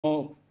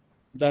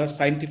the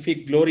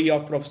scientific glory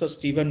of Professor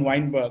Steven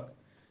Weinberg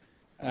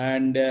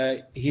and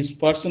his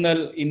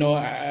personal,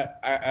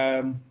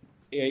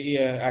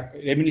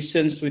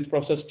 reminiscence with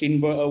Professor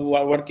Steinberg,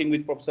 working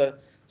with Professor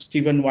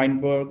Steven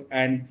Weinberg,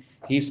 and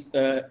his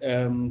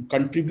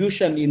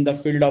contribution in the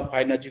field of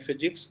high energy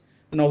physics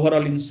and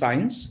overall in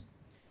science.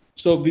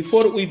 So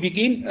before we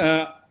begin,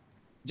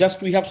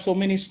 we have so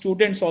many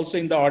students also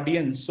in the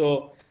audience.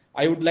 So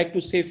I would like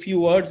to say a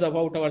few words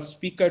about our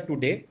speaker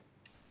today.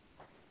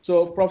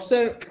 So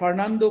Professor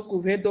Fernando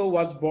Quevedo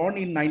was born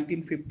in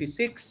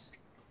 1956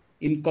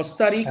 in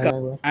Costa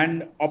Rica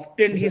and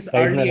obtained his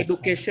early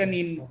education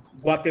in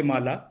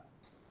Guatemala.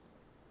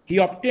 He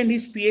obtained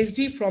his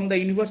PhD from the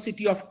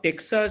University of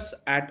Texas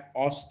at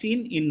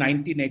Austin in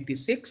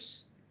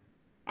 1986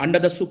 under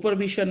the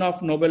supervision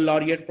of Nobel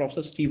laureate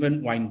Professor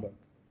Steven Weinberg.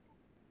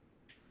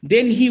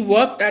 Then he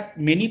worked at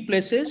many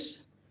places.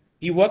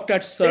 He worked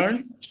at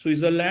CERN,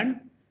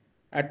 Switzerland,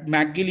 at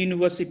McGill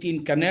University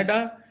in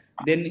Canada,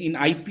 then in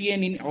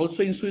IPN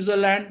also in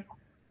Switzerland,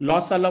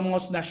 Los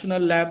Alamos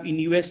National Lab in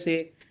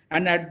USA,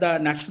 and at the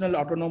National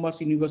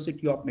Autonomous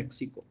University of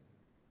Mexico.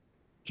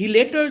 He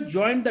later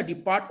joined the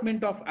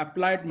Department of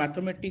Applied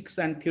Mathematics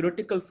and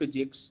Theoretical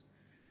Physics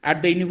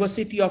at the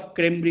University of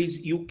Cambridge,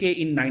 UK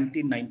in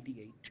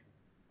 1998.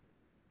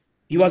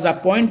 He was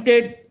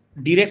appointed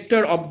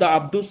Director of the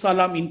Abdus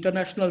Salam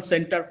International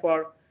Center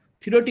for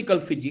Theoretical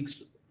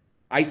Physics,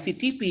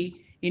 ICTP,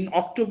 in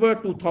October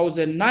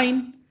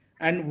 2009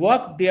 and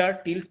worked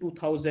there till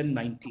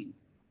 2019.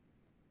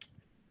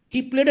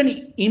 He played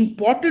an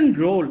important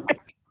role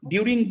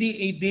during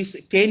these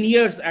 10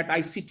 years at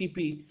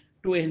ICTP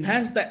to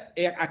enhance the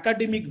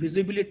academic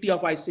visibility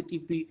of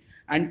ICTP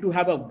and to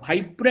have a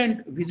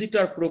vibrant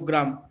visitor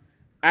program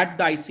at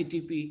the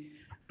ICTP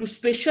to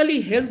specially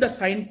help the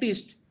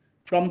scientists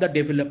from the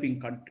developing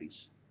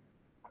countries.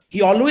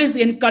 He always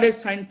encouraged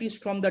scientists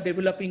from the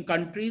developing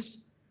countries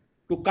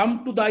to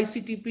come to the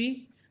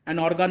ICTP and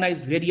organize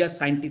various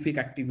scientific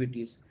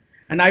activities.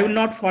 And I will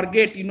not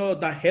forget,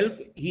 the help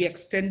he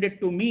extended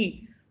to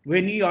me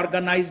when he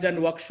organized a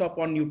workshop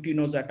on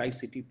neutrinos at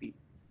ICTP.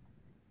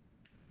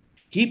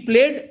 He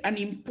played an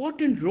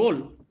important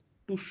role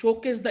to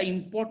showcase the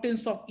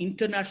importance of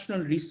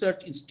international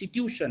research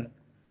institution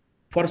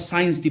for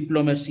science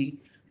diplomacy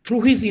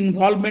through his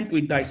involvement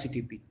with the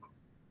ICTP.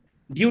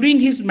 During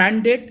his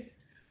mandate,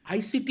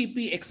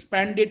 ICTP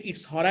expanded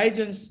its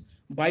horizons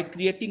by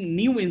creating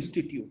new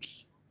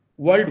institutes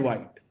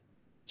worldwide,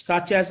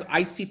 such as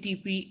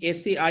ICTP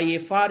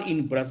SAIFR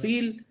in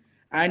Brazil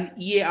and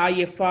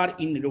EAIFR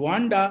in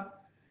Rwanda,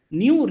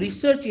 new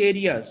research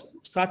areas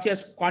such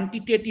as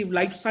quantitative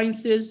life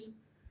sciences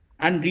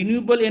and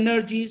renewable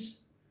energies,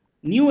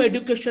 new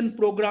education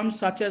programs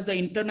such as the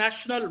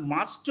International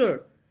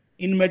Master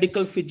in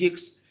Medical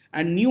Physics,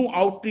 and new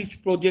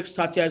outreach projects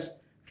such as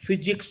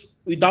Physics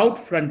Without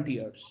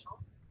Frontiers.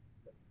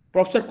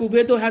 Professor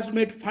Quevedo has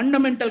made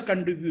fundamental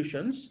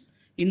contributions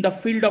in the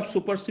field of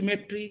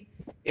supersymmetry,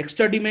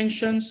 extra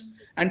dimensions,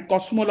 and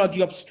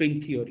cosmology of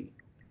string theory.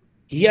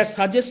 He has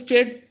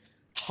suggested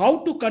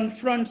how to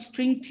confront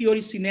string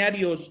theory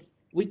scenarios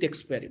with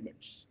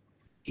experiments.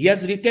 He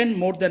has written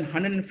more than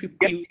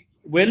 150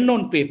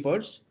 well-known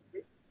papers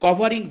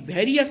covering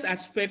various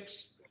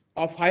aspects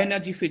of high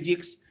energy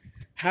physics,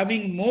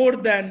 having more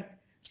than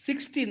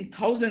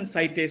 16,000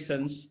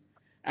 citations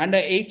and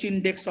a H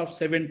index of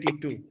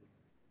 72.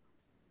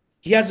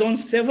 He has won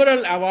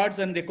several awards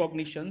and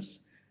recognitions.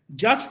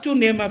 Just to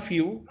name a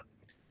few: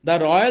 the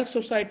Royal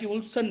Society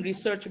Wilson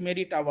Research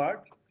Merit Award,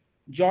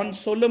 John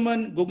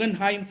Solomon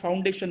Guggenheim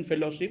Foundation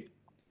Fellowship,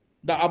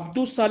 the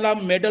Abdus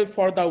Salam Medal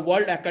for the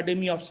World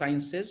Academy of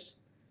Sciences,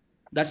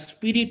 the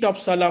Spirit of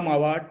Salam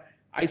Award,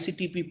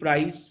 ICTP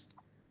Prize,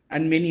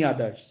 and many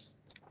others.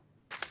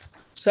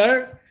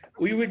 Sir,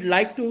 we would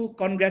like to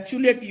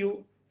congratulate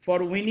you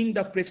for winning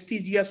the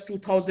prestigious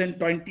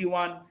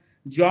 2021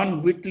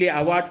 John Whitley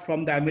Award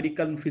from the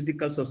American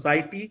Physical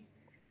Society.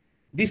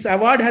 This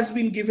award has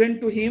been given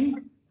to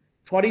him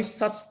for his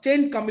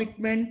sustained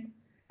commitment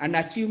and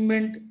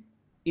achievement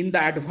in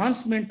the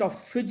advancement of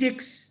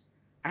physics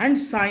and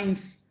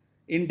science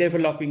in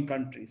developing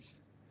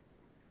countries.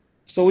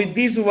 So with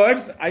these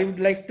words, I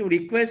would like to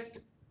request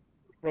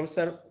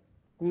Professor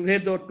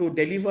Quevedo to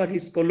deliver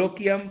his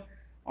colloquium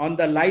on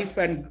the life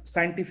and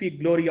scientific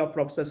glory of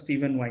Professor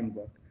Steven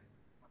Weinberg.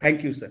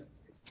 Thank you, sir.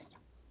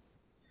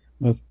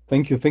 Well,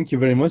 thank you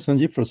very much,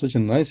 Sanjeev, for such a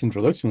nice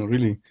introduction. I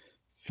really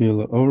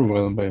feel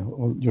overwhelmed by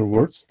all your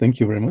words. Thank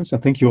you very much,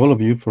 and thank you all of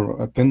you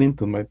for attending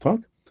to my talk.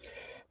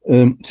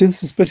 This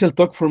is a special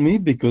talk for me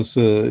because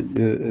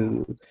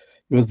it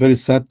was very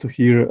sad to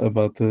hear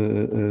about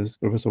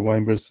Professor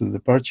Weinberg's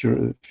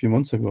departure a few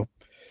months ago.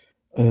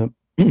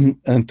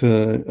 And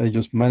I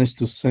just managed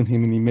to send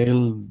him an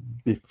email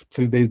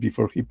 3 days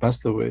before he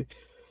passed away,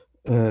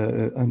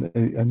 and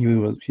I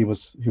knew he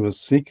was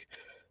sick,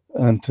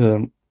 and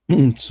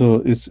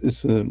so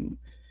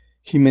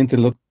he meant a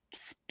lot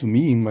to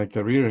me in my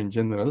career in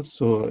general.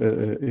 So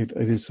it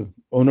is an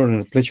honor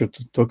and a pleasure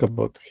to talk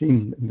about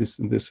him in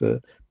this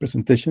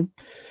presentation.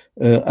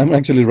 I'm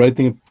actually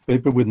writing a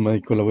paper with my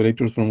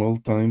collaborators from all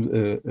times,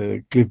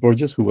 Cliff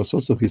Borges, who was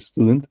also his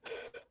student,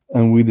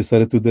 and we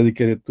decided to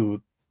dedicate it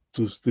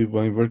to Steve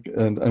Weinberg,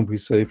 and we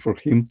say for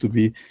him to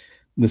be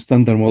the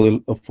standard model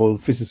of all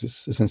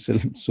physicists,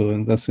 essentially. So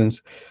in that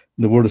sense,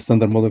 the word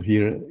standard model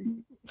here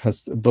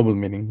has a double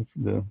meaning: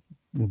 the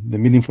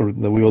meaning for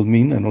that we all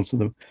mean, and also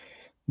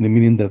the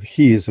meaning that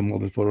he is a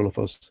model for all of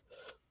us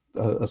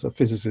as a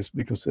physicist,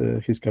 because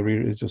his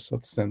career is just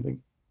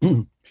outstanding.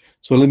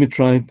 So let me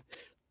try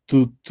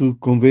to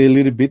convey a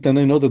little bit, and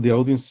I know that the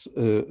audience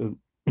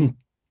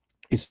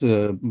is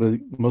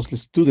mostly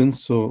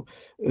students, so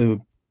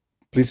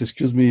please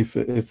excuse me if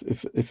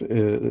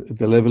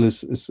the level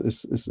is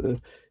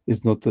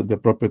not the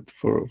appropriate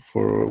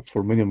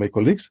for many of my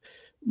colleagues,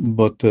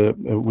 but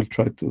we'll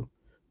try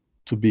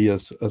to be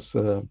as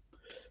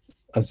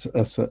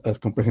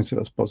comprehensive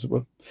as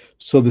possible.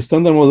 So the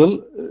standard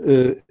model,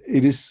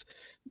 it is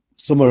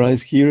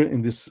summarized here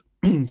in this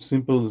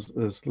simple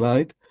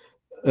slide.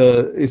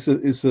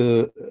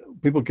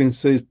 People can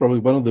say it's probably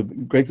one of the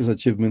greatest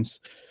achievements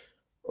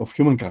of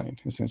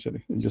humankind,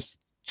 essentially, just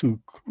to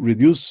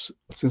reduce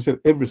essentially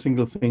every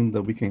single thing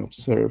that we can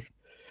observe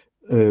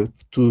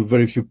to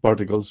very few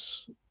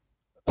particles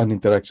and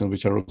interactions,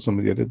 which are also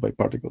mediated by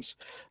particles.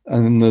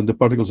 And the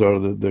particles are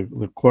the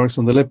quarks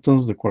and the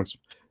leptons. The quarks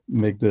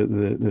make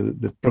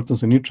the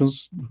protons and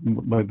neutrons,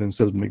 by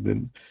themselves make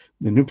the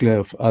nuclei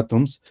of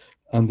atoms,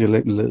 and the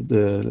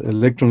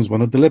electron is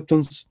one of the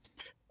leptons.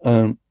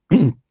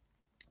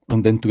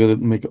 And then together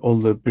make all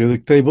the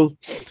periodic table.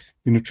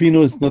 The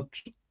neutrino is not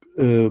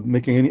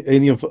making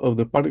any of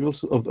the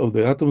particles of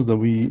the atoms that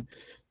we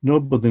know,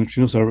 but the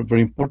neutrinos are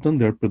very important.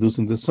 They're produced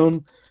in the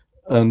sun,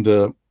 and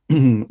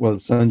well,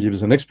 Sanjeev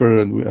is an expert,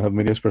 and we have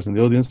many experts in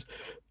the audience,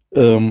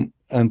 and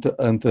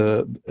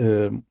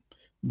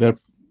they're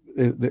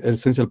the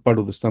essential part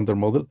of the standard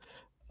model.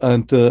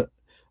 And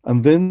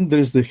then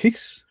there's the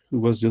Higgs, who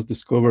was just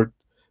discovered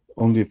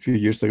only a few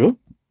years ago.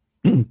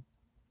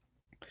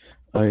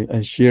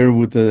 I share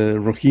with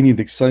Rohini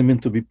the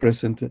excitement to be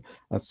present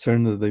at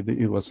CERN the day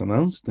it was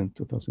announced in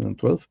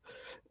 2012.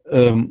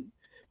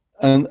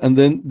 And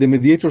then the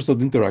mediators of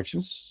the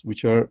interactions,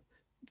 which are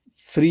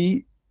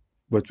three,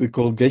 what we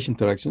call gauge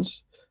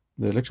interactions: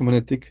 the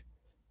electromagnetic,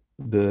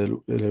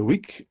 the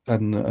weak,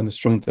 and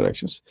strong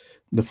interactions.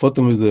 The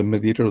photon is the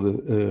mediator of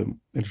the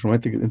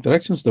electromagnetic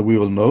interactions that we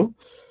all know.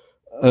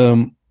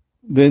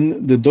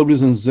 Then the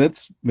W's and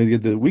Z's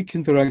mediate the weak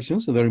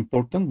interactions, so they're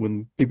important.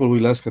 When people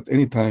will ask at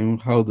any time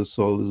how the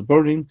soul is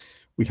burning,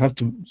 we have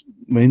to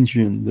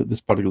mention these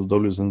particles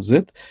W's and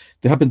Z.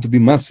 They happen to be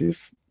massive,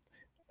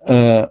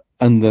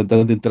 and that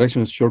the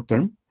interaction is short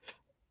term.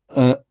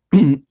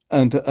 And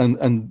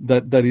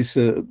that is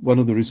one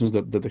of the reasons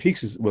that the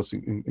Higgs was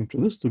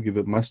introduced, to give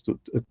a mass to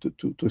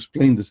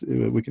explain these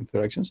weak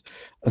interactions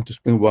and to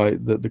explain why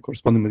the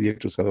corresponding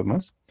mediators have a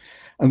mass.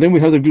 And then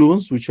we have the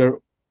gluons, which are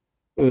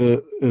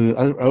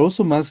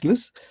also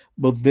massless,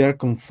 but they are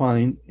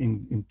confined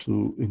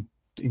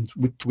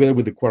together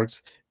with the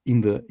quarks in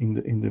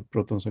the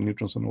protons and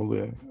neutrons and all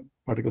the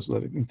particles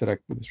that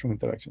interact with the strong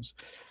interactions.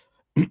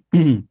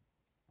 And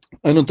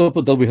on top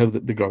of that, we have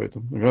the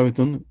graviton. The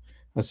graviton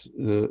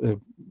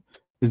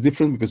is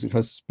different because it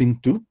has spin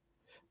 2.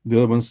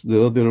 The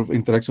other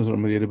interactions are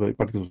mediated by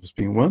particles of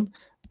spin 1,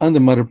 and the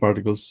matter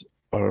particles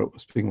are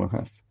spin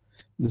 1/2.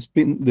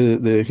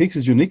 The Higgs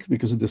is unique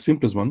because it's the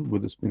simplest one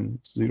with the spin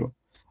 0,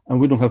 and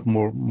we don't have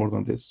more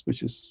than this,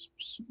 which is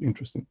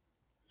interesting.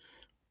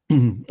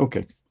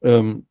 Okay.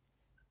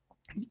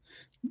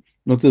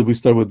 Note that we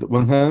start with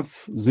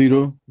 1/2,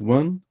 0,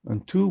 1,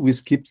 and 2. We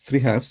skip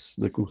 3/2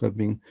 that could have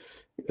been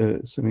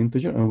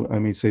semi-integer, and I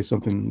may say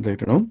something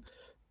later on.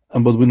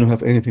 But we don't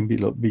have anything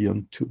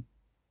beyond 2.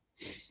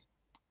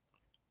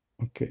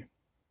 Okay.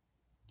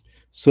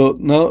 So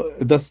now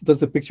that's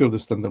the picture of the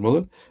standard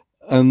model,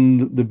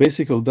 and the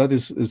basic of that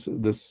is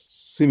the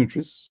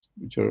symmetries,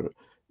 which are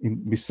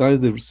besides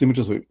the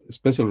symmetries of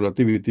special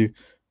relativity,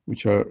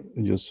 which are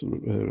just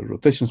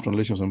rotations,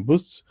 translations, and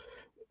boosts.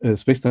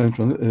 Space-time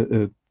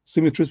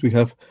symmetries. We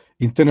have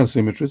internal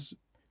symmetries,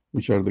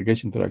 which are the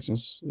gauge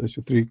interactions: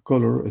 SU3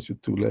 color,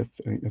 SU2 left,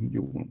 and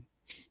U1.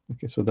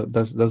 Okay, so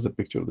that's the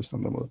picture of the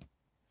standard model.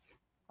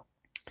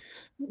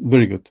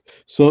 Very good.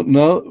 So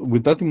now,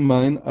 with that in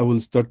mind, I will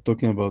start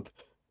talking about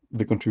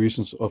the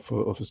contributions of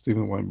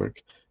Steven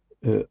Weinberg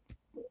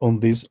on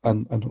this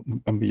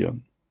and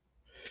beyond.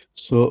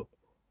 So,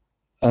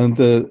 and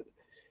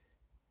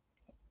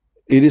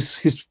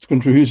his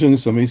contribution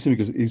is amazing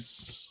because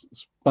it's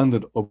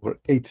spanned over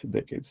 8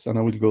 decades, and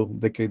I will go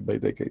decade by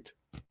decade.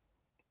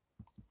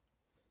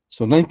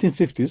 So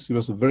 1950s, he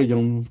was a very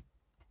young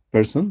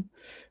person,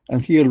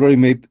 and he already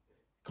made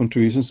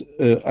contributions.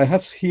 I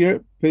have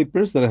here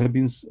papers that have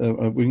been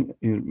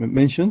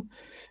mentioned.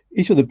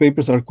 Each of the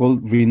papers are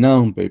called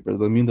renowned papers.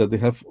 That means that they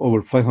have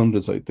over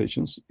 500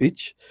 citations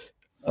each.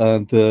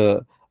 And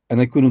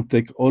and I couldn't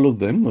take all of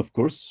them, of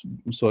course,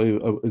 so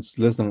it's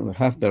less than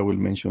half that I will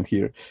mention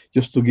here,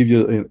 just to give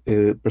you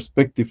a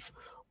perspective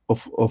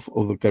of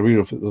the career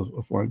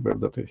of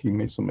Weinberg, that he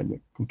made so many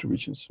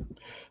contributions.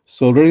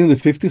 So already in the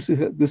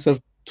 50s, these are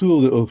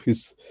two of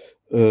his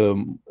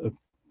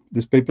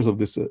these papers of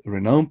these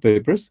renowned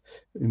papers,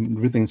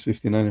 written in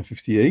 59 and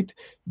 58.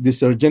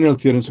 These are general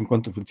theorems on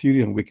quantum field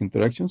theory and weak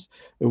interactions.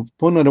 A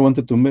point that I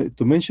wanted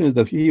to mention is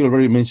that he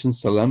already mentioned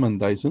Salam and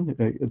Dyson,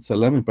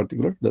 Salam in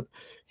particular, that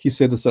he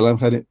said that Salam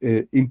had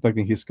an impact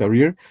in his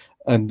career,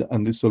 and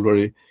it's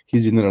already,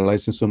 he's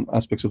generalizing some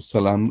aspects of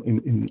Salam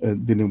in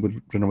dealing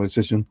with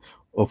renormalization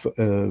of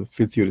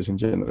field theories in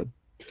general.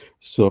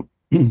 So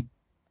then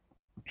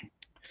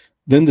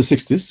the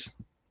 60s,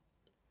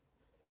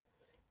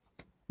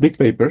 big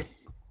paper.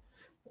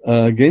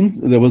 Again,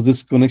 there was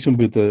this connection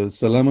with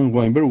Salam and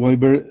Weinberg.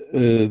 Weinberg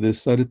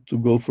decided to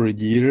go for a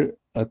year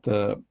at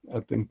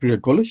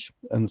Imperial College,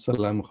 and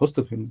Salam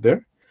hosted him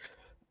there.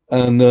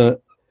 And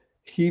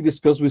he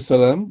discussed with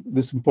Salam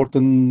this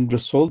important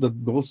result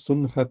that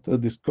Goldstone had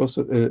discussed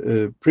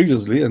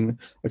previously. And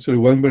actually,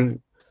 Weinberg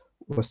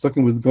was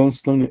talking with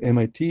Goldstone at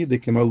MIT. They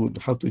came out with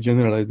how to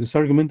generalize this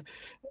argument.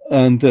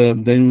 And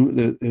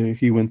then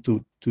he went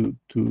to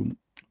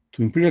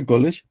Imperial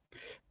College.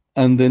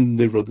 And then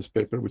they wrote this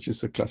paper, which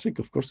is a classic,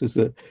 of course.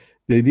 The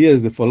idea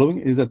is the following,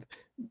 is that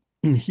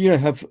here I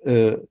have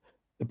a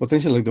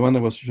potential like the one I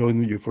was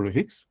showing you for the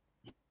Higgs.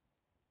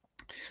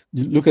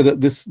 You look at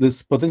that,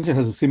 this potential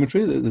has a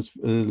symmetry, the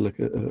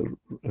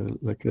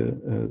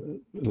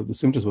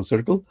symmetry of a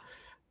circle.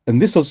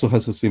 And this also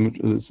has a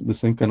symmetry, the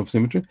same kind of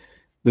symmetry.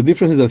 The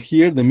difference is that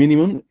here the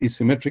minimum is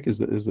symmetric, is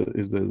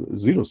the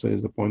zero, say,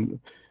 is the point.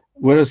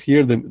 Whereas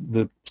here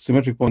the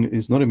symmetric point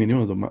is not a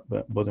minimum,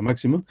 but a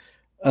maximum.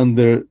 And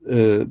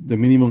the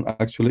minimum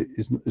actually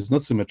is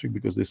not symmetric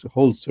because there's a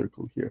whole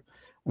circle here.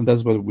 And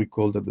that's what we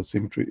call that the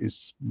symmetry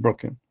is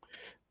broken.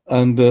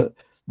 And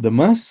the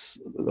mass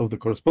of the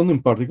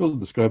corresponding particle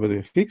described by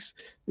the Higgs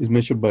is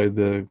measured by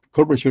the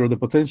curvature of the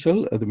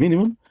potential at the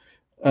minimum.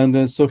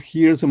 And so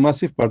here's a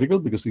massive particle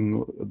because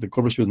the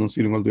curvature is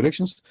non-zero in all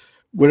directions.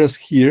 Whereas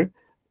here,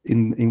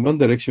 in one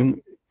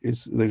direction,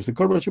 there is a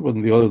curvature, but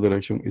in the other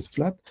direction is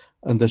flat,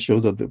 and that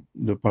shows that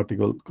the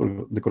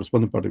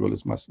corresponding particle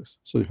is massless.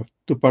 So you have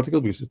two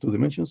particles because it's two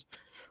dimensions.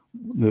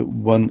 The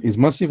one is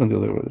massive and the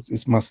other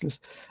is massless,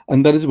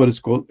 and that is what is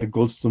called a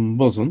Goldstone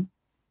boson.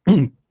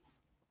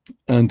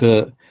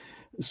 And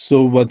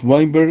so what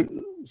Weinberg,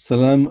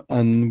 Salam,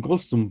 and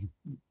Goldstone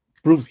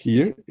proved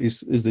here is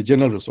the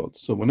general result.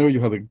 So whenever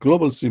you have a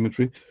global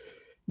symmetry,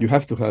 you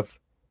have to have,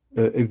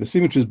 if the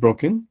symmetry is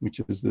broken, which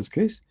is this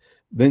case,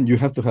 then you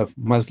have to have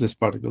massless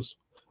particles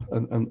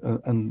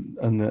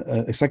and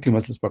exactly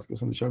massless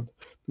particles on the chart,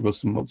 the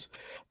Goldstone modes.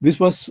 This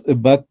was a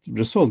bad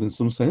result in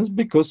some sense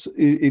because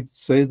it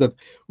says that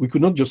we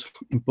could not just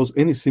impose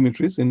any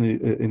symmetries in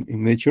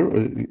nature, or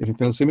in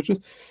internal symmetries,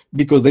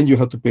 because then you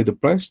have to pay the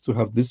price to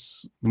have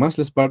these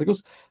massless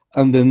particles,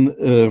 and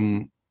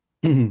then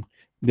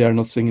they are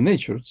not staying in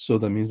nature. So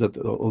that means that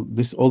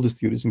all these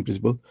theories in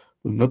principle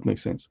will not make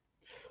sense.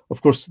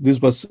 Of course, this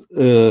was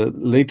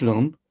later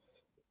on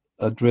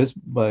addressed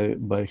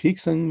by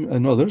Higgs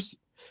and others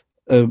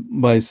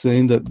by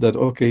saying that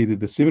okay,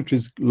 the symmetry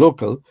is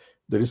local.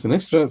 There is an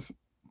extra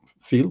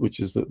field, which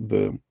is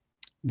the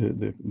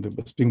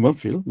spin one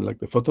field, like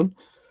the photon,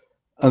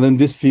 and then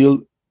this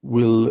field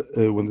will,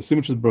 when the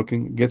symmetry is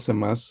broken, gets a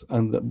mass,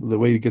 and the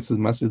way it gets a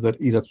mass is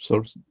that it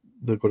absorbs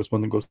the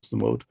corresponding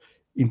Goldstone mode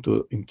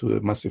into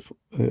a massive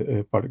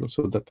particle.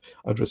 So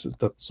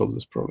that solves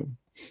this problem.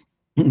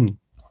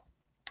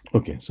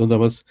 Okay, so that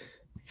was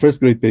first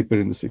great paper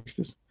in the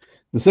 60s.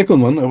 The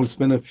second one, I will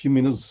spend a few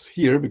minutes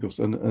here because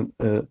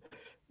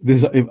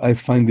I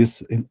find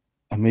this an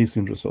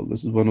amazing result.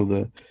 This is one of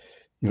the,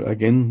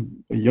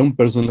 again, a young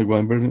person like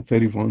Weinberg,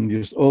 31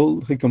 years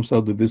old, he comes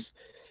out with this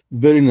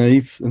very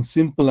naive and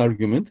simple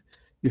argument.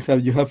 You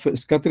have a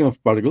scattering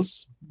of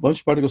particles, bunch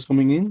of particles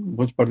coming in,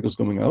 bunch of particles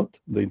coming out,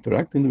 they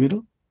interact in the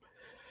middle.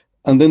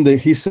 And then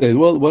he said,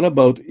 well, what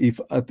about if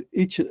at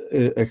each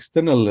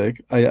external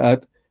leg I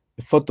add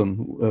a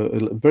photon,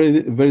 a very,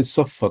 very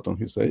soft photon,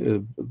 he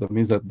said. That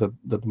means that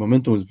the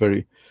momentum is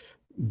very,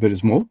 very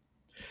small.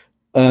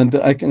 And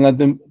I can add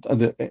them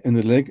in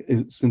the leg.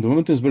 Since the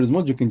momentum is very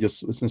small, you can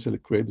just essentially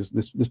create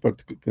this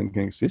particle can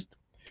exist.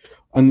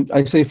 And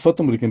I say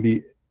photon, but it can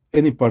be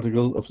any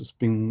particle of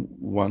spin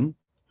 1,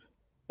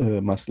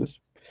 massless.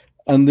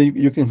 And then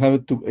you can have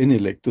it to any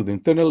leg, to the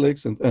internal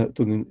legs and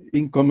to the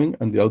incoming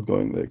and the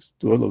outgoing legs,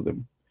 to all of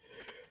them.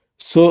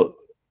 So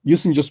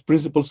using just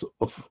principles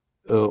of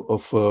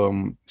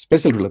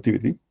special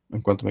relativity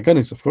and quantum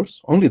mechanics, of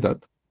course, only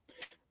that,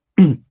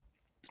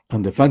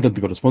 and the fact that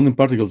the corresponding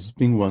particles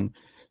spin 1,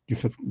 you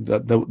have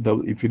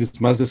that if it is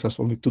massless, has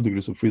only 2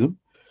 degrees of freedom.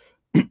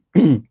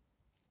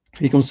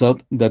 He comes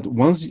out that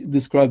once you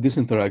describe these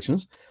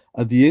interactions,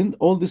 at the end,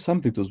 all these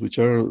amplitudes, which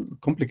are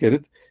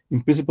complicated,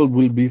 in principle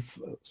will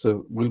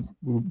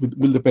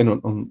depend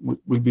on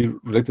will be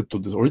related to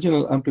this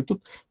original amplitude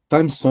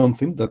times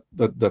something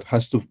that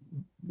has to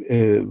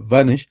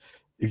vanish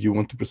if you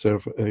want to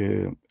preserve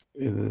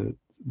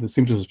the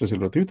symmetry of special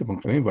relativity upon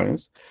Klein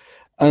invariance.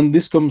 And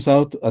this comes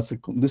out as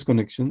this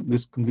condition,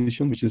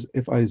 which is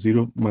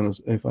Fi0 minus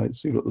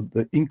Fi0,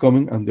 the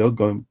incoming and the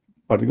outgoing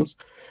particles.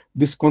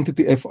 This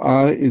quantity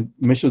Fi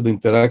measures the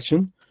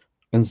interaction,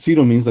 and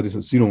 0 means that it's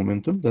a zero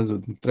momentum. That's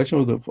the interaction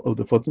of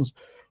the photons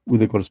with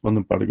the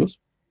corresponding particles.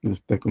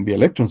 That can be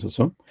electrons or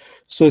so.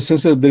 So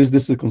essentially, there is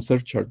this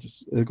conserved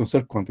charges,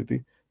 conserved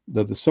quantity,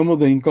 that the sum of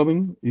the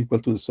incoming equal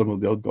to the sum of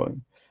the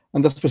outgoing.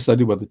 And that's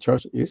precisely what the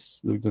charge is.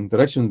 The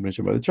interaction is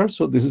measured by the charge.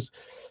 So this is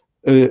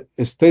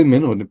a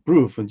statement or a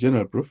proof, a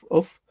general proof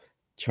of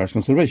charge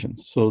conservation.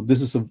 So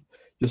this is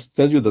just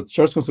tell you that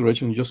charge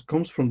conservation just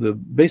comes from the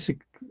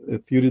basic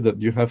theory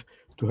that you have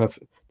to have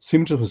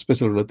symmetry of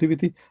special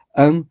relativity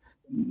and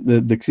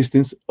the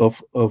existence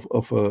of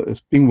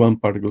spin 1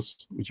 particles,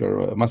 which are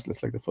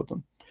massless like the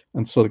photon.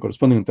 And so the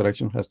corresponding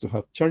interaction has to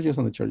have charges,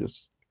 and the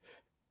charges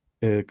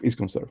is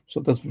conserved. So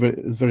that's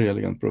very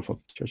elegant proof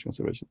of charge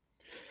conservation.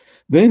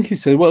 Then he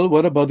said, well,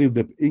 what about if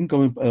the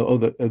incoming or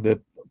the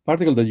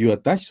particle that you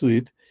attach to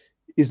it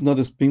is not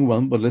a spin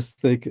 1, but let's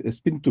take a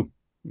spin 2,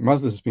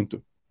 massless spin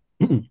 2.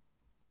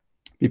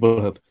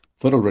 People have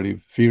thought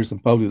already, Fears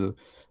and Pauli, that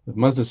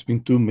massless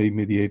spin 2 may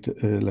mediate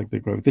like the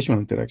gravitational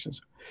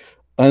interactions.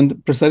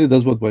 And precisely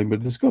that's what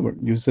Weinberg discovered.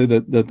 You say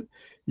that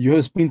you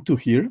have spin 2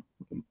 here.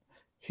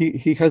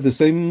 He has the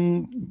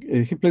same,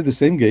 he played the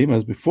same game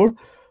as before,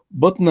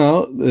 but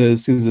now,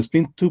 since the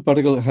spin 2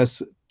 particle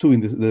has two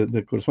indices,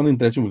 the corresponding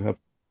interaction will have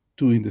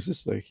two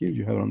indices. Like here,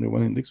 you have only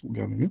one index.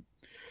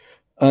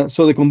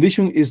 So the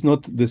condition is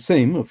not the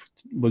same,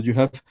 but you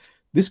have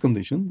this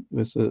condition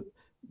with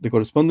the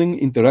corresponding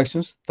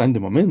interactions times the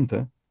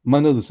momenta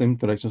minus the same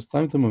interactions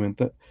times the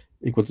momenta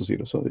equal to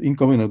 0. So the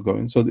incoming and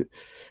outgoing. So,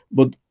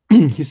 but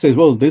he says,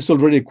 well, there's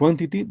already a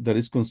quantity that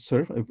is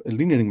conserved, a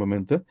linear in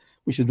momenta,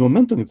 which is the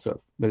momentum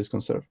itself that is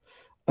conserved.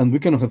 And we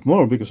cannot have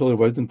more, because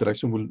otherwise the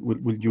interaction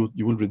you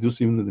will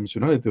reduce even the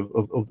dimensionality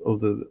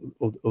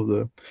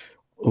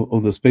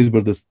of the space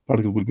where the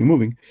particle will be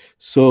moving.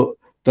 So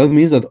that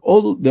means that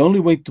the only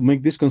way to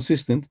make this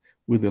consistent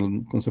with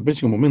the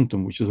conservation of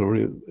momentum, which is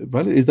already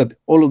valid, is that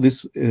all of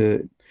these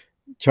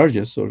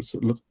charges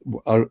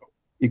are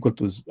equal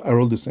to are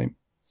all the same.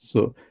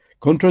 So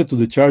contrary to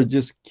the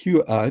charges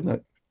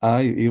Qi,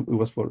 it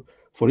was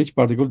for each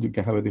particle you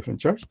can have a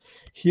different charge.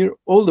 Here,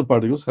 all the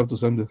particles have to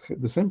send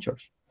the same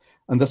charge.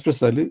 And that's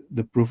precisely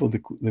the proof of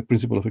the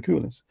principle of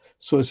equivalence.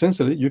 So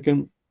essentially, you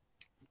can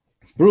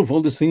prove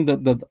all the things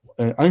that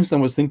Einstein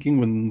was thinking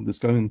when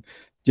describing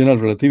general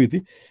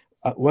relativity.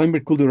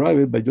 Weinberg could derive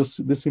it by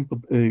just this simple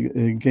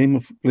game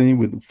of playing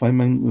with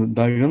Feynman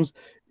diagrams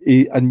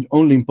and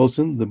only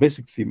imposing the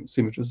basic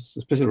symmetries,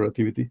 special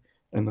relativity,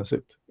 and that's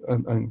it.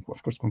 And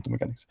of course, quantum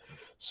mechanics.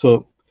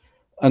 So,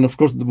 and of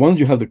course, once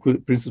you have the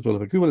principle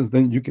of equivalence,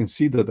 then you can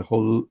see that the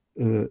whole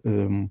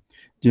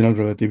general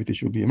relativity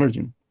should be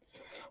emerging.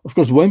 Of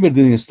course, Weinberg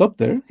didn't stop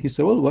there. He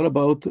said, well, what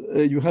about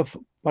you have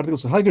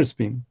particles of higher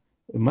spin,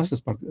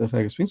 massless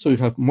higher spin, so you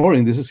have more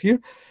indices here,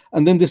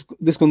 and then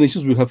these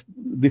conditions will have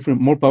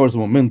more powers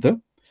of momenta,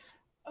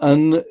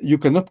 and you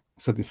cannot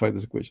satisfy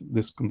this equation,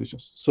 these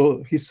conditions.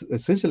 So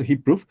essentially he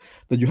proved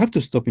that you have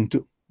to stop in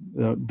 2.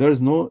 There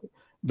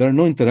are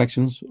no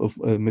interactions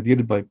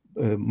mediated by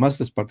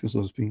massless particles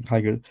of spin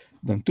higher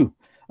than 2.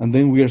 And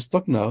then we are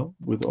stuck now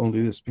with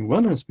only the spin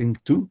 1 and spin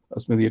 2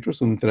 as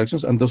mediators of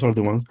interactions, and those are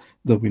the ones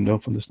that we know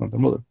from the standard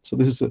model. So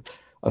this is a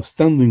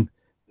outstanding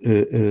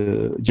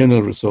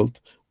general result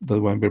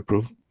that Weinberg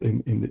proved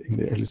in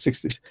the early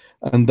 60s.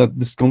 And that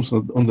this comes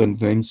under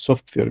the name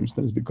soft theorems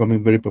that is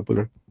becoming very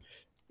popular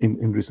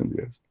in recent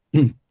years.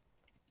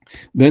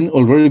 Then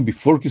already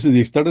before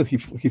QCD started,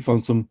 he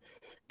found some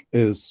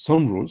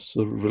rules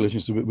of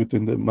relationship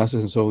between the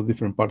masses and so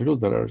different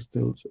particles that are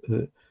still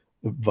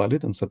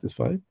valid and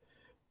satisfied.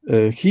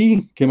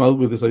 He came out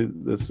with this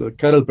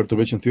chiral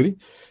perturbation theory,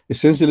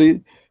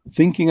 essentially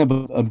thinking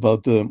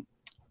about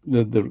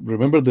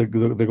remember the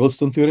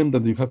Goldstone theorem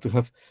that you have to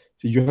have,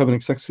 so you have an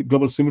exact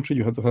global symmetry,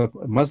 you have to have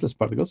massless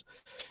particles.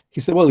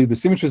 He said, well, if the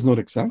symmetry is not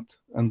exact,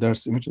 and there are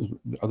symmetries,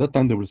 at that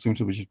time there were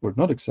symmetries which were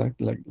not exact,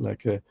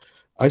 like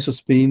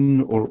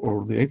isospin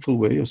or the eightfold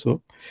way or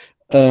so,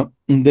 and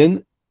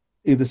then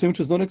if the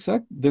symmetry is not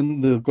exact,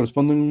 then the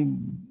corresponding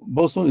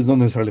boson is not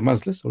necessarily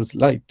massless, or it's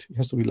light, it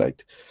has to be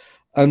light.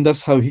 And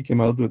that's how he came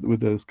out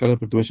with the scalar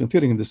perturbation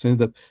theory, in the sense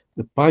that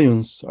the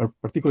pions are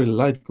particularly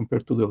light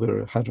compared to the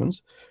other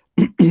hadrons.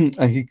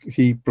 And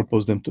he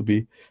proposed them to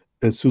be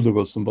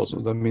pseudo-Goldstone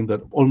bosons. That means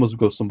that almost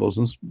Goldstone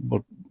bosons,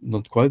 but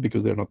not quite,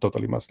 because they're not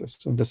totally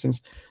massless. So in that sense,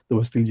 they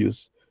were still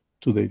used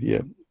to the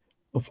idea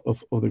of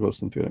the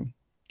Goldstone theorem.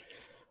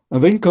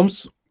 And then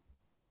comes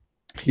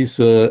his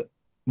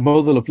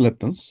model of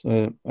leptons.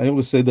 I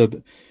always say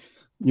that,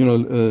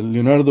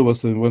 Leonardo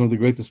was one of the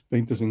greatest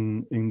painters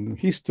in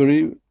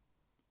history,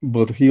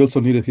 but he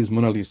also needed his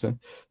Mona Lisa.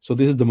 So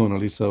this is the Mona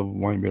Lisa of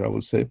Weinberg, I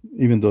would say,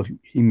 even though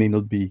he may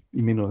not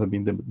have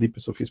been the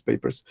deepest of his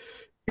papers.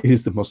 It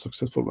is the most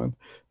successful one.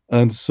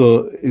 And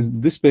so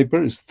this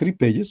paper is 3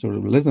 pages or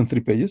less than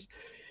 3 pages.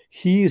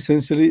 He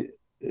essentially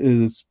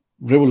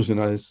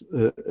revolutionized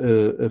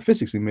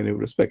physics in many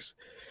respects.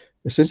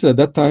 Essentially, at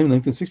that time,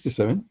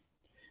 1967,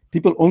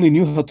 people only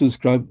knew how to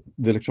describe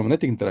the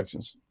electromagnetic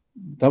interactions.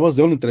 That was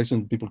the only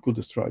interaction people could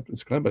describe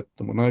by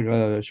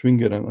Tomonaga,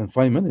 Schwinger, and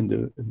Feynman in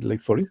the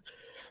late 40s.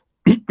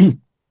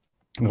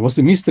 It was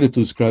a mystery to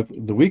describe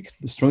the weak,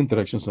 the strong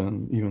interactions,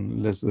 and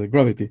even less the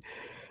gravity.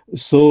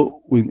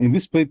 So in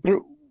this paper,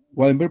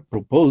 Weinberg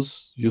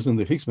proposed, using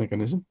the Higgs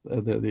mechanism,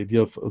 the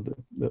idea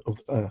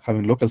of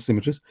having local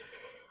symmetries,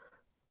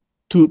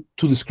 to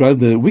describe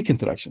the weak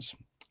interactions.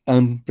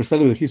 And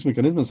precisely the Higgs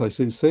mechanism, as I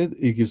said,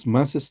 it gives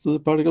masses to the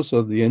particles,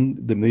 so at the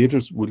end, the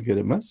mediators will get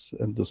a mass,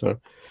 and those are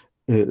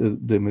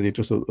the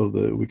mediators of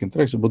the weak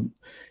interaction. But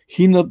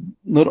he not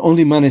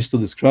only managed to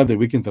describe the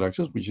weak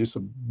interactions, which is a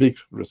big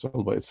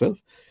result by itself,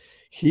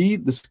 he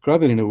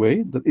described it in a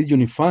way that it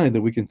unified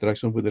the weak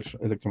interaction with the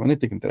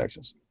electromagnetic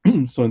interactions.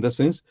 So in that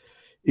sense,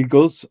 it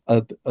goes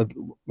at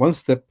one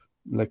step,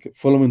 like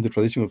following the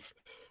tradition of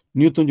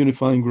Newton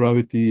unifying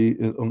gravity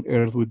on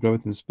Earth with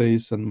gravity in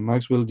space, and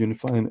Maxwell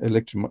unifying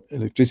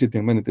electricity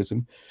and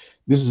magnetism.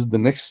 This is the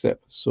next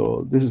step.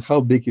 So this is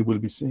how big it will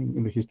be seen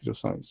in the history of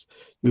science.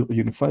 You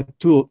unify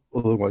two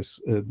otherwise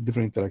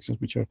different interactions,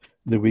 which are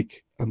the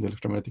weak and the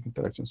electromagnetic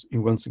interactions,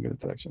 in one single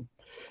interaction.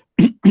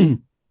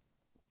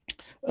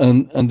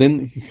 And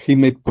then he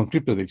made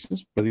concrete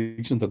predictions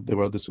that there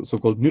were the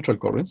so-called neutral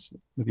currents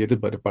mediated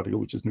by the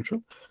particle, which is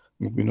neutral.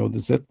 We know the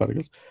Z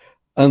particles.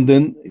 And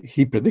then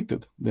he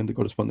predicted then the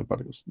corresponding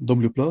particles,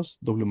 W plus,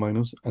 W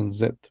minus, and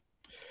Z.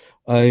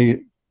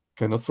 I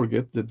cannot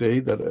forget the day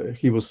that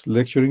he was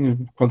lecturing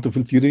in quantum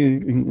field theory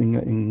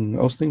in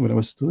Austin when I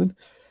was a student.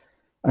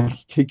 And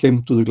he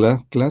came to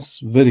the class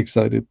very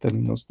excited,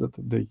 telling us that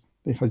they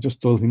had just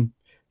told him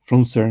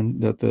from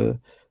CERN that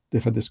they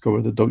had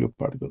discovered the W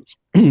particles.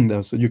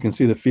 So you can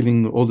see the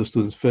feeling all the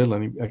students felt,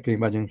 and I can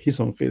imagine his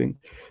own feeling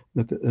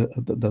at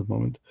that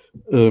moment.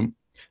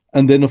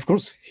 And then, of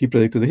course, he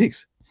predicted the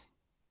Higgs.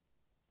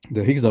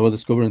 The Higgs that was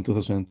discovered in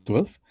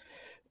 2012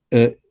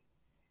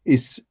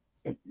 is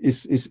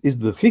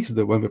the Higgs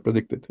that Weinberg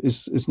predicted.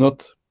 It's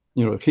not,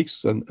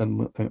 Higgs and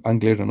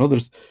Angler and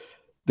others.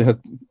 They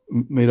had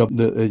made up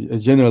a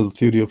general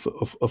theory of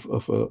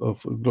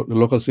the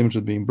local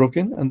symmetry being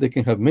broken, and they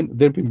can have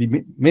there can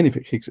be many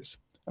Higgses,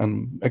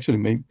 and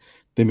actually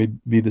they may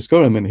be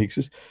discovering many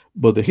Higgses,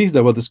 but the Higgs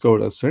that was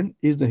discovered at CERN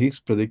is the Higgs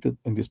predicted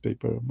in this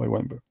paper by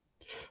Weinberg.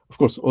 Of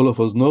course, all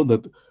of us know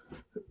that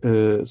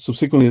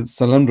subsequently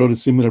Salam wrote a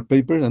similar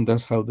paper, and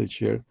that's how they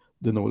shared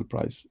the Nobel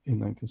Prize in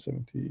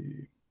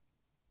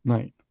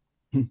 1979.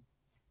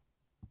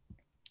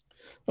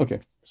 Okay,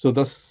 so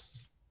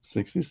that's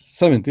 60s,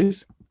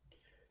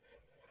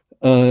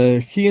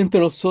 70s. He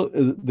entered also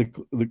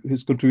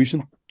his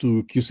contribution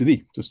to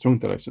QCD, to strong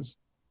interactions.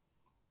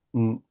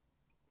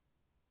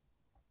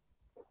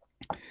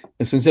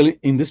 Essentially,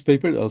 in this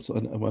paper, also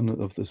one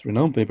of these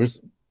renowned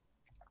papers,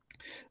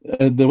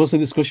 there was a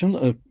discussion,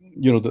 that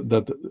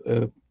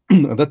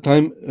at that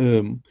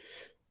time,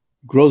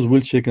 Gross,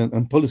 Wilczek,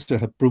 and Polisser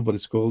had proved what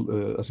is called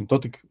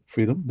asymptotic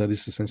freedom. That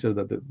is essentially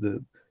that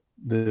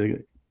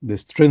the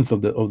strength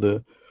of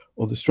the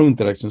strong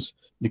interactions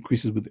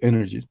decreases with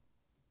energy,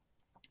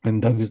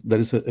 and that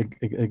is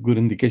a good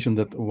indication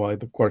that why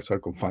the quarks are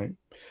confined.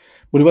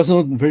 But it was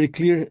not very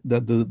clear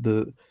that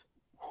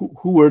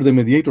who were the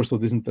mediators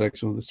of this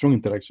interaction, the strong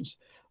interactions,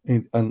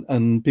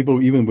 and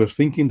people even were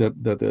thinking that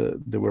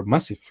they were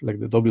massive, like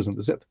the W's and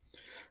the Z.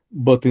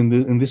 But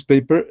in this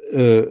paper,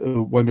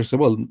 Weinberg said,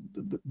 well,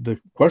 the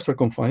quarks are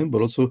confined,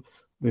 but also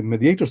the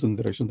mediators of the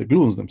interaction, the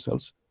gluons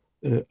themselves,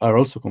 are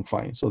also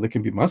confined. So they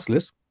can be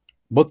massless,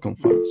 but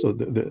confined. So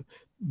the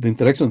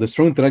interactions, the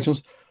strong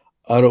interactions,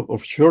 are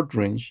of short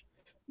range,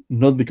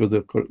 not because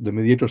the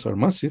mediators are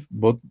massive,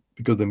 but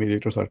because the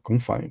mediators are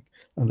confined,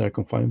 and they're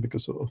confined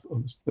because of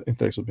the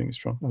interactions being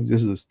strong. And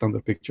this is the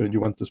standard picture. You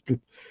want to split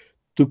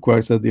two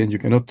quarks at the end. You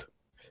cannot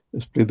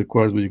split the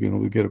quarks, but you can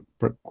only get a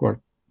quark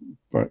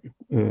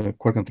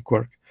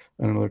antiquark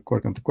and another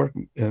quark antiquark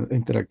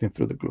interacting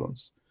through the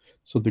gluons.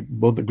 So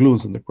both the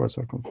gluons and the quarks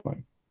are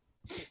confined.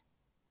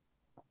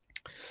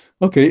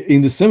 Okay,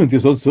 in the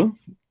 70s also,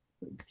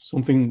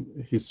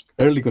 his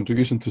early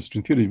contribution to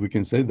string theory, we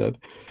can say that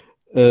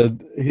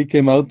he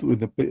came out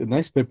with a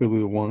nice paper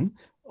with one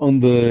on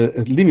the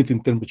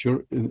limiting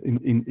temperature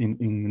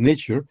in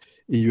nature.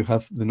 You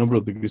have the number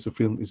of degrees of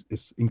freedom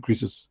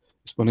increases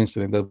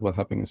exponentially, and that's what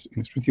happens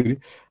in string theory,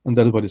 and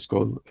that is what is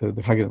called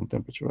the Hagedorn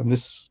temperature. And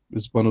this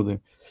is one of the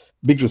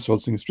big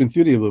results in string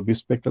theory. We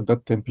expect at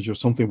that temperature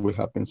something will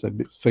happen, so a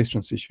phase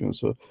transition.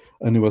 So,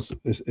 and it was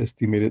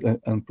estimated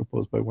and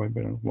proposed by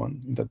Weinberg and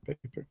Wan in that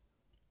paper.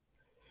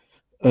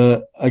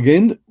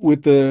 Again,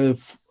 with the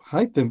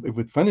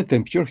with finite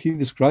temperature, he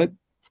described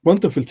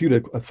quantum field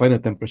theory at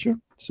finite temperature.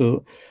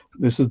 So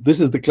this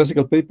is the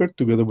classical paper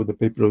together with the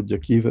paper of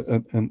Yakiv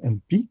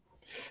and P.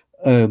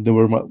 They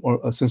were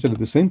essentially at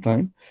the same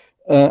time,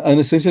 and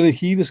essentially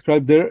he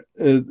described there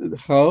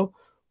how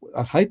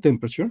at high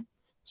temperature,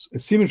 a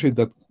symmetry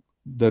that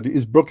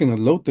is broken at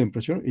low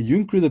temperature, if you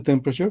increase the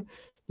temperature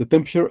the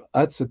temperature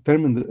adds a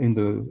term in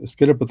the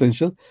scalar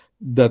potential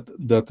that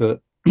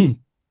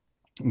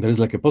there is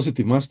like a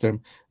positive mass term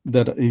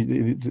that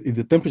if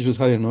the temperature is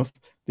high enough,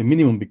 the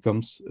minimum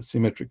becomes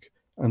symmetric,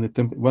 and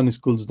when it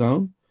cools down,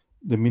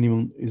 the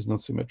minimum is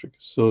not symmetric.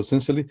 So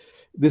essentially,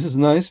 this is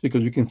nice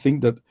because you can think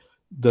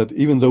that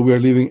even though we are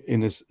living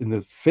in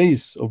a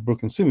phase of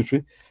broken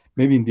symmetry,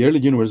 maybe in the early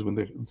universe when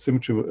the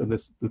symmetry,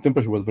 the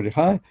temperature was very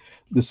high,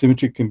 the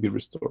symmetry can be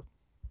restored.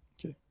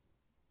 Okay.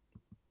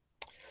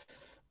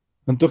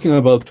 I'm talking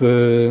about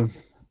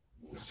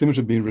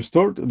symmetry being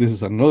restored. This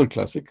is another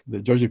classic, the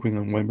Georgia Quinn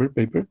and Weinberg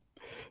paper.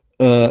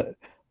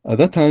 At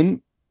that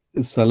time,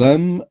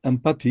 Salam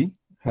and Patti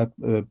had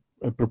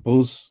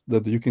proposed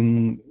that you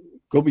can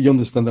go beyond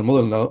the standard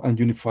model now and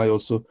unify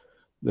also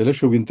the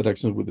electroweak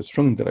interactions with the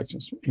strong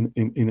interactions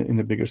in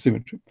a bigger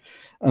symmetry.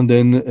 And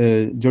then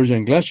Georgia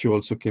and Glashow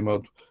also came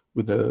out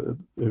with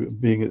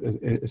being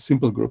a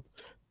simple group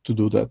to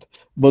do that.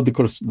 But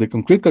the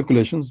concrete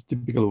calculations,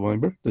 typical of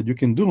Weinberg, that you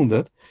can do on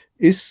that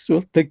is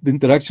take the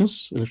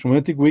interactions,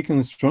 electromagnetic, weak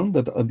and strong,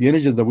 that at the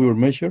energies that we were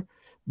measured,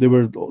 they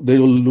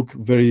all look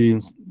very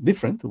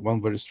different. One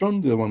very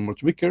strong, the other one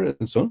much weaker,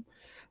 and so on.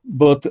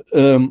 But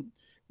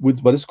with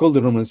what is called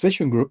the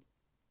normalization group,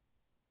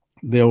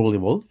 they all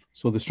evolve.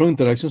 So the strong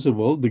interactions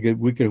evolve, they get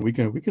weaker and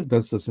weaker and weaker.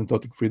 That's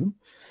asymptotic freedom.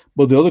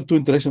 But the other two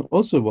interactions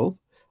also evolve,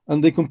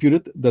 and they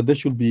computed that there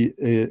should be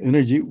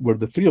energy where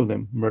the three of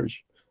them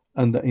merge.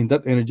 And in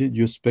that energy,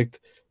 you expect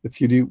a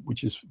theory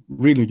which is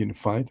really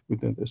unified with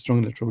the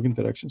strong electroweak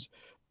interactions,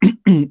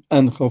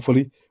 and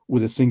hopefully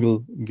with a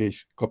single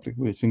gauge coupling,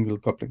 with a single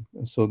coupling.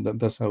 And so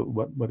that's how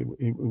what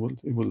it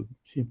will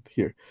hit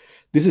here.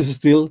 This is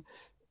still,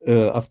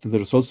 after the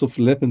results of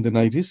LEP in the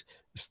 90s,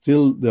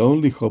 still the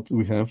only hope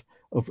we have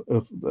of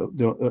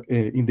the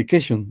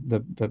indication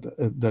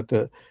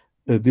that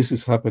this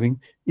is happening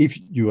if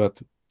you add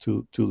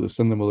to the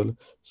standard model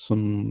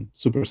some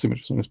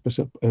supersymmetry, some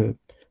special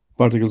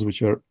particles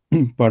which are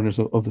partners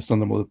of the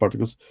standard model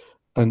particles,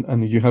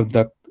 and you have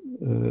that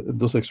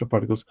those extra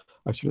particles,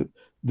 actually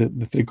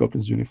the three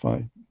couplings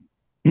unify.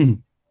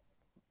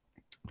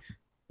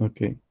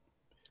 Okay.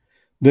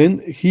 Then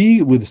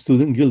he, with the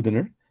student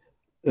Gildener,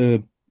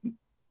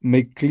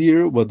 make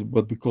clear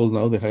what we call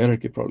now the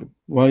hierarchy problem.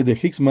 Why the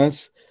Higgs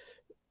mass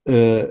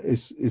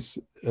is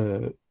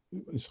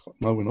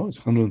now we know it's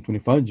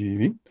 125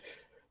 GeV,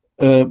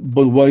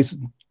 but why is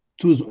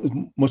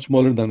much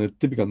smaller than a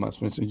typical mass?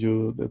 For instance,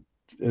 you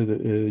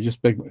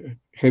expect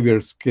heavier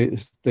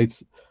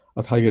states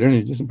at higher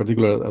energies, in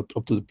particular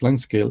up to the Planck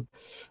scale,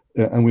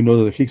 and we know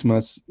that the Higgs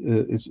mass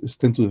is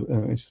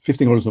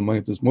 15 orders of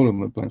magnitude smaller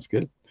than the Planck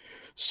scale.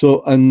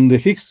 So, and the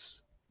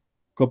Higgs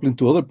coupling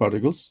to other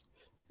particles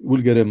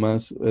will get a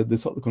mass.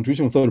 This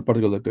contribution of other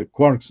particles like the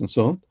quarks and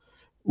so on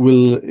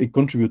will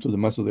contribute to the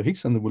mass of the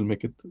Higgs, and it will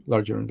make it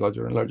larger and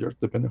larger and larger,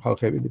 depending on how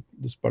heavy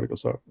these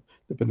particles are,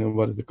 depending on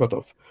what is the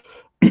cutoff.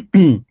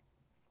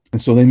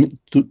 And so then,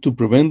 to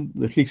prevent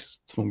the Higgs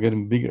from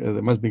getting bigger,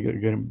 the mass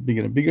getting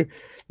bigger and bigger,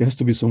 there has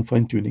to be some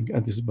fine tuning,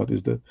 and this is what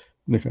is the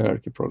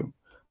hierarchy problem.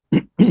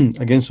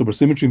 Again,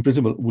 supersymmetry in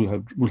principle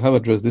will have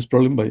addressed this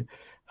problem by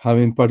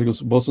having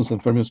particles, bosons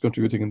and fermions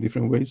contributing in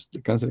different ways,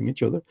 canceling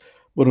each other.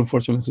 But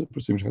unfortunately,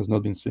 supersymmetry has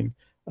not been seen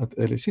at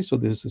LHC, so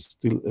this is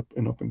still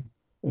an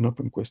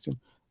open question.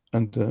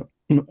 And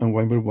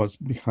Weinberg was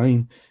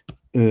behind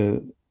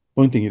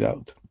pointing it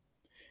out.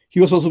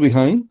 He was also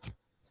behind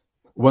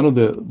one of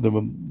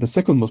the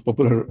second most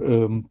popular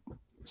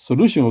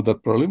solution of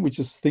that problem, which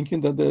is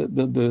thinking that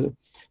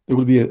there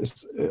will be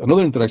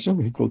another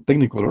interaction he called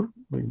technicolor,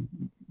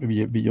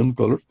 maybe beyond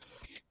color.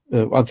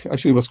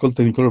 Actually, it was called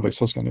technicolor by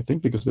Susskind, I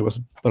think, because there was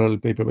a parallel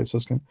paper by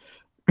Susskind.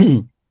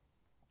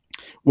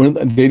 When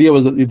the idea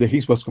was that the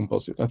Higgs was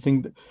composite. I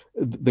think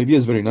the idea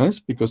is very nice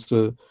because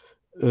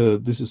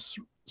this is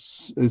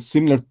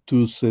similar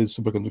to, say,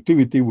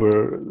 superconductivity,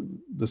 where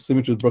the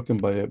symmetry is broken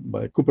by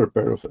a Cooper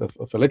pair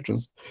of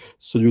electrons.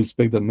 So you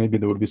expect that maybe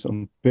there will be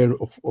some pair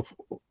of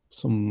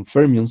some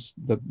fermions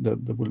that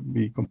will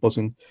be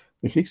composing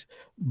the Higgs,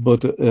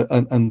 but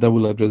and that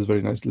will address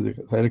very nicely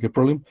the hierarchy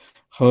problem.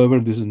 However,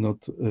 this is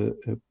not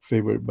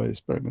favored by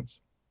experiments.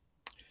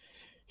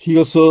 He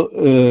also,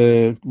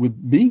 with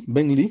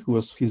Ben Lee, who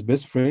was his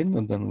best friend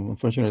and then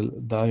unfortunately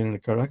died in a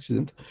car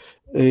accident,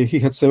 he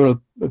had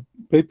several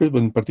papers,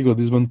 but in particular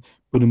this one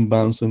putting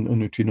bounds on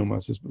neutrino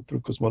masses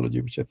through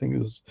cosmology, which I think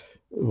was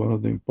one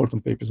of the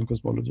important papers in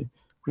cosmology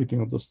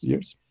written of those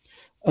years.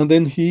 And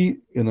then he,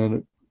 in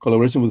a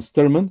collaboration with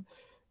Sterman,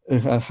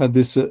 had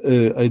this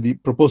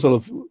proposal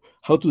of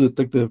how to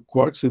detect the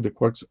quarks if the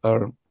quarks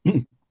are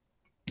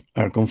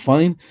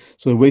confined.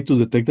 So the way to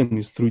detect them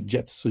is through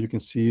jets. So you can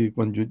see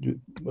when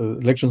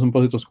electrons and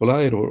positons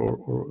collide,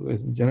 or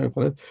in general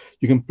collide,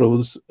 you can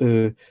produce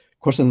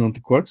quarks and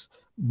antiquarks.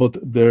 But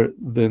they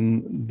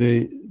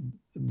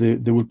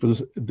will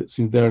produce,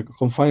 since they are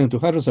confined to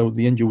hadrons, at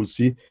the end you will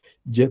see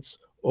jets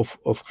of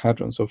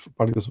hadrons, of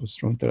particles of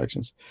strong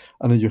interactions,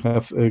 and then you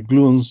have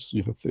gluons.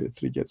 You have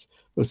three jets.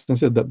 But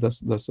essentially,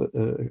 that's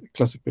a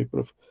classic paper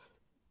of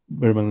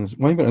Berman and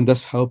Weinberg, and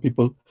that's how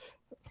people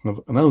have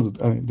announced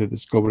the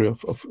discovery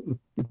of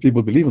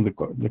people believe in the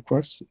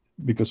quarks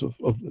because of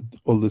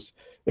all this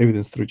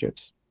evidence through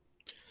jets.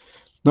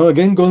 Now,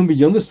 again, going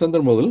beyond the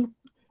standard model,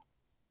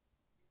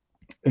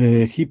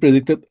 he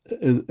predicted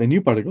a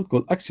new particle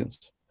called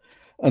axions.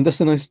 And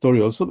that's a nice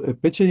story also.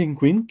 Peche and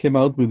Quinn came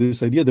out with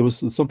this idea. There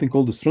was something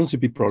called the strong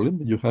CP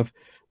problem. You have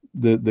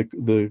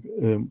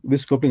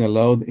this coupling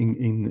allowed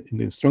in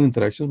the strong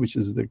interaction, which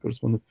is the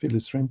corresponding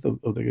field strength of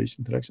the gauge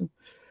interaction.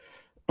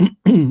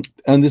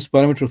 And this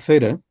parameter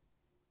theta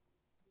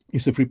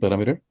is a free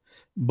parameter,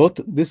 but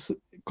this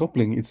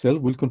coupling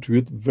itself will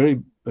contribute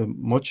very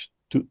much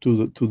to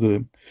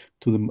the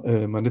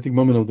magnetic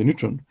moment of the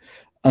neutron,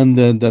 and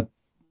that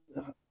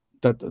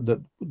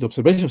the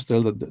observations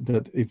tell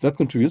that if that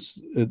contributes,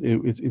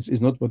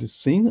 it's not what is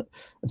seen,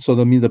 and so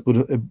that means that put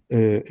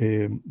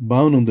a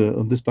bound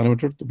on this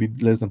parameter to be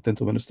less than 10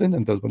 to the minus 10,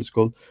 and that's what is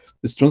called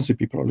the strong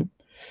CP problem.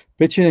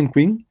 Peche and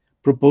Quinn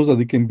propose that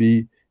it can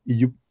be, if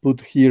you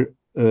put here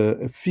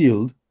a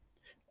field,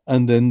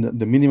 and then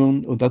the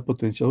minimum of that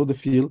potential of the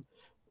field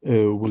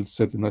will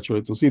set it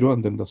naturally to 0,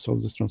 and then that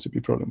solves the strong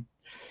CP problem.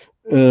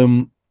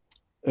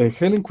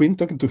 Helen Quinn,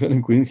 talking to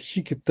Helen Quinn,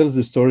 she tells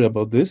the story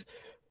about this.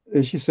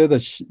 She said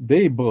that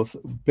they both,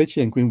 Peche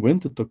and Quinn,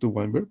 went to talk to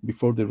Weinberg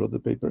before they wrote the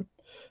paper,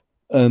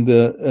 and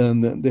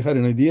they had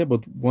an idea.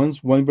 But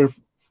once Weinberg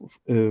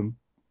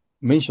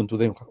mentioned to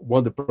them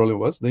what the problem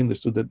was, they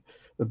understood that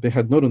they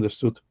had not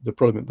understood the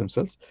problem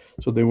themselves.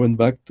 So they went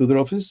back to their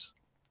office,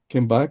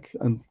 came back,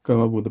 and came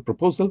up with a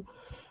proposal,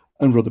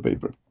 and wrote the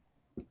paper.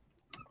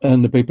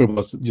 And the paper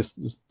was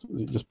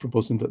just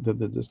proposing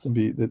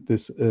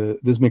that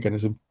this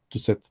mechanism to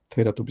set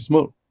theta to be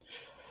small.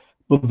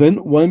 But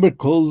then Weinberg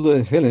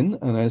called Helen,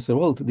 and I said,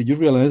 well, did you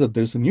realize that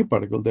there's a new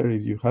particle there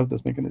if you have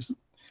this mechanism?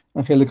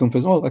 And Helen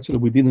confessed, oh, actually,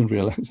 we didn't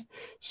realize.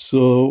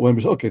 So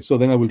Weinberg said, okay, so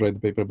then I will write the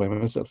paper by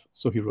myself.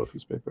 So he wrote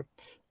his paper.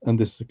 And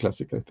this is a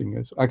classic, I think.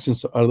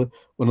 Axions are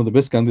one of the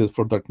best candidates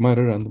for dark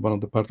matter, and one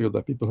of the particles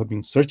that people have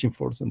been searching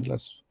for in the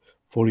last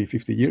 40,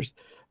 50 years.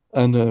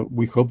 And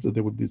we hope that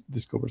they will be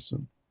discovered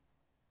soon.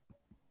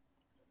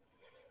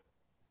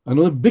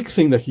 Another big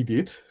thing that he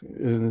did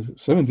in the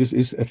 70s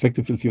is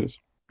effective field theories.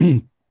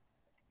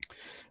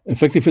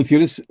 Effective field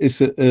theories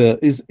is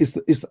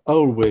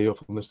our way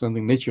of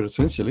understanding nature,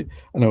 essentially,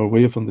 and our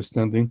way of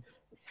understanding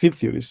field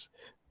theories.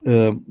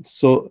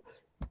 So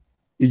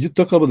if you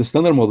talk about the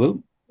standard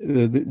model,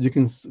 you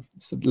can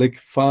like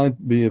find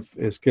be a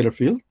scalar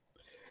field.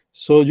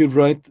 So you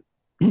write,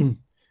 you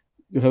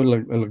have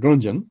like a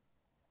Lagrangian.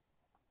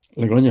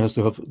 Lagrangian has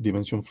to have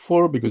dimension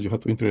 4 because you have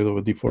to integrate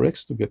over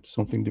d4x to get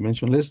something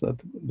dimensionless that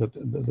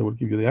will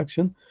give you the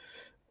action.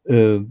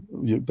 That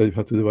you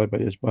have to divide by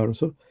h bar or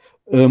so.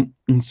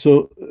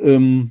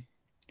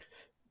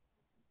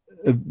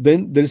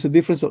 Then there is a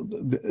difference.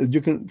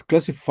 You can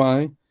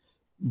classify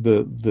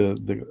the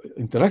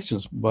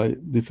interactions by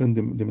different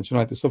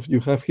dimensionalities. So you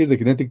have here the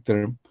kinetic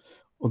term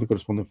of the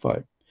corresponding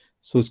phi.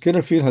 So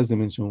scalar field has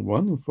dimension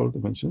 1 in 4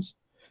 dimensions.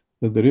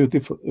 The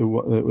derivative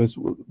is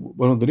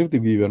one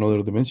derivative give you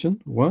another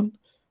dimension 1,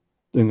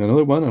 then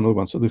another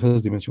one. So it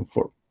has dimension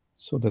 4.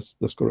 So that's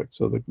correct.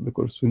 So the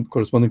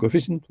corresponding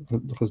coefficient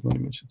has no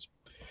dimensions.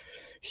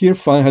 Here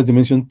phi has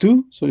dimension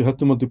 2, so you have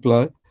to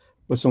multiply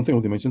by something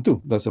of dimension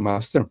 2. That's a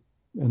mass term.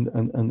 And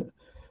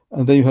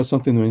then you have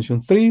something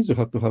dimension 3, so you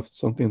have to have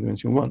something in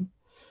dimension 1.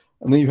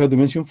 And then you have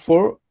dimension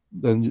 4,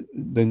 then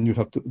you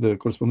have to, the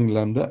corresponding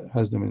lambda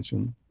has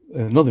dimension,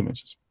 no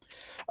dimensions.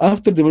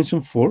 After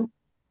dimension 4,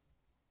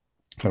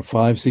 have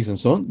 5, 6, and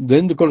so on,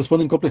 then the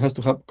corresponding coupling has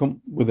to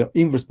come with the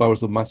inverse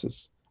powers of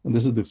masses. And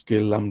this is the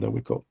scale lambda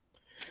we call.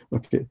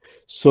 Okay,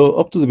 so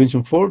up to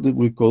dimension 4 that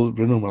we call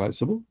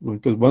renormalizable,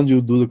 because once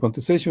you do the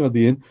quantization at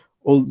the end,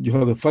 you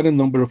have a finite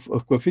number of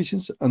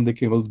coefficients, and they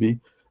can all be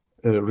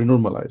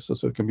renormalized,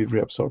 so it can be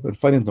reabsorbed, a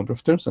finite number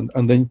of terms,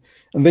 and then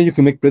you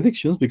can make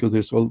predictions because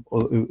there's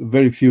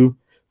very few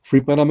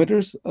free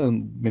parameters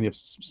and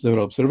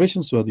several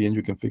observations. So at the end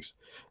you can fix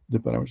the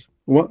parameters.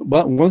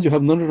 But once you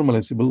have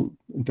non-normalizable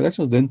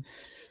interactions, then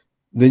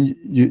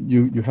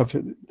you have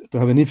to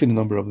have an infinite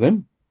number of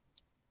them.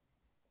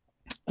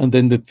 And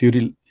then the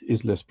theory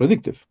is less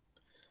predictive.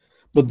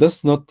 But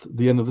that's not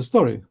the end of the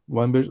story.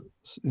 Weinberg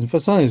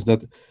emphasized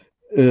that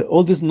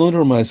all these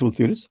non-normalizable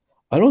theories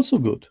are also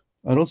good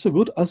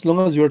as long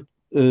as you're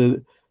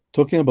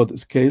talking about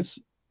scales,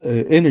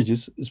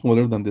 energies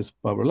smaller than this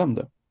power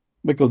lambda.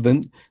 Because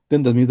then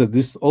that means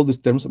that all these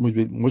terms will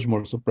be much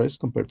more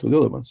surprised compared to the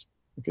other ones.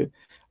 Okay,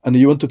 and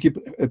you want to keep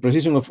a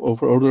precision of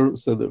order,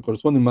 so the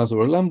corresponding mass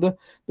over lambda,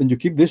 then you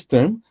keep this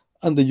term,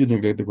 and then you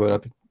neglect the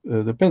quadratic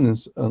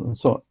dependence and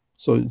so on.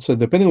 So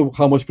depending on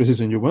how much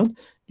precision you want,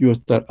 you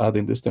start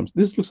adding these terms.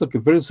 This looks like a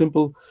very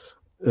simple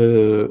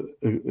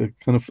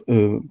kind of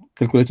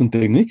calculation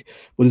technique,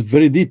 but it's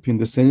very deep in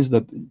the sense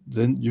that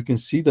then you can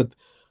see that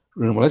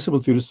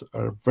renormalizable theories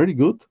are very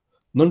good.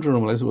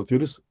 Non-renormalizable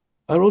theories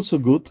are also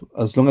good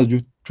as long as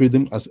you treat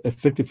them as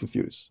effective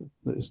theories.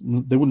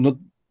 They will not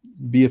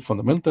be a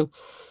fundamental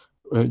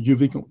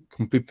UV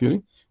complete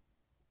theory,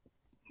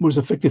 most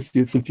effective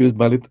field theory is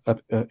valid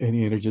at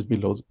any energies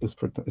below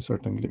a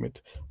certain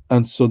limit,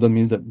 and so that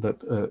means that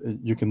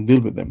you can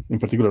deal with them. In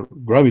particular,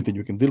 gravity,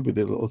 you can deal with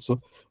it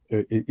also,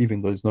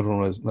 even though it's not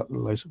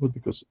normalizable,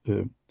 because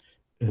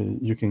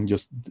you can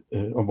just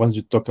once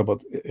you talk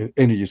about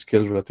energy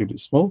scale relatively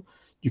small,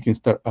 you can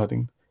start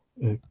adding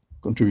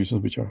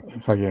contributions which are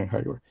higher and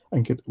higher,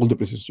 and get all the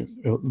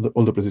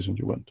precision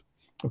you want.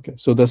 Okay,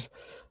 so that's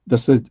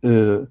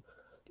it.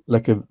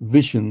 Like a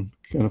vision,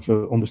 kind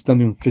of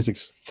understanding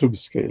physics through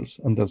scales,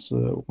 and that's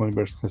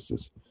Weinberg has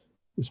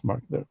this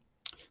mark there.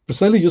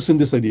 Precisely using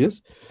these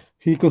ideas,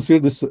 he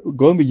considered this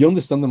going beyond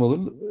the standard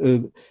model.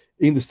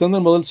 In the standard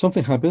model,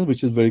 something happens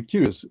which is very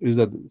curious, is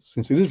that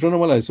since it is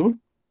renormalizable,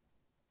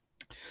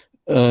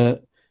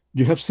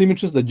 you have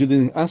symmetries that you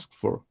didn't ask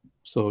for.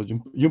 So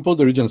you impose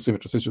the original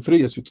symmetries,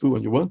 SU3, SU2,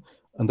 and U1,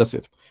 and that's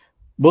it.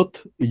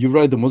 But if you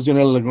write the most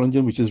general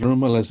Lagrangian, which is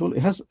normalizable,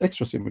 it has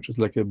extra symmetries,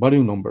 like a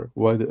baryon number,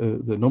 why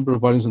the number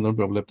of baryons and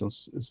number of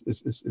leptons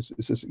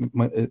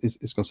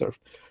is conserved.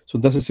 So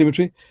that's a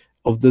symmetry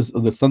of the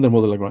standard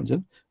model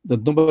Lagrangian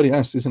that nobody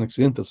asks is an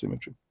accidental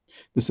symmetry.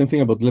 The same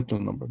thing about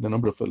lepton number, the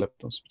number of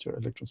leptons, which are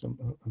electrons and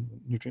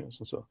neutrinos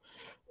and so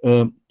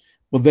on.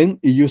 But then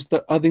if you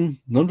start adding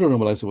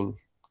non-normalizable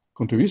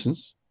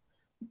contributions,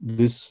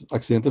 these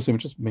accidental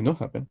symmetries may not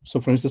happen.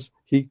 So, for instance,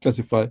 he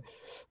classified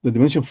the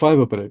dimension 5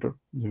 operator.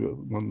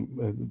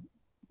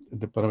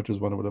 The parameter is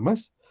 1 over the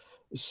mass.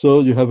 So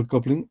you have a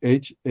coupling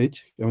Higgs,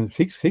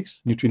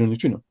 neutrino,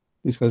 neutrino.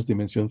 This has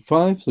dimension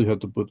 5, so you have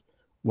to put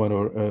 1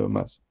 over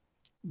mass,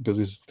 because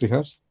it's 3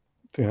 halves,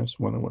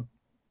 1 and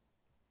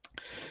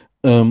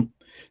 1.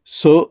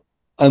 So,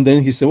 and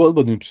then he said, well,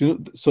 but neutrino,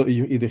 so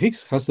if the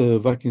Higgs has a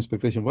vacuum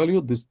expectation value,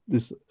 this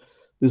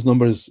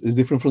number is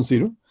different from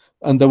 0,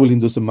 and that will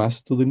induce a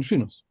mass to the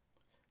neutrinos.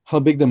 How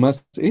big the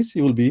mass is,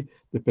 it will be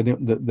depending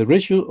on the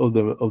ratio of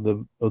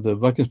the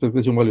vacuum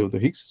expectation value of the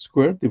Higgs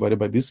squared divided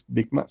by this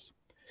big mass.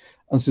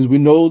 And since we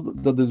know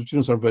that the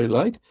neutrinos are very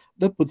light,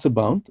 that puts a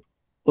bound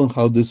on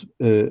how this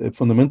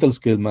fundamental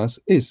scale mass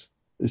is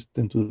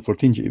 10 to the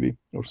 14 GeV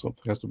or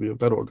something. It has to be of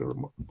that order or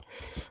more.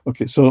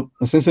 Okay, so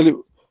essentially,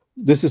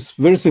 this is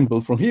very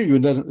simple. From here, you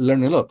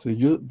learn a lot.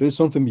 There's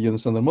something beyond the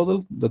standard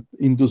model that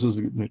induces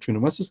neutrino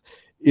masses.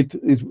 It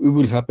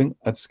will happen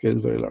at scale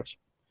very large.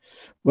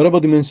 What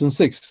about dimension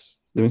 6?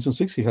 Dimension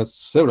 6, he has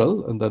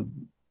several, and that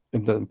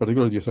in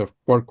particular, you have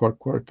quark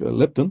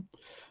lepton,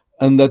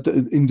 and that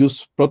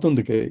induce proton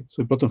decay.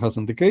 So if proton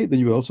hasn't decayed, then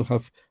you also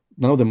have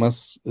now the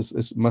mass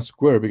is mass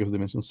squared because of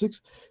dimension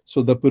 6.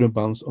 So that put a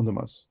bounce on the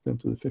mass, 10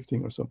 to the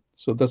 15 or so.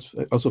 So that's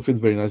also fits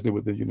very nicely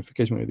with the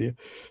unification idea.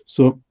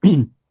 So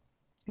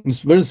it's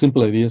very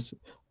simple ideas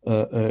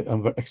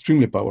and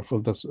extremely powerful.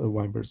 That's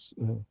Weinberg's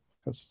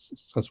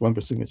has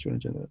Weinberg's signature in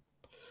general.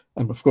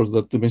 And of course,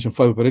 that dimension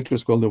 5 operator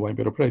is called the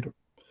Weinberg operator.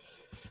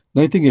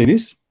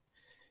 1980s,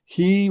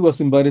 he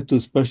was invited to a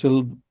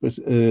special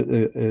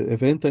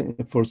event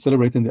for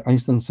celebrating the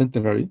Einstein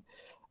centenary.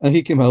 And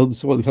he came out,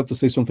 so well, you have to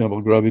say something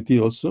about gravity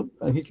also.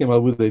 And he came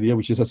out with the idea,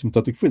 which is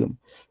asymptotic freedom,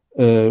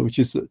 which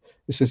is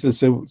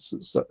essentially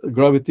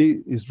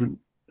gravity is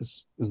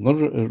not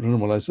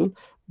renormalizable,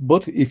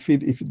 but if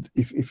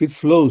it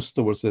flows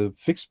towards a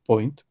fixed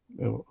point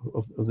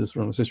of this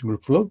renormalization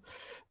group flow,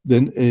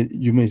 then it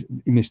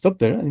may stop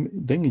there, and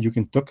then you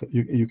can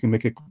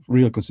make a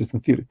real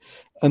consistent theory.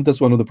 And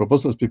that's one of the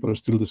proposals people are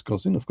still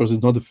discussing. Of course,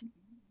 it's not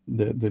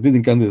the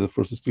leading candidate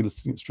for still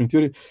string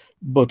theory,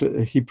 but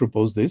he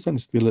proposed this, and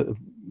still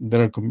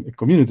there are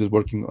communities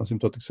working on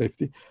asymptotic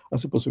safety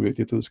as a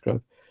possibility to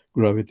describe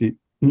gravity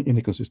in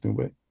a consistent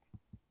way.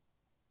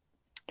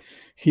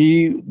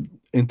 He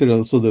entered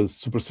also the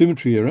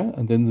supersymmetry era,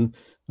 and then,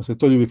 as I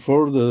told you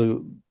before,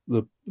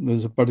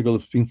 there's a particle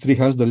of spin 3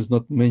 halves that is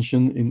not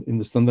mentioned in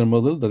the standard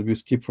model, that we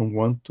skip from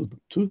 1 to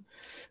 2,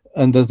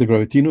 and that's the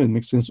gravitino. It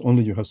makes sense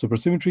only you have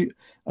supersymmetry,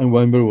 and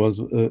Weinberg was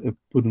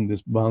putting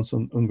this bounds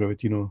on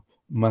gravitino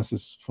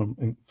masses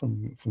from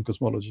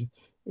cosmology,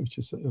 which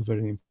is a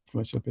very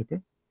influential paper.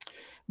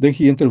 Then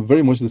he entered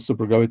very much the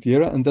supergravity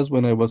era, and that's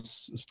when I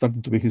was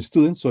starting to be his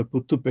student, so I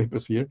put 2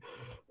 papers here.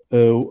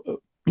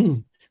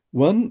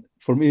 One,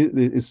 for me,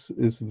 is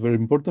very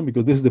important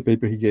because this is the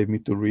paper he gave me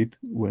to read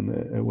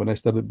when I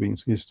started being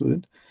his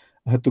student.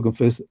 I had to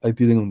confess I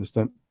didn't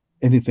understand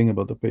anything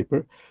about the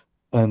paper,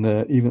 and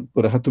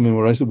but I had to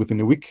memorize it within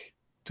a week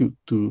to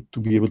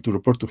be able to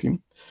report to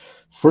him.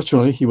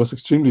 Fortunately, he was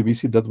extremely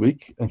busy that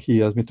week, and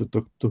he asked me to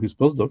talk to his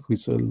postdoc, who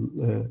is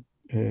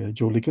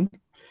Joe Licken.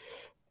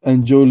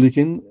 And Joe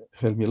Licken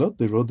helped me a lot.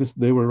 They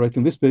were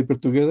writing this paper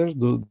together.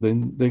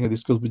 Then I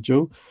discussed with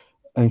Joe,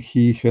 and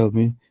he helped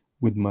me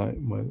with my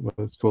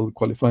what's called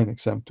qualifying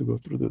exam to go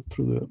through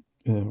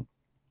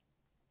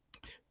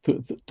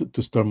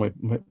to start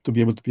to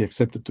be able to be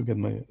accepted to get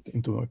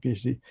into my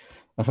PhD.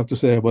 I have to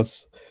say I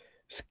was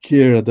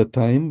scared at the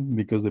time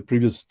because the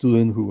previous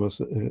student, who was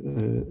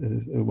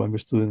a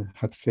Weinberg student,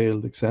 had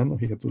failed the exam and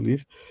he had to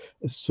leave.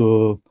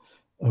 So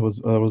I was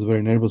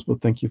very nervous, but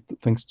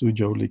thanks to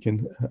Joe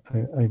Licken,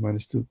 I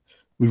managed to.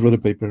 We wrote a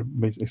paper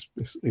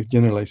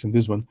generalizing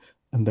this one,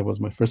 and that was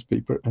my first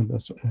paper, and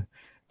that's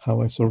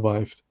how I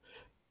survived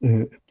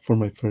for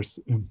my first,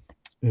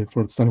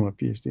 for starting my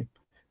PhD.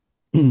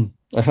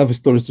 I have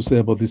stories to say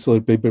about this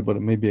other paper,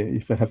 but maybe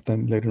if I have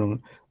time later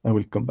on, I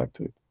will come back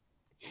to it.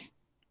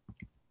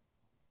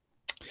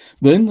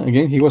 Then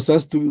again, he was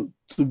asked to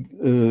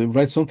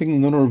write something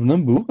in honor of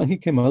Nambu, and he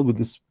came out with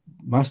this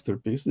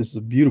masterpiece. This is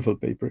a beautiful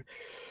paper.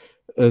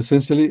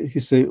 Essentially, he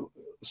said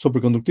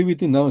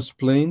superconductivity now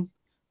explained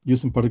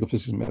using particle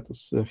physics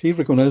methods. He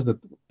recognized that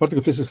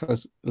particle physics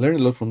has learned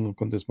a lot from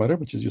condensed matter,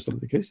 which is usually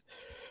the case.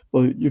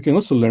 But you can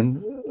also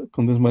learn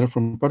condensed matter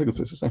from particle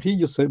physics. And he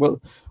just said, well,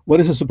 what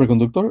is a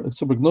superconductor? A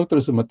superconductor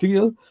is a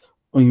material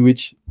on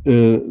which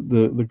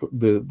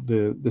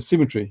the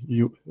symmetry,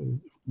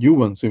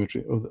 U1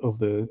 symmetry of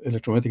the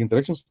electromagnetic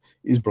interactions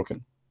is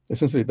broken.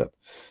 Essentially that.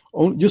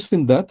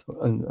 Using that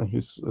and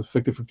his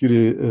effective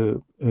theory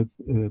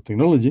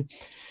technology,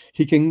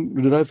 he can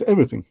derive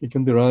everything. He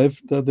can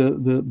derive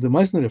the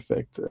Meissner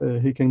effect.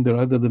 He can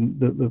derive that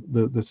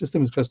the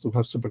system has to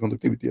have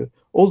superconductivity.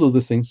 All of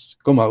the things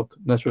come out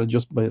naturally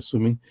just by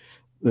assuming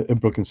a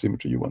broken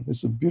symmetry U1.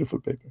 It's a beautiful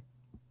paper.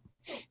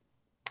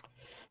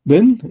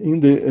 Then in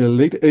the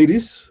late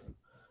 80s,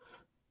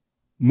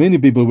 many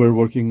people were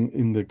working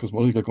in the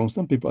cosmological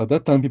constant. People at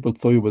that time, people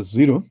thought it was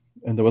zero,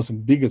 and that was the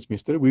biggest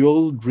mystery. We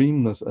all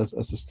dreamed as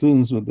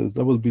students with this.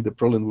 That will be the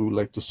problem we would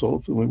like to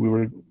solve when we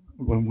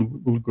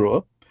will grow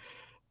up.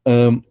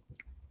 And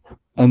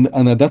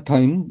at that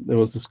time, there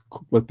was this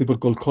what people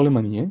call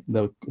Coleman.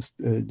 That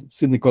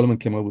Sidney Coleman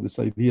came up with this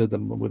idea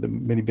that with the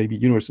many baby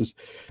universes,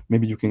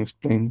 maybe you can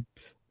explain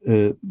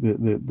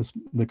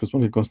the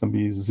cosmological constant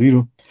be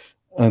zero.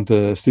 And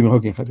Stephen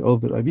Hawking had all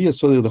the ideas,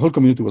 so the whole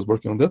community was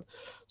working on that.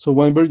 So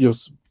Weinberg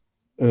just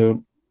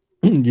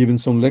giving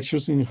some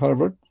lectures in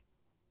Harvard.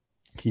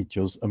 He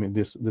chose,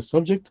 this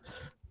subject,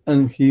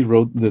 and he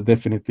wrote the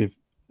definitive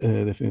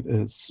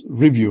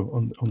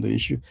review on the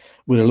issue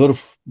with a lot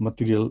of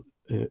material,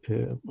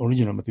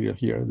 original material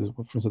here. There's,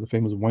 for instance, the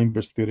famous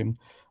Weinberg's theorem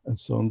and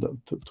so on,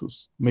 to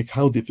make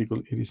how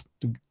difficult it is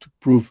to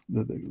prove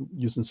that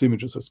using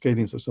symmetries or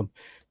scalings or something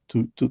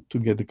to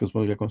get the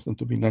cosmological constant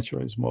to be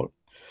naturally small.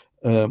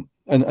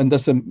 And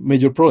that's a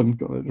major problem.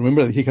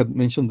 Remember that he had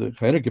mentioned the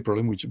hierarchy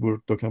problem, which we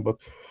were talking about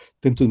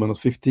 10 to the minus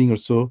 15 or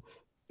so.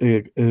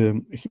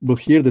 But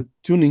here the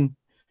tuning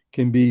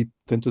can be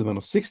 10 to the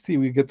minus 60.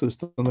 We get to the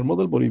standard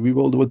model, but if we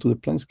go all the way to the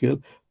Planck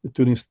scale, the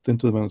tuning is 10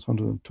 to the minus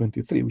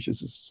 123, which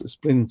is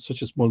explaining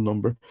such a small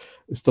number.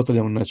 It's totally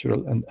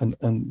unnatural.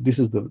 And this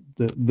is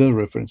the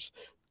reference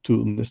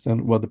to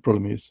understand what the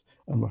problem is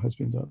and what has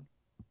been done.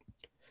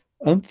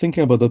 And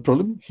thinking about that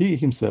problem, he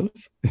himself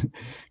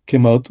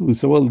came out with,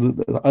 say, well,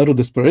 out of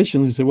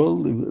desperation, he said,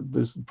 well, if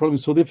this problem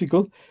is so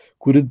difficult,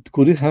 could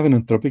it have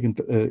an entropic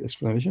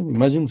explanation?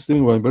 Imagine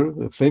Steven Weinberg,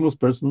 a famous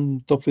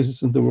person, top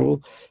physicist in the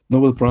world,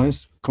 Nobel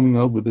Prize, coming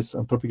out with these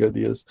entropic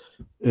ideas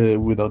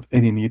without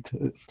any need.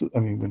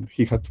 When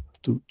he had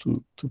to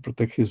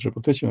protect his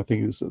reputation, I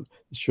think it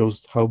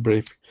shows how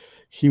brave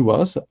he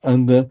was.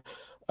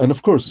 And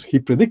of course, he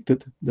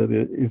predicted that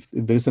if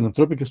there is an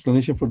entropic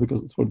explanation for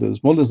the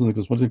smallness of the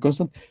cosmological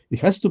constant, it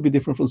has to be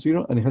different from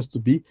zero, and it has to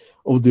be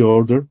of the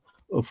order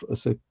of,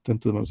 say, 10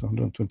 to the minus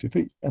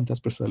 123. And that's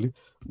precisely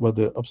what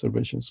the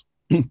observations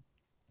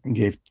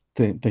gave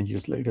 10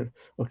 years later.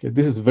 Okay,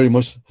 this is very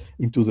much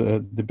into the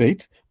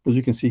debate, but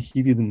you can see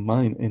he didn't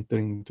mind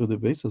entering into the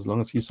debate as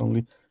long as he's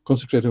only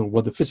concentrated on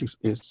what the physics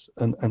is.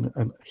 And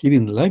he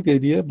didn't like the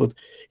idea, but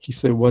he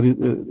said,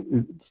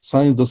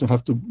 science doesn't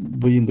have to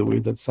be in the way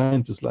that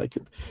scientists like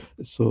it.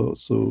 So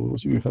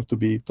you have to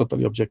be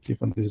totally objective,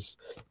 and this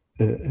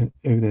is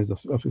evidence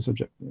of his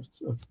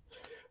objectiveness.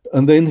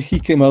 And then he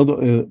came out,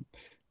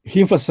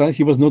 he emphasized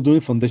he was not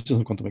doing foundations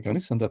of quantum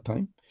mechanics at that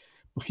time.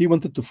 He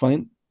wanted to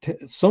find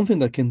something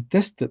that can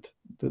test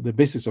the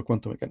basics of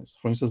quantum mechanics,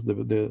 for instance,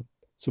 the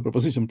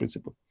superposition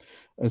principle.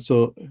 And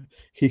so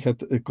he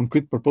had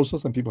concrete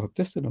proposals, and people have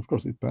tested, and of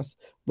course it passed,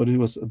 but it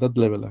was at that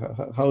level.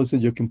 How is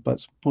it you can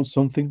put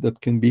something that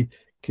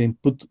can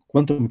put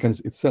quantum mechanics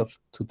itself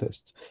to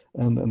test?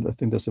 And I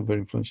think that's a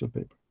very influential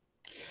paper.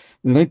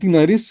 In the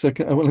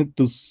 1990s, I wanted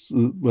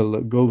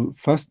to go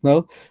fast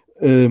now.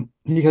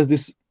 He has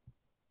this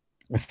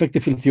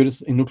effective field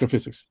theories in nuclear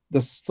physics.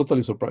 That's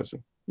totally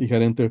surprising. He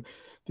had entered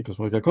the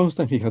cosmological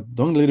constant. He had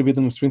done a little bit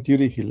on string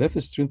theory. He left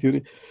the string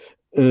theory.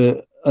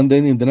 And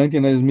then in the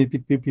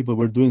 1990s, people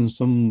were doing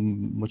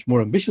some much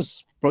more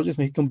ambitious projects,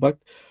 and he came back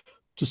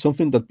to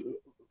something that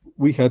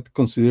we had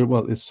considered,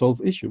 a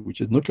solved issue,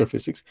 which is nuclear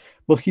physics.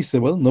 But he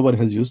said, well, nobody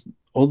has used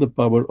all the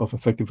power of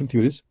effective field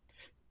theories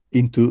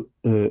into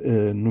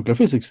nuclear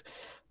physics.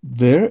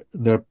 There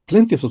are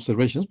plenty of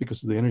observations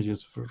because the energy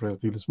is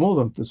relatively small,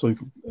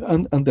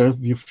 and there are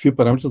a few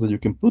parameters that you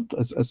can put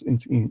as in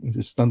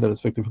the standard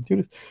effective field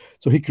theory.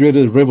 So he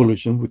created a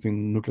revolution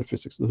within nuclear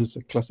physics. This is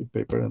a classic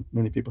paper, and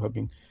many people have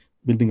been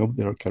building up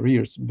their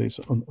careers based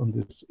on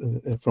this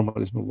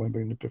formalism of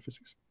Weinberg nuclear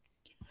physics.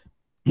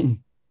 In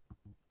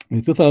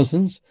the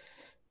 2000s,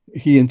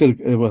 he entered.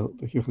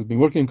 He has been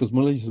working in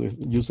cosmology, so he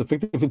used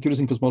effective field theories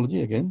in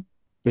cosmology again.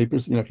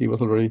 papers. He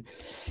was already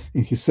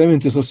in his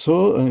 70s or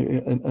so,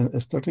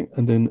 and starting,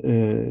 and then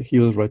he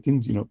was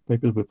writing,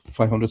 papers with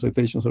 500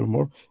 citations or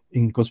more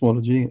in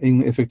cosmology,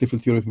 in effective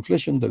field theory of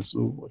inflation.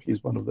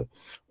 He's one of the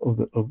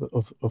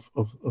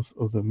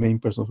main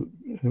persons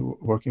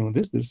working on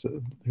this. There's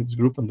his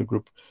group and the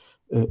group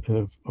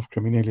of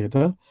Criminelli et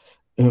al.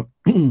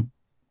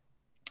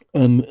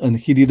 And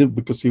he did it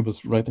because he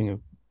was writing a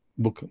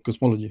book on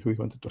cosmology. He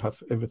wanted to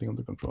have everything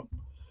under control.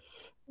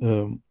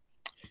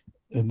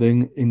 And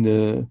then in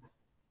the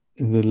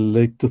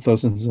late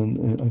 2000s,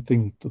 and I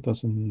think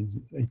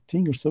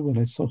 2018 or so, when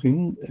I saw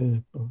him,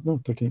 no,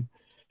 13,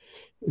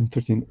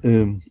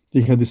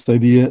 he had this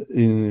idea.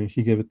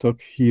 He gave a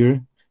talk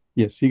here.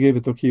 Yes, he gave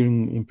a talk here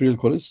in Imperial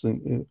College,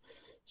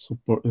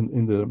 supporting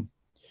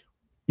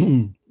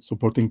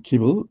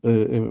Keeble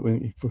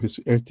for his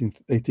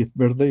 80th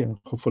birthday, and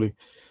hopefully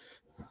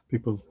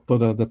people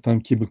thought at that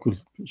time Keeble could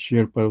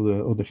share part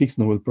of the Higgs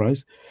Nobel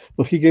Prize.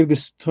 But he gave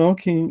this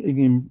talk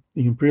in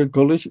Imperial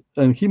College,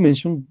 and he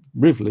mentioned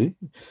briefly,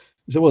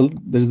 he said, well,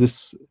 there's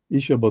this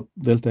issue about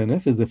delta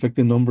NF, is the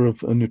effective number of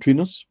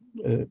neutrinos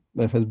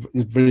that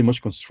is very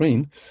much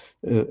constrained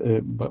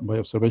by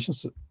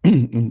observations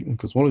in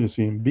cosmology,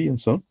 CMB, and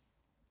so on.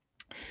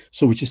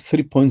 So which is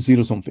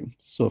 3.0 something.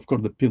 So of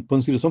course the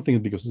 0.0 something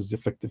is because it's the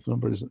effective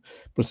number.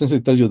 But essentially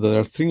it tells you that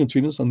there are 3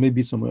 neutrinos and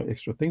maybe some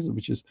extra things,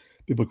 which is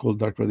people call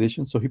dark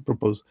radiation. So he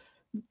proposed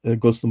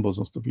Goldstone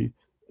bosons to be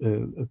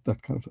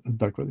that kind of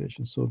dark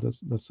radiation. So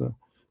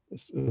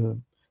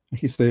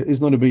he said it's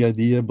not a big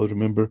idea, but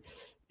remember,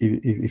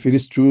 if it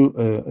is true,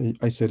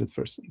 I said it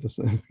first. That's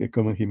a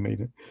comment he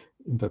made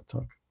in that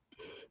talk.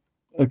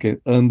 Okay,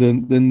 and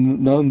then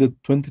now in the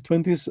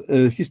 2020s,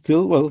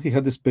 he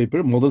had this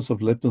paper, Models of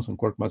Leptons and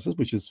Quark Masses,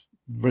 which is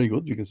very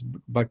good because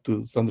back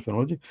to standard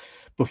phenomenology.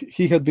 But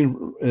he had been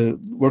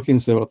working on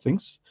several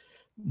things.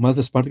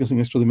 Massless particles in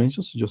extra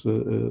dimensions, just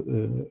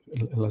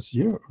last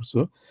year or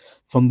so.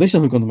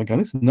 Foundation of quantum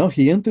mechanics. Now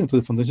he entered into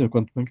the foundation of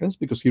quantum mechanics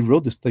because he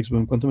wrote this textbook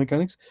on quantum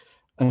mechanics,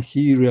 and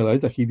he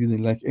realized that he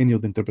didn't like any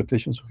of the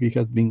interpretations. So he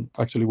had been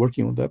actually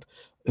working on that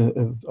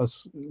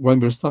as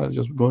Weinberg style,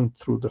 just going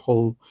through the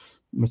whole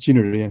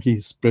machinery, and he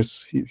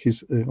expressed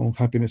his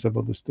unhappiness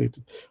about the state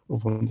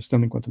of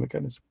understanding quantum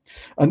mechanics.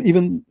 And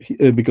even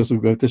because of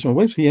gravitational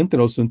waves, he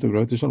entered also into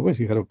gravitational waves.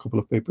 He had a couple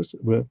of papers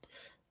where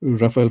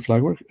Raphael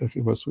Flagler,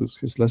 he was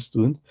his last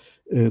student,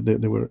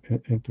 they were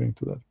entering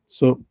into that.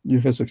 So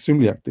you guys are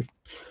extremely active.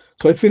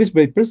 So I finished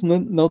papers, and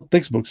then now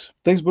textbooks.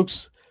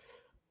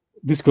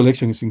 This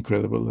collection is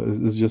incredible.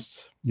 It's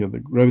just, the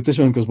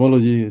Gravitation and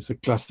Cosmology is a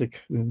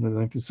classic. In the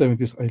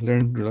 1970s, I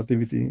learned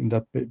relativity in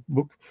that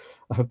book,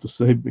 I have to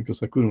say,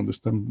 because I couldn't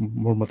understand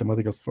more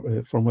mathematical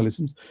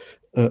formalisms.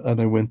 And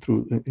I went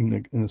through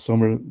in the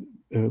summer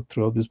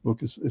throughout this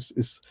book. It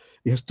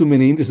has too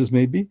many indices,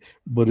 maybe,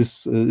 but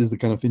it's the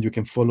kind of thing you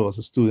can follow as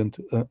a student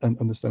and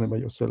understand it by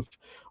yourself,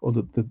 or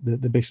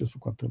the basis for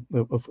quantum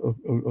of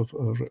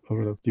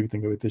relativity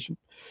and gravitation.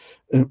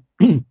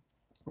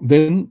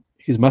 Then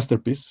his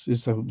masterpiece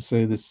is, I would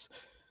say, this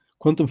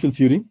Quantum Field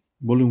Theory,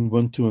 Volume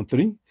 1, 2, and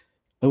 3.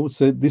 I would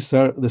say these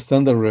are the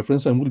standard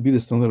reference and will be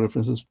the standard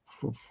references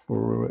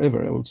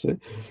forever, I would say.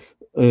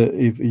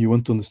 If you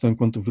want to understand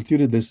quantum field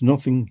theory, there's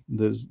nothing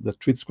that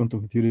treats quantum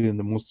field theory in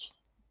the most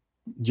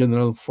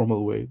general,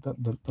 formal way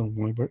than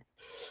Weinberg.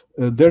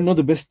 They're not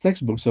the best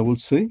textbooks, I would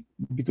say,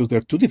 because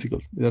they're too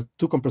difficult. They're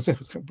too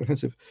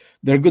comprehensive.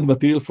 They're good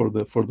material for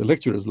the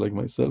lecturers like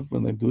myself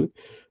when I do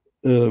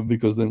it,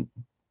 because then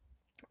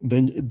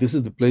this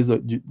is the place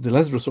that the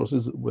last resource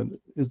is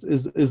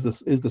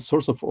the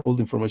source of all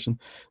the information,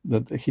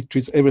 that he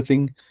treats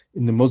everything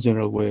in the most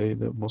general way,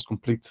 the most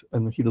complete,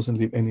 and he doesn't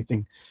leave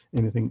anything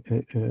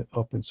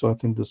open. So I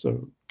think those are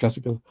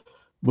classical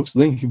books.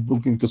 Then he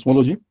book in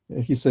cosmology.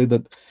 He said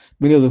that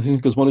many of the things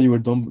in cosmology were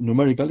done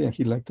numerically, and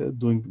he liked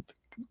doing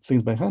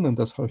things by hand, and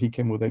that's how he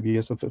came with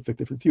ideas of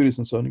effective theories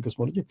and so on in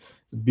cosmology.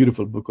 It's a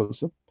beautiful book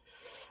also.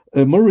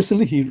 More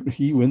recently,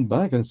 he went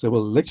back and said,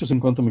 well, lectures in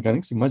quantum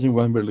mechanics. Imagine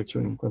Weinberg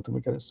lecturing in quantum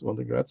mechanics,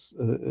 undergrads,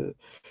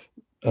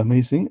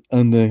 amazing.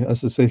 And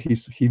as I said,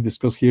 he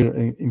discussed here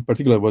in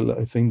particular, well,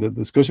 I think the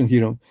discussion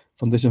here on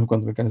foundation of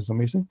quantum mechanics is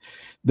amazing.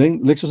 Then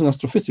lectures in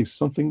astrophysics,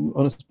 something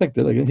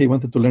unexpected. Again, he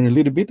wanted to learn a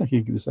little bit, and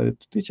he decided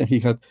to teach. And he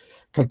had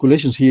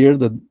calculations here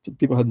that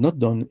people had not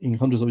done in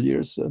hundreds of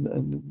years,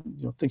 and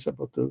things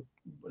about the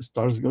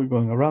stars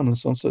going around and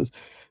so on. So it's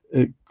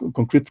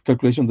concrete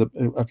calculation that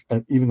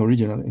are even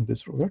original in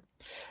this regard.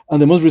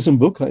 And the most recent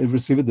book, I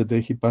received it the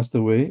day he passed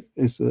away,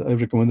 is I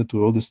recommended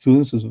to all the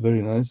students. It's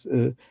very nice.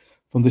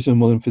 Foundation of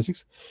Modern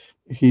Physics.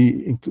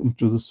 He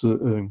introduced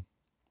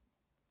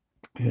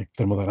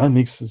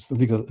thermodynamics,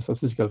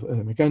 statistical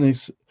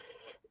mechanics,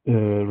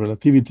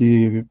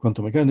 relativity,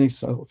 quantum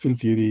mechanics, field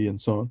theory,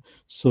 and so on.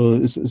 So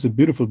it's a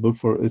beautiful book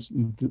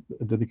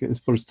it's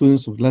for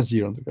students of last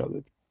year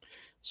undergraduate.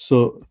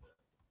 So,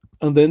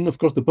 and then of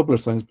course the popular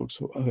science books.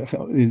 So,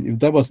 if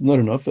that was not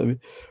enough,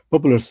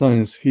 popular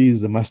science, he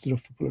is the master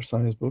of popular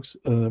science books.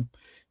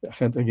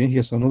 Again, he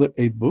has another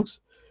 8 books.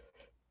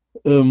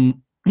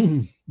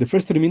 The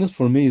first 3 minutes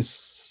for me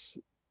is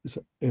it's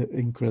an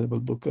incredible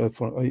book.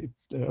 I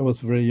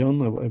was very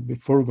young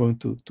before going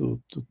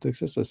to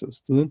Texas as a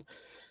student.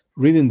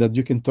 Reading that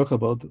you can talk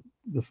about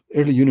the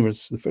early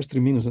universe, the first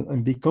 3 minutes,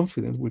 and be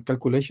confident with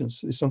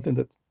calculations is something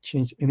that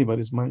changed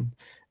anybody's mind,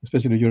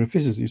 especially you're a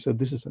physicist. You said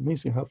this is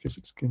amazing how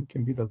physics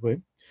can be that way.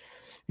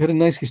 He had a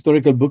nice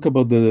historical book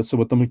about the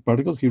subatomic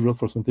particles he wrote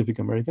for Scientific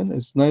American.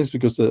 It's nice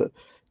because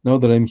now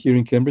that I'm here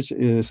in Cambridge,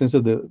 since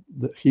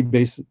he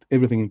based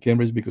everything in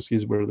Cambridge because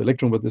he's where the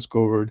electron was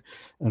discovered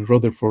and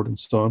Rutherford and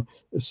so on.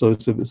 So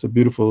it's a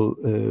beautiful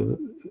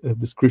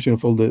description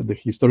of all the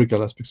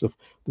historical aspects of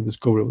the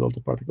discovery of all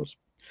the particles.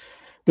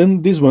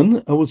 Then this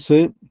one, I would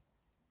say,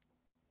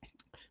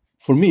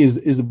 for me,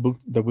 is the book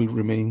that will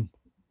remain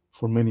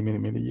for many, many,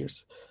 many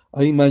years.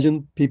 I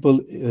imagine people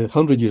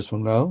 100 years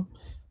from now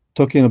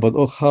talking about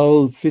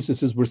how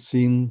physicists were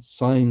seeing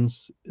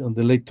science in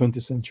the late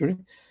 20th century.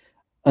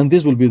 And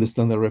this will be the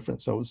standard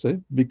reference, I would say,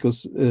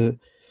 because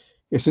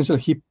essentially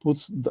he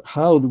puts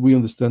how do we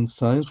understand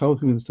science, how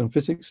do we understand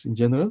physics in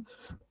general,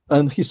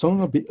 and his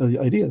own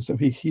ideas. And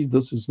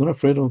he's not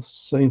afraid of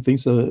saying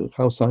things,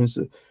 how science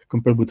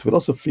compared with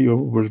philosophy or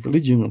with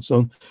religion and so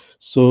on.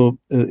 So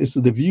it's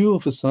the view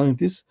of a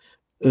scientist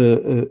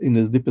in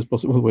the deepest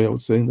possible way, I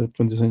would say, in the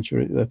 20th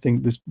century. I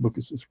think this book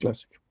is a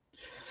classic.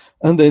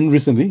 And then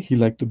recently, he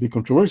liked to be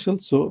controversial,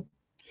 so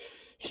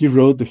he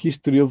wrote the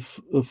history of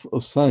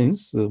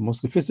science,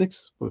 mostly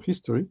physics, but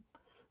history,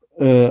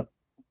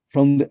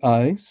 from the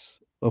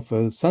eyes of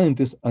a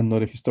scientist and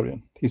not a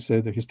historian. He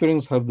said the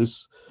historians have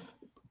this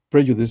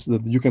prejudice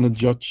that you cannot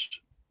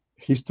judge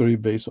history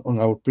based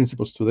on our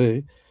principles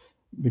today,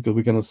 because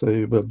we cannot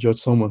say, well, judge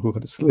someone who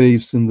had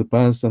slaves in the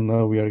past and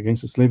now we are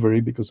against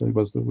slavery because it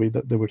was the way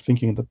that they were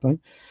thinking at that time.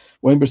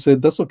 Weinberg said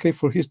that's okay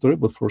for history,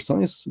 but for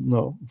science,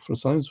 no. For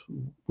science,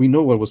 we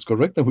know what was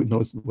correct and we know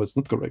what was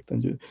not correct.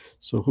 And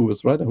so who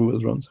was right and who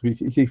was wrong? So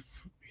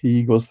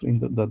he goes in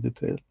that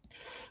detail.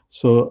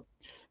 So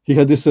he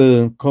had these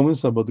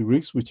comments about the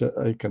Greeks, which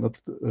I cannot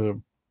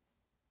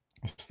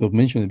stop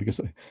mentioning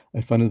because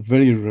I find it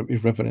very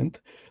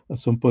irreverent. At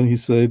some point he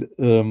said,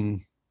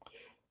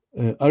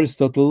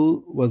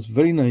 Aristotle was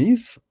very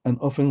naive and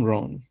often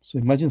wrong. So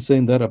imagine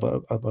saying that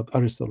about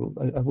Aristotle.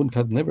 I wouldn't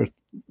have never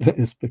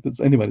expected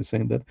anybody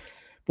saying that.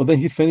 But then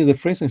he finished the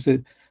phrase and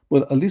said,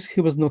 well, at least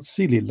he was not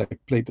silly like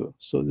Plato.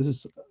 So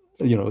this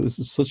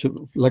is such a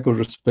lack of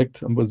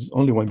respect, and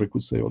only Weinberg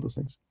could say all those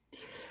things.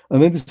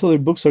 And then these other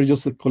books are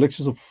just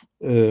collections of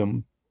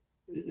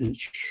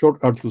short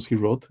articles he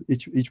wrote.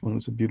 Each one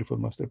is a beautiful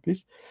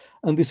masterpiece.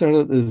 And these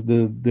are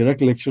the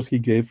direct lectures he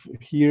gave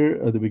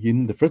here at the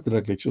beginning, the first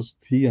direct lectures,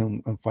 he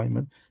and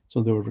Feynman.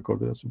 So they were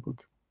recorded as a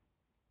book.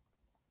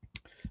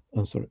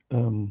 Sorry.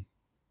 Then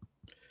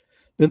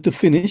to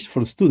finish,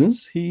 for the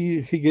students,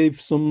 he gave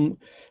some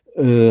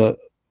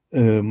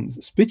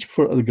speech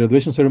for the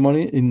graduation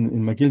ceremony in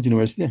McGill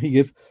University, and he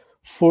gave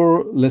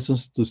 4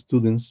 lessons to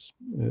students,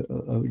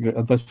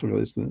 advice for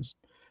graduate students.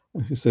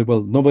 And he said,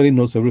 well, nobody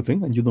knows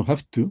everything, and you don't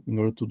have to in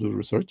order to do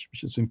research,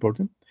 which is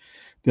important.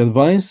 The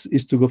advice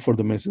is to go for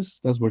the messes.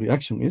 That's where the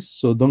action is.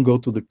 So don't go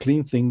to the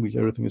clean thing, which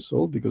everything is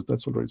solved, because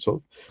that's already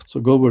solved.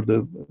 So go where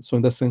so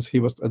in that sense,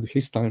 at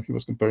his time, he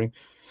was comparing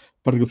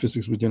particle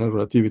physics with general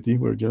relativity,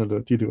 where general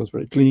relativity was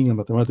very clean and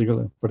mathematical,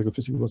 and particle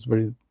physics was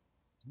very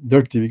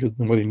dirty because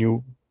nobody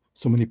knew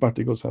so many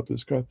particles how to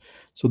describe.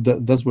 So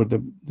that's where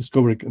the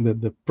discovery and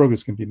the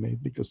progress can be made,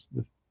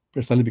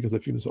 precisely because the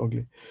field is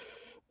ugly.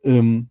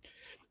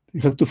 You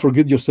have to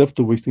forget yourself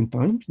to wasting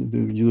time.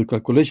 You do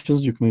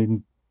calculations. You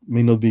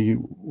may not be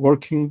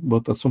working,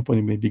 but at some point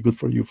it may be good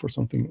for you for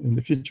something in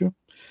the future.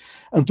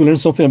 And to learn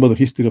something about the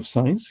history of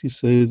science, he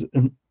says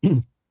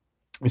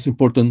it's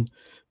important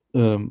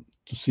to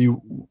see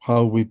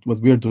how what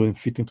we are doing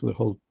fit into the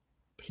whole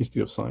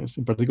history of science.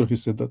 In particular, he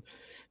said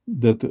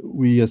that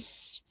we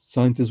as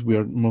scientists, we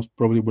are most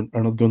probably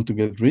are not going to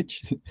get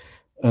rich,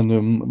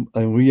 and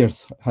we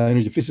as high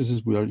energy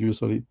physicists, we are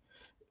usually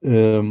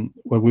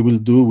what we will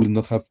do will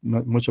not have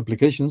much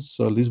applications.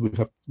 So at least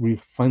we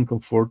find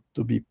comfort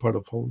to be part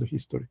of all the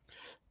history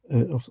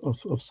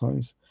of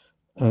science.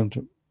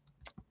 And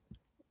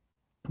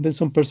then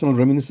some personal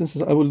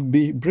reminiscences. I will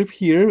be brief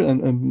here,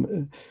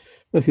 and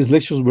his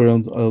lectures were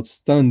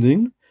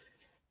outstanding.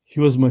 He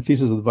was my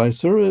thesis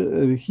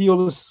advisor. He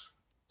always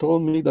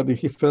told me that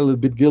he felt a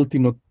bit guilty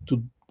not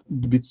to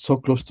be so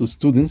close to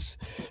students,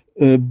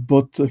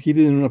 but he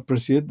didn't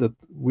appreciate that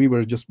we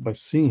were just by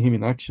seeing him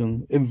in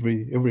action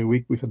every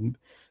week. We had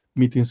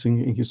meetings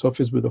in his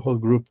office with the whole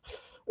group.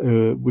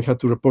 We had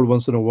to report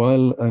once in a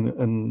while,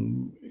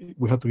 and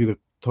we had to either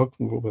talk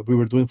what we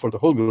were doing for the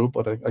whole group,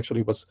 but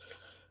actually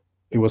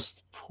it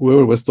was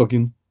whoever was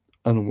talking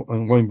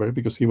and Weinberg,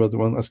 because he was the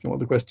one asking all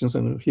the questions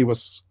and he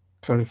was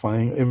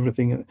clarifying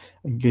everything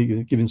and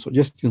giving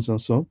suggestions and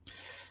so on.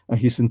 And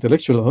his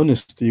intellectual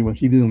honesty, when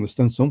he didn't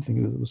understand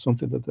something, it was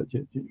something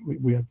that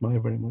we admire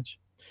very much.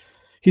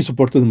 He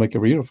supported my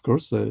career, of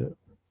course, for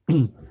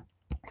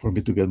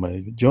me to get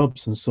my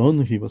jobs and so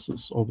on. He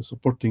was always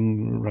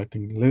supporting,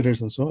 writing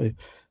letters and so on. I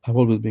have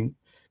always been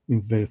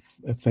been very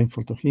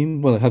thankful to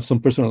him. Well, I have some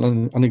personal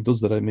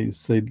anecdotes that I may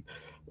say,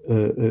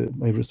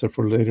 I reserve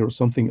for later or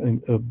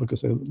something,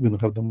 because we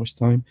don't have that much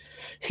time.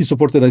 He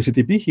supported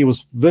ICTP. He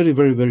was very,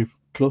 very, very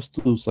close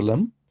to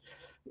Salam,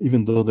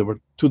 even though there were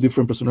two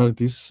different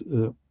personalities.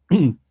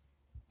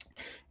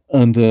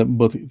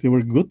 But they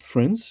were good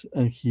friends,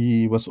 and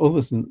he was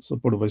always in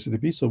support of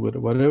ICTP. So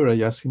whatever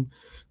I asked him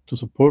to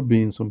support,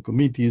 be in some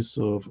committees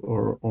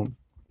or on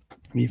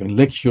even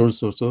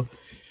lectures or so,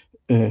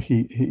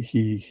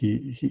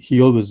 he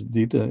always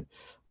did.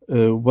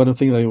 One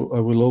thing I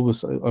will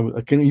always,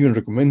 I can even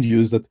recommend you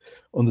is that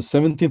on the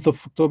 17th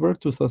of October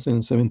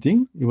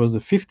 2017, it was the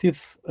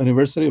 50th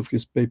anniversary of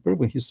his paper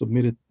when he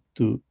submitted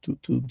to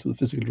the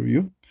physical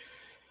review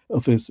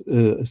of his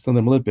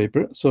standard model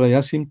paper. So I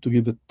asked him to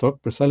give a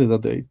talk precisely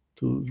that day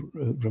to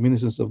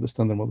Reminiscences of the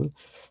standard model.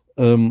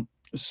 And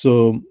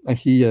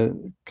he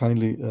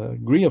kindly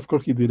agreed. Of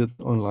course, he did it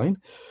online.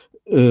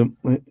 I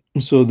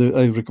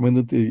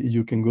recommended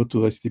you can go to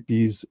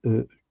ICTP's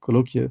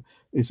colloquia.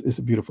 It's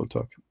a beautiful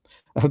talk.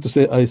 I have to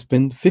say I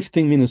spent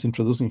 15 minutes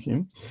introducing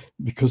him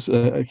because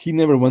he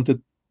never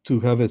wanted to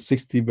have a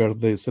 60th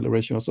birthday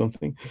celebration or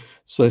something.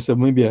 So I said,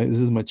 maybe this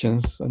is my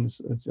chance. And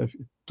it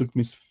took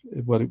me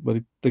what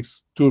it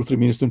takes 2 or 3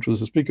 minutes to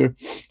introduce a speaker.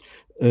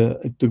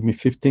 It took me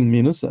 15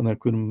 minutes, and I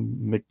couldn't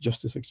make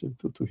justice actually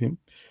to him.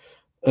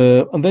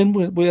 And then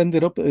we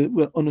ended up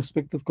with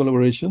unexpected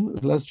collaboration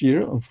last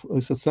year.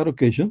 It's a sad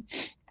occasion.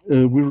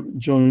 We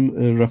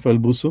joined Rafael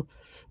Busso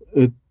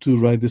to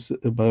write this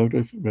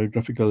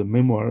biographical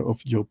memoir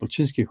of Joe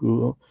Polchinski,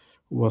 who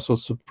was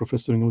also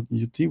professor in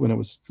UT when I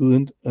was a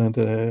student, and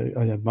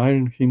I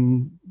admire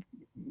him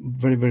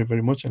very, very,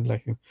 very much and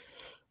like him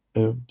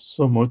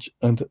so much.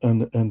 And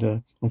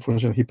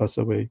unfortunately, he passed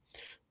away.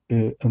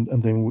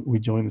 And then we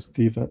joined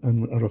Steve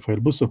and Rafael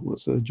Busso, who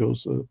was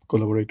Joe's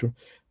collaborator,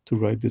 to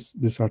write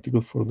this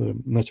article for the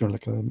National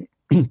Academy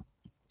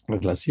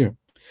last year.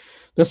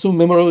 There's some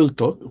memorable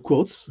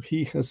quotes.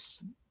 He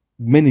has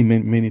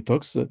many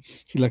talks.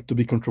 He liked to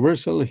be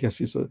controversial. He has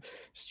his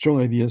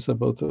strong ideas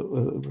about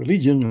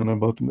religion and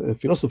about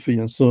philosophy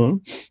and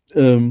so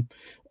on.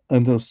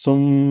 And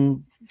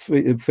some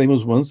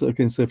famous ones, I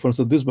can say, for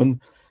instance, this one,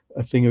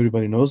 I think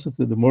everybody knows that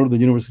the more the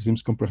universe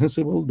seems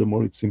comprehensible, the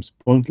more it seems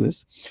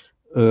pointless.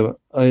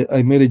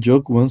 I made a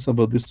joke once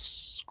about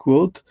this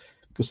quote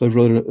because I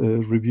wrote a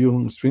review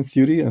on string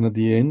theory, and at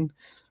the end,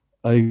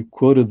 I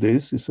quoted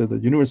this. He said, the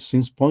universe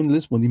seems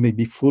pointless when it may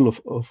be full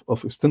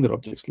of extended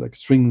objects like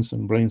strings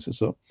and brains and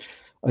so.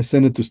 I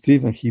sent it to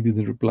Steve, and he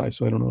didn't reply,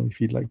 so I don't know if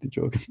he liked the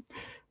joke.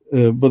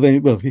 But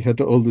then, well, he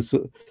had all this,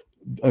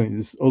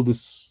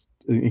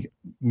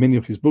 many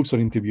of his books or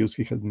interviews,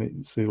 he had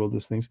said all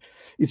these things.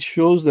 It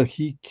shows that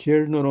he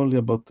cared not only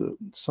about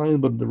science,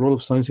 but the role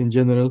of science in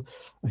general.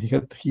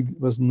 He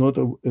was not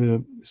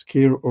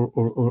scared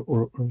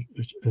or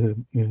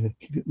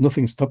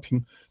nothing stopped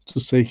him to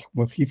say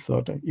what he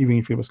thought, even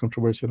if it was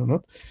controversial or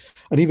not.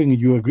 And even if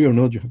you agree or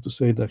not, you have to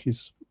say that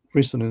his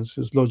resonance,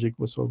 his logic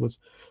was always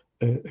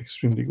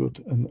extremely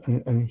good,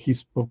 and he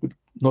spoke with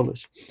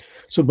knowledge.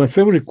 So my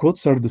favorite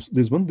quotes are this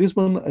one. This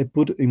one I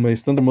put in my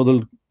standard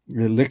model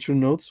lecture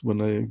notes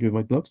when I give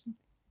my talks,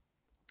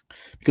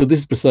 because this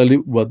is precisely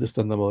what the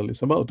standard model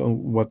is about, and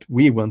what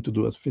we want to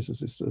do as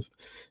physicists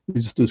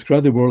is to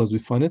describe the world as we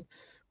find it,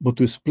 but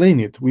to explain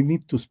it, we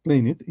need to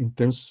explain it in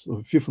terms of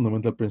a few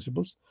fundamental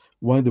principles,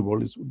 why the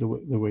world is the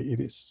way it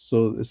is.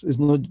 So it's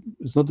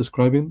not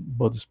describing,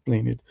 but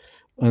explain it,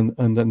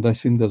 and I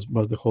think that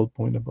was the whole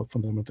point about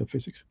fundamental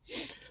physics.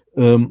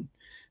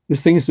 This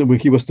thing is when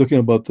he was talking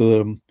about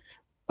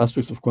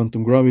aspects of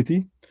quantum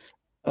gravity,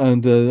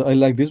 and I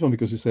like this one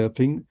because it's a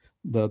thing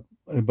that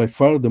by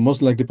far the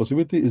most likely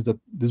possibility is that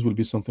this will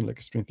be something like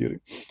string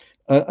theory.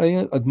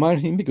 I admire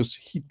him because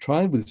he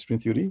tried with string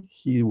theory.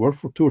 He worked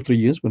for 2 or 3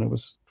 years when I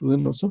was a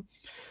student also,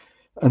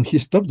 and he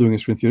stopped doing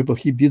string theory, but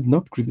he did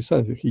not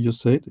criticize it. He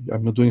just said,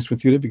 I'm not doing string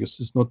theory because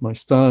it's not my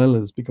style,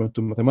 it's becoming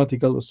too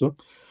mathematical or so.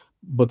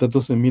 But that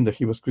doesn't mean that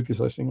he was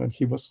criticizing, and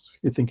he was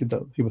thinking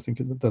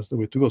that that's the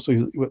way to go. So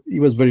he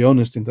was very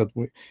honest in that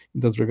way, in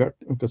that regard,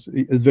 because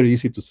it's very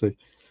easy to say,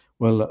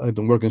 well, I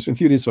don't work in string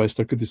theory, so I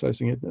start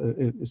criticizing it.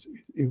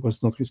 It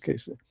was not his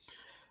case.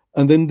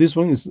 And then this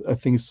one is, I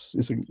think,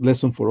 is a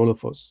lesson for all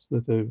of us,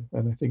 and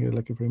I think I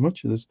like it very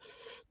much.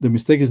 The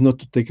mistake is not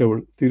to take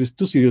our theories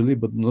too seriously,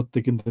 but not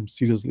taking them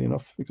seriously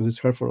enough, because it's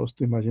hard for us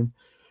to imagine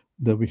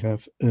that we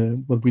have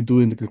what we do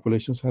in the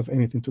calculations have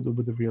anything to do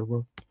with the real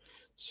world.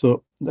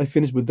 So I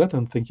finished with that,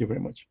 and thank you very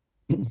much.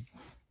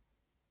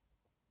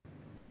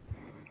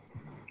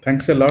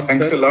 Thanks a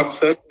lot,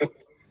 sir,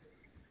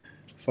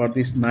 for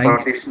this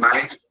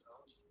nice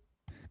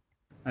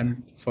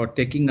and for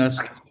taking us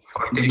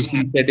in this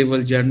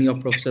incredible journey of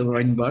Professor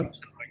Weinberg.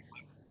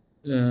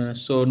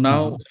 So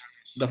now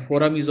the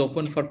forum is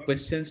open for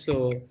questions,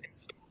 so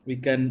we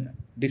can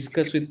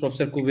discuss with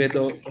Professor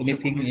Quevedo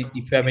anything,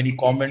 if you have any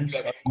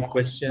comments or any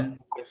question.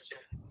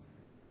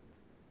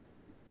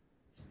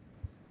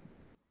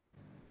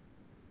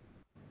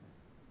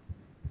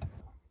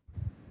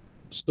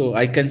 So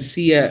I can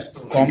see a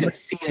comment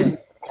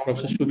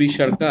Professor Subi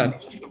Sharkar.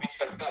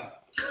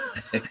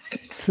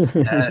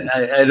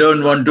 I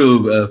don't want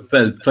to,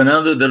 well,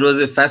 Fernando, that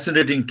was a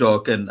fascinating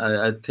talk, and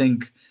I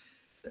think,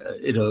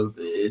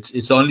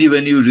 it's only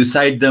when you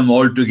recite them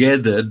all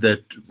together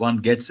that one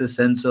gets a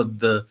sense of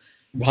the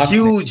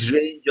huge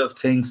range of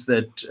things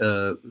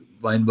that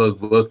Weinberg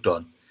worked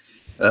on.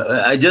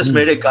 I just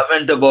made a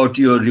comment about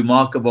your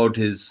remark about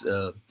his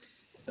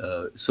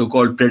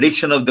so-called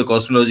prediction of the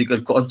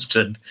cosmological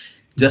constant,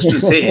 just to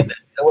say that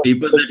the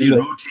paper that you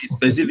wrote, he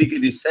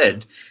specifically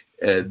said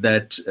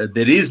that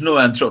there is no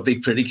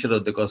anthropic prediction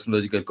of the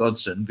cosmological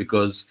constant,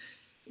 because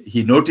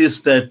he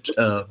noticed that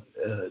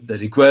the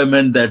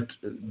requirement that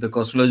the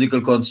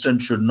cosmological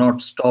constant should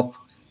not stop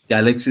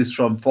galaxies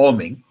from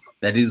forming,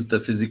 that is the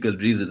physical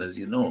reason, as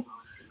you know.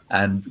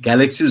 And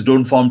galaxies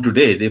don't form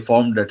today, they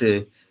formed at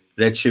a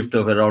redshift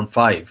of around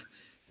 5.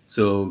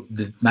 So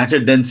the matter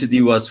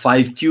density was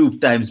 5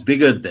 cubed times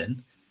bigger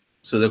then.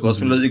 So the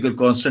cosmological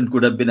constant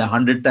could have been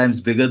 100 times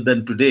bigger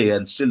than today,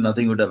 and still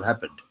nothing would have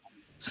happened.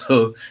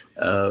 So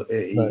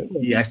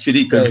he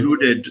actually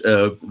concluded,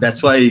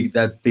 that's why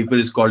that paper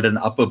is called an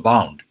upper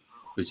bound,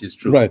 which is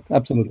true. Right,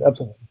 absolutely,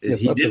 absolutely.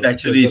 Yes, he didn't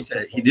actually,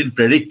 he didn't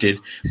predict it,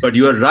 but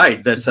you are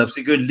right that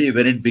subsequently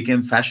when it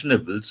became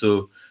fashionable,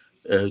 so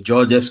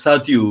George F.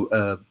 Satyu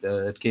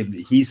came,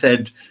 he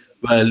said,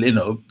 well,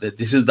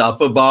 this is the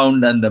upper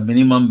bound and the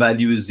minimum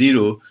value is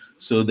 0.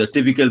 So the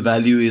typical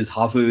value is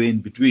halfway in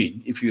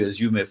between, if you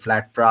assume a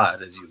flat prior,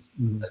 as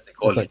they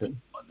call it.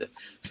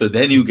 So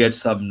then you get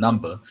some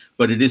number,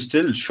 but it is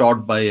still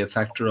short by a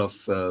factor of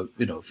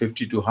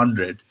 50 to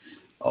 100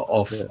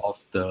 of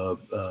the.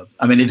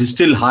 I mean, it is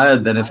still higher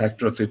than a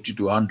factor of 50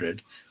 to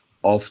 100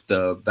 of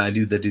the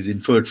value that is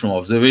inferred from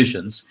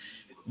observations,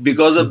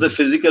 because of the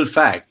physical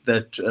fact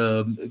that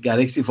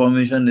galaxy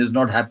formation is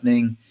not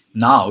happening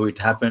now; it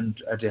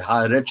happened at a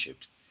higher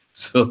redshift.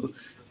 So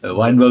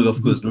Weinberg,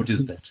 of course,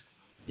 noticed that.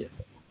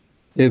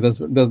 Yeah, that's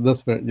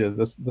fair. Yeah,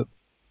 that's that.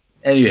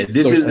 Anyway,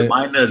 this is a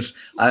minor.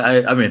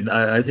 I mean,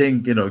 I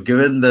think,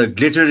 given the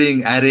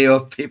glittering array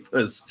of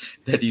papers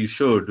that you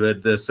showed, where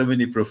there's so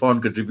many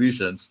profound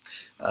contributions,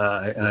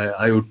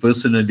 I would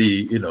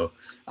personally,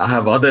 I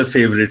have other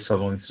favorites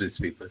amongst his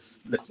papers.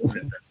 Let's put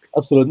it that way.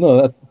 Absolutely,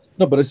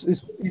 no, but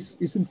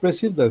it's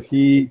impressive that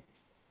he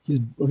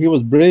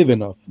was brave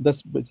enough.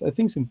 I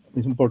think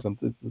it's important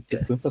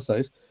to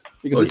emphasize,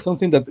 because it's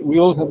something that we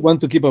all want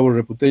to keep our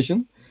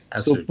reputation.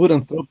 Absolutely. So put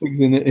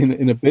anthropics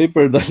in a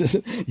paper that is.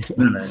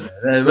 No.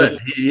 Well,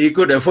 he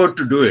could afford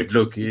to do it.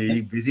 Look,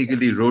 he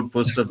basically wrote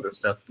most of the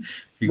stuff.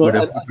 He could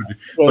afford to do.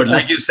 But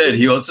like you said,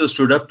 he also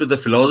stood up to the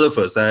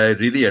philosophers. I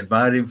really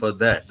admire him for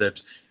that.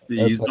 That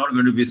he's not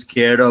going to be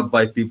scared of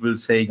by people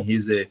saying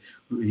he's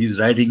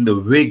writing the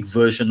Whig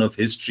version of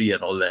history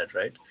and all that,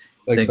 right?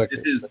 Exactly.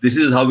 Saying this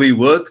is how we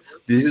work.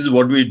 This is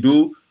what we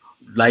do,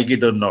 like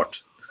it or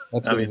not.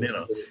 Absolutely.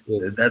 I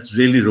mean, that's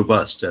really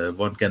robust.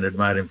 One can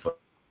admire him for.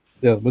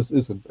 Yeah,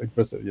 it's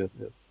impressive. Yes.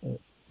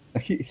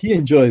 He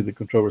enjoyed the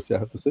controversy, I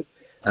have to say.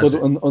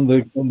 Absolutely. But on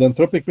the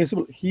anthropic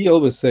principle, he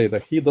always say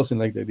that he doesn't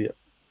like the idea.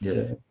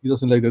 Yeah. He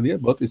doesn't like the idea,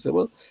 but he said,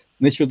 well,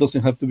 nature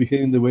doesn't have to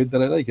behave in the way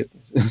that I like it.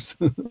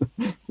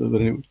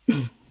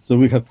 So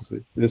we have to say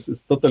this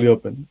is totally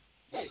open.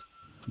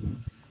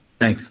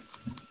 Thanks.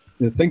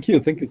 Yeah, thank you,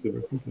 sir.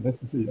 Nice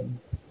to see you.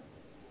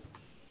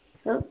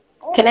 So,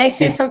 can I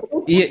say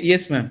something?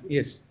 Yes, ma'am.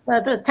 Yes.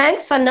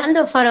 Thanks,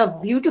 Fernando, for a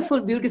beautiful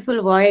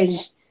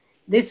voyage.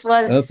 This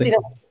was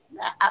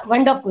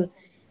wonderful.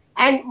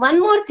 And one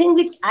more thing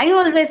which I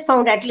always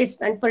found, at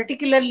least, and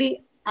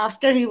particularly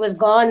after he was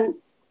gone,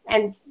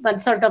 and one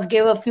sort of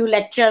gave a few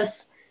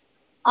lectures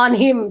on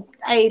him,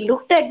 I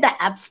looked at the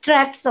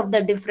abstracts of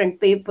the different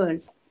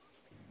papers.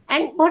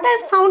 And what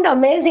I found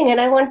amazing, and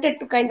I wanted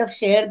to kind of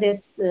share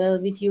this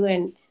with you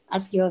and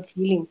ask your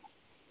feeling,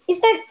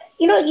 is that,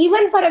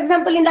 even, for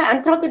example, in the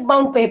anthropic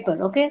bound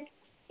paper, okay,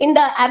 in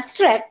the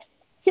abstract,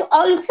 he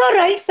also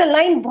writes a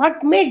line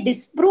what may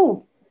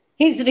disprove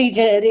his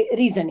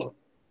reasoning.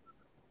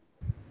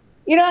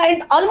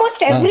 And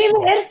almost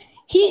everywhere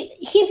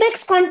he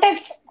makes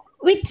contacts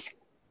with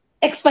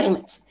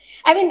experiments.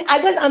 I mean, I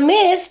was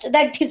amazed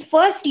that his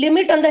first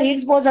limit on the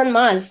Higgs boson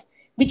mass,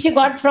 which he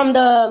got from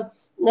the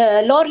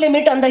lower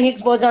limit on the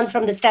Higgs boson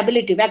from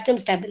the vacuum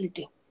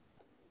stability.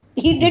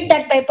 He did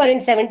that paper in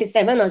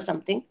 77 or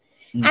something.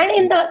 And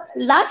in the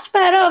last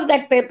para of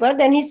that paper,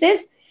 then he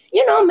says,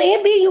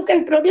 maybe you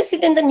can produce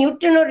it in the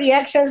neutrino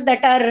reactions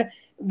that are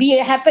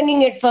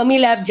happening at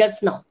Fermilab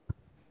just now.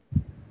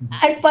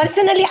 And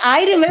personally,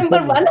 I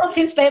remember one of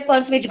his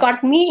papers which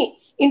got me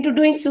into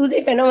doing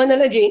SUSY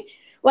phenomenology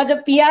was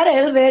a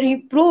PRL where he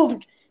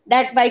proved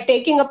that by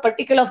taking a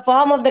particular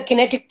form of the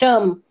kinetic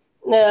term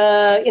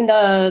in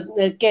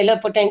the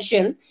scalar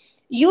potential,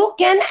 you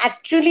can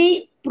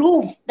actually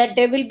prove that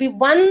there will be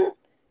one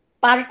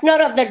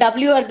partner of the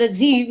W or the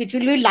Z which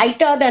will be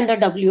lighter than the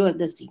W or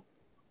the Z.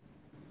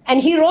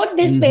 And he wrote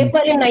this paper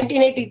in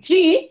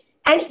 1983,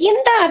 and in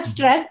the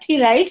abstract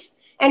he writes,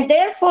 and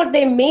therefore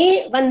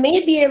one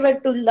may be able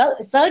to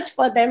search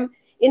for them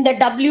in the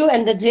W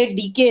and the Z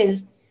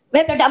decays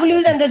where the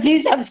W's and the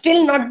Z's have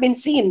still not been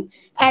seen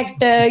at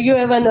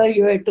UA1 or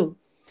UA2.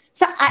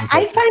 So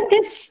I find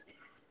this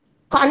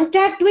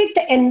contact with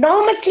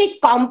enormously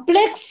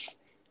complex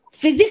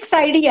physics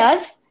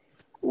ideas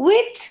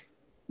with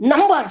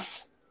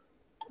numbers,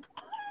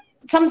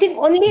 something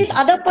only the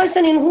other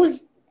person in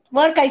whose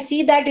work I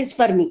see that is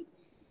for me.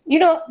 You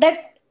know,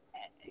 that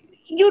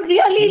you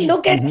really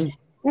look at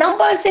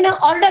numbers in an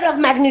order of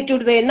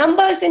magnitude way,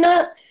 numbers in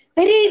a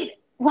very,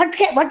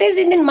 what is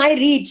in my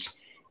reach.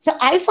 So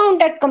I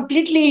found that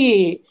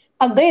completely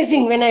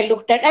amazing when I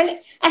looked at, and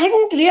I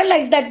hadn't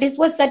realized that this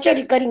was such a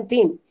recurring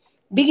theme,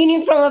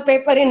 beginning from a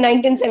paper in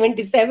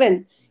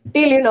 1977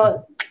 till, you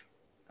know,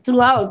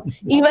 throughout,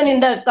 even in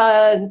the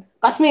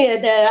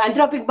the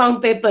anthropic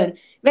bound paper,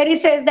 where he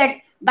says that,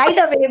 by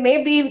the way,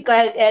 maybe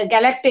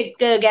galactic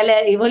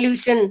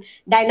evolution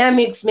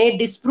dynamics may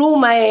disprove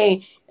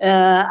my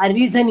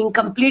reasoning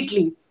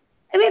completely.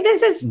 I mean,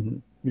 this is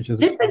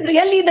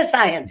really the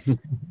science.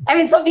 I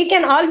mean, so we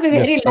can all be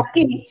very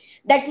lucky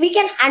that we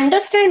can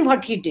understand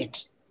what he did.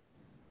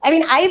 I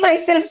mean, I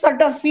myself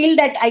sort of feel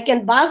that I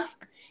can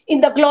bask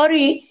in the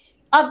glory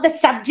of the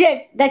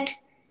subject that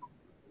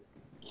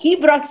he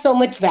brought so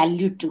much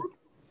value to.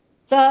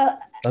 So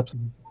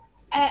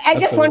I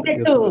just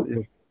wanted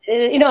to,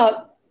 you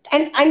know,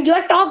 and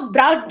your talk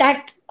brought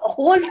that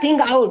whole thing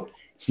out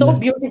so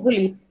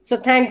beautifully. So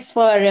thanks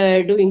for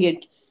doing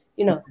it.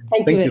 You know,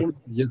 thank you very much.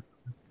 Yes.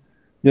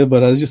 Yeah,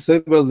 but as you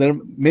said, well, there are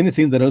many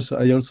things that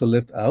I also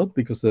left out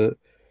because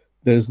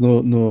there's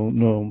no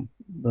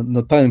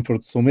time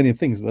for so many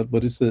things.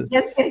 But it's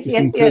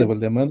incredible,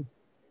 the amount.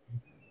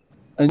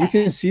 And you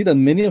can see that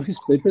many of his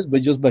papers were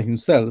just by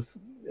himself,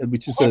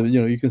 which is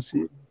you know, you can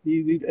see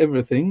he did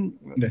everything.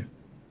 Yeah.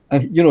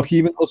 And you know, he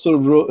even also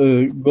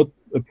got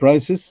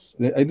prizes.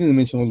 I didn't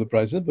mention all the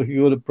prizes, but he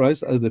got a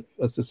prize as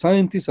a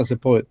scientist, as a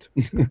poet,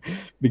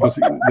 because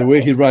the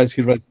way he writes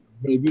very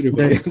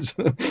beautifully.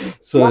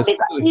 So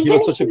he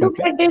was such a look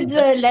at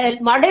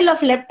his model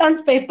of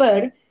Lepton's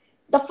paper.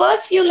 The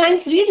first few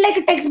lines read like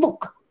a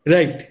textbook.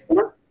 Right.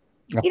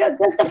 You know,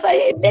 just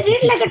they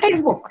read like a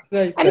textbook.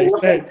 Right. I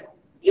mean,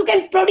 you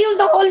can produce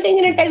the whole thing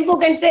in a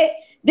textbook and say,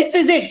 this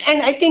is it.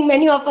 And I think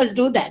many of us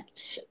do that.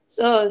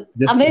 So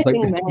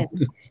amazing, man.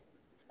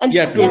 And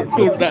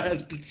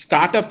to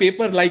start a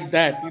paper like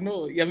that, you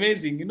know,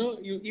 amazing. You know,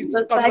 it's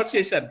a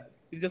conversation.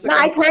 It's just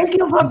I thank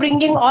you for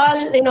bringing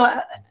all, you know,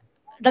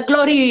 the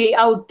glory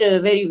out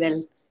very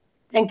well.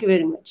 Thank you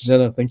very much.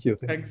 No, thank you.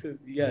 Thanks.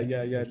 Yeah,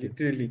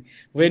 literally.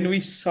 When we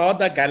saw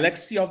the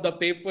galaxy of the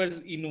papers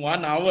in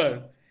 1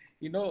 hour,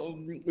 you know,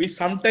 we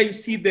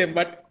sometimes see them,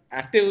 but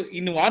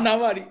in 1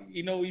 hour,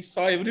 you know, we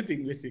saw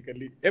everything,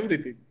 basically.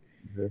 Everything.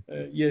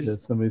 Yes.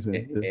 That's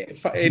amazing.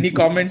 Any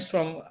comments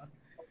from,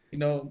 you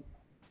know,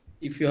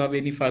 if you have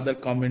any further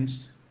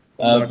comments?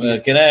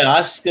 Can I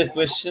ask a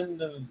question?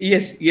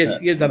 Yes,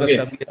 Dada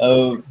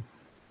okay.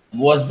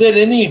 Was there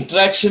any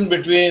interaction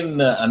between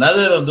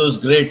another of those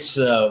greats,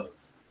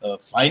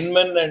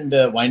 Feynman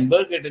and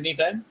Weinberg, at any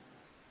time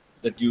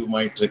that you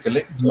might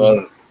recollect,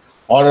 or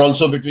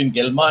also between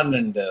Gell-Mann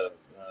and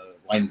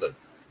Weinberg?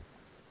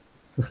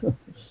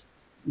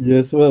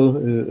 Yes,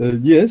 well,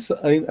 yes,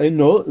 I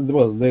know.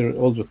 Well, they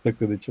all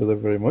respected each other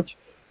very much.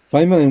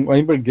 Feynman and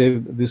Weinberg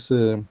gave this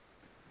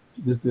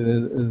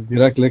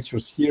Dirac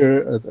lectures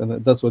here,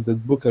 and that's what the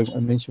book I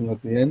mentioned at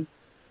the end.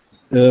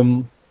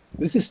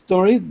 There's a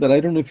story that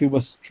I don't know if it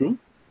was true.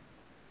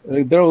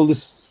 There are all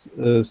this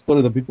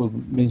story that people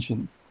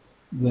mention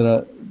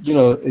that you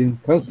know, in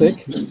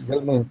Caltech,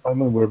 Gell-Mann and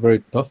Feynman were very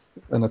tough,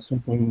 and at some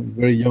point,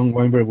 very young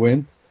Weinberg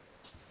went,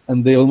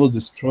 and they almost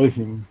destroyed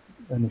him,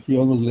 and he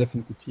almost left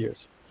into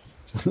tears.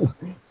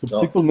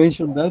 So people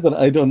mention that, but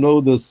I don't know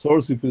the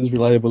source, if it is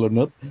reliable or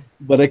not.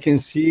 But I can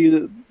see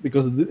that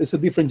because it's a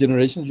different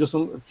generation, just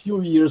a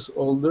few years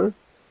older,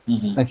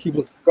 and he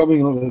was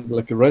coming on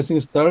like a rising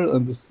star,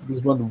 and this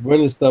one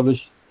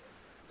well-established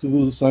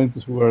two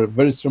scientists who are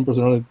very strong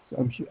personalities.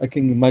 I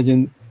can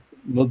imagine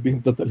not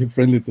being totally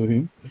friendly to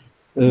him.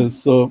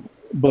 That's the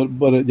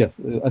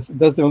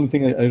only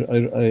thing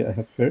I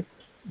have heard.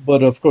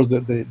 But of course,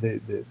 they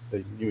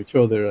knew each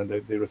other, and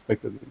they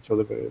respected each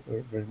other very,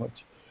 very, very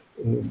much.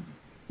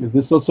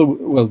 There's also,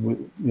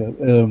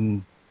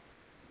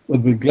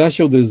 with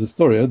Glashow, there's a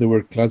story. They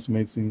were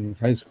classmates in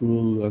high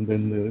school, and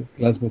then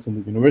classmates in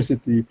the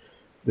university.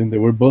 Then they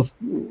went both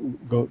to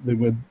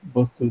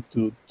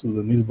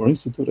the Niels Bohr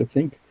Institute, I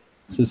think.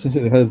 So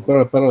essentially, they had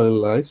parallel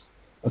lives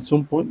at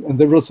some point, and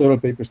they wrote several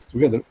papers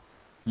together.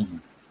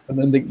 And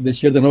then they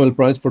shared the Nobel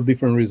Prize for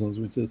different reasons,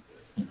 which is,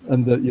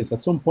 and yes,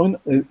 at some point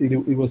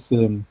it was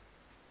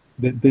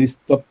they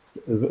stopped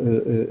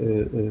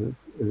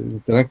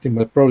interacting,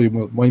 but probably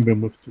Weinberg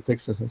moved to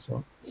Texas and so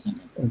on.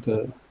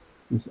 And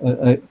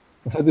I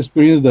had the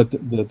experience that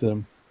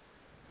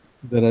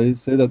I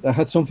say that I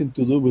had something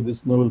to do with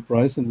this Nobel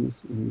Prize in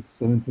this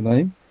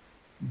 79,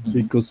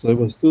 because I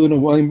was a student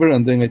of Weinberg,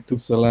 and then I took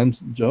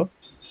Salam's job.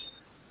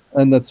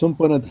 And at some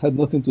point, it had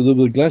nothing to do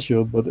with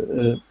Glashow, but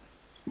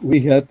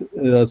we had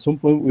at some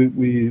point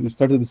we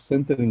started the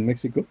center in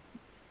Mexico,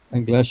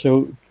 and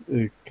Glashow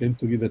came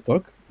to give a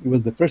talk. It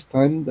was the first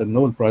time that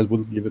Nobel Prize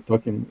would give a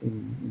talk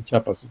in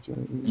Chiapas,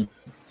 in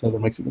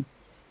southern Mexico.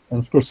 And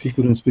of course, he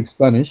couldn't speak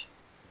Spanish.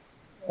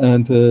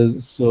 And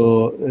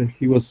so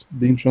he was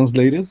being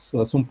translated.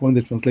 So at some point,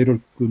 the translator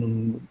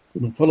couldn't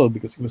follow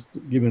because he was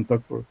giving a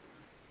talk for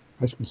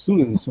high school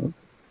students and so on.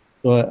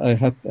 So I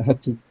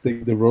had to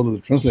take the role of the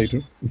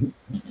translator.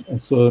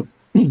 And so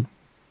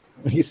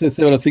he said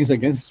several things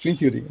against string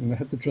theory, and I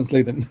had to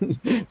translate them.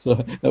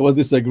 So I was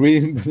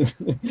disagreeing.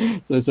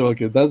 So I said,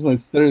 okay, that's my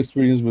third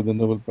experience with the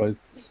Nobel Prize.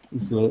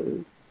 So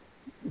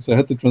I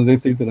had to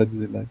translate things that I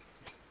didn't like.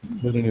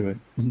 But anyway.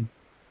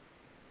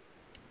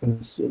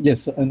 So,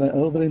 yes, and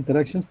other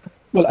interactions.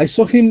 Well, I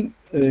saw him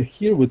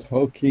here with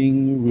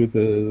Hawking, with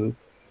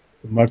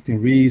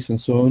Martin Rees, and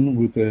so on,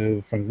 with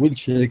Frank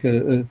Wilczek.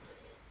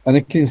 And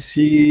I can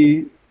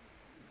see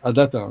at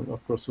that time,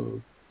 of course,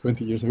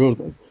 20 years ago,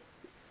 that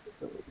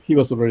he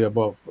was already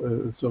above.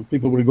 So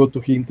people would go to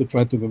him to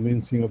try to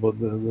convince him about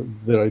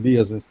their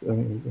ideas.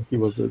 And he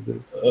was the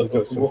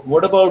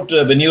what about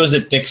when he was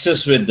at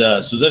Texas with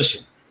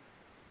Sudarshan?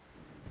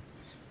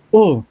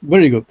 Oh,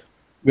 very good.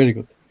 Very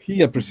good.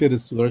 He appreciated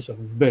Sudarshan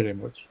very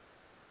much.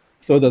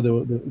 Thought that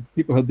the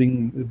people had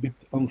been a bit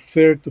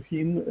unfair to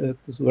him,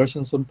 to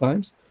Sudarshan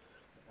sometimes.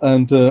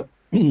 And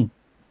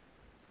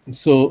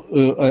so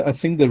I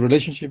think the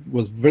relationship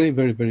was very,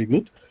 very, very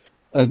good.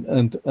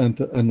 And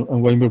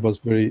Weinberg was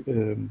very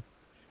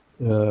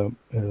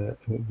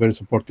very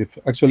supportive.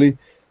 Actually,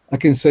 I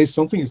can say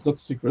something. It's not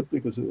secret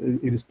because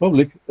it is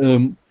public.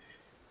 In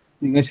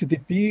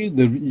ICTP,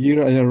 the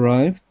year I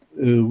arrived,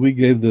 we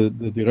gave the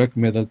direct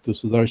medal to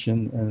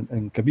Sudarshan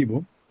and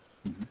Quevedo,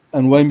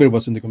 and Weinberg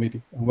was in the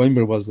committee. And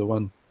Weinberg was the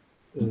one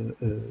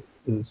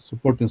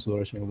supporting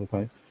Sudarshan all the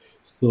time.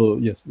 So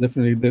yes,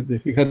 definitely,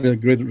 he had a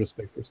great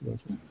respect for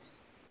Sudarshan.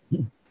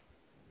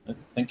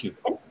 Thank you.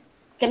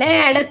 Can I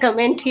add a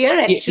comment here?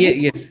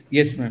 Actually?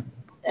 Yes, ma'am.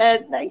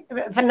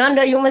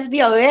 Fernando, you must be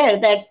aware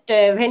that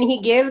when he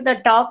gave the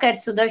talk at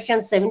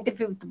Sudarshan's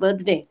 75th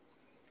birthday,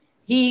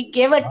 he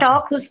gave a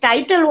talk whose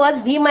title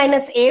was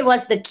V-A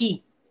was the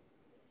key.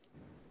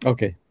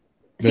 Okay.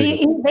 See,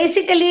 he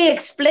basically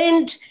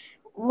explained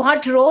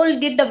what role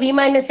did the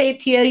V-A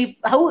theory,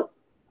 how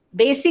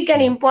basic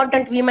and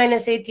important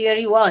V-A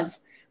theory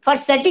was for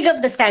setting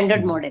up the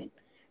standard model.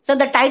 So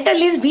the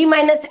title is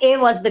V-A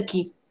was the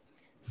key.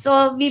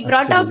 So we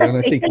brought out a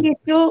special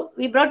issue.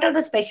 We brought out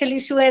a special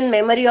issue in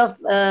memory of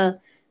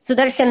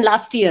Sudarshan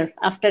last year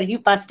after he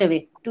passed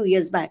away 2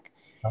 years back.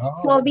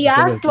 So we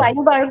asked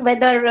Weinberg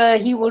whether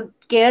he would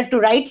care to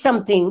write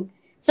something.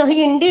 So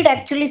he indeed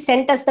actually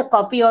sent us the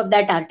copy of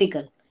that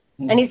article.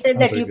 And he said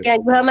that you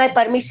have my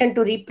permission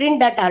to reprint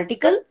that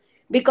article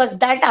because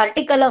that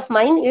article of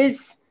mine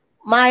is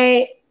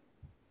my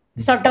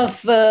sort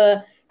of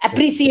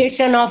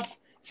appreciation of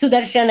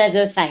Sudarshan as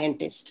a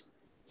scientist.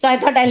 So I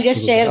thought I'll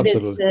just share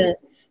this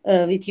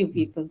with you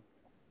people.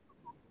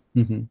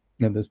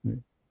 Yeah, that's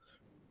me.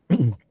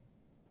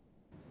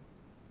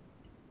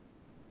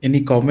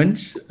 Any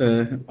comments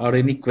or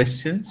any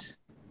questions?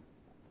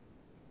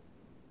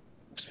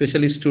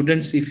 Especially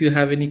students, if you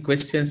have any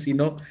questions,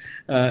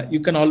 you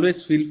can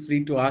always feel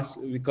free to ask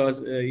because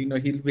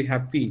he'll be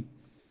happy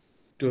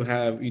to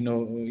have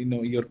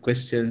your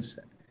questions,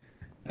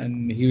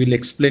 and he will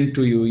explain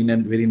to you in a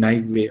very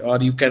nice way.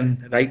 Or you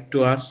can write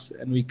to us,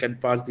 and we can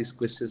pass these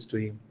questions to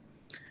him.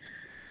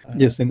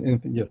 Yes,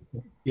 yes.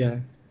 Yeah,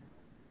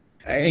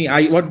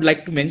 I would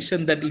like to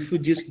mention that if you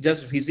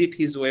just visit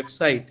his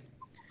website.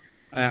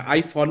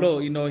 I follow,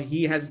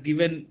 he has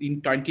given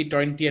in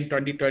 2020 and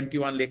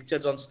 2021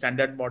 lectures on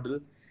standard model,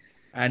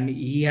 and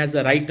he has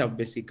a write-up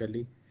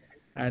basically,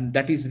 and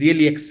that is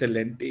really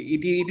excellent.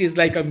 It is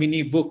like a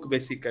mini book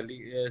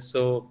basically.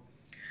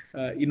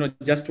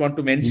 Just want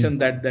to mention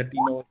that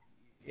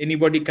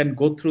anybody can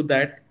go through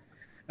that,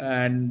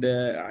 and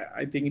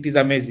I think it is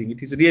amazing.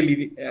 It is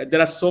really,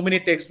 there are so many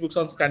textbooks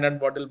on standard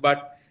model,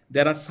 but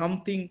there are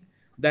something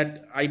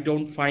that I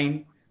don't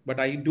find, but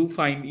I do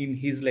find in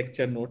his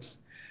lecture notes.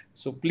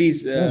 So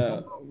please,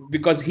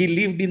 because he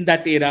lived in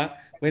that era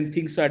when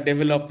things are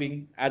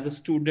developing as a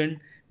student,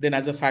 then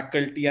as a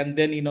faculty, and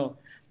then,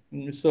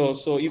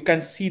 so you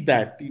can see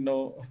that,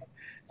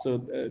 so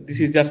this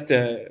is just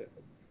a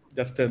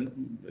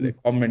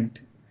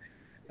comment.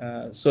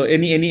 So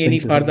any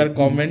further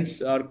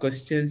comments or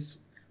questions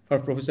for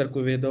Professor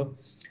Quevedo?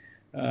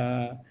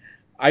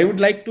 I would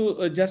like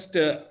to just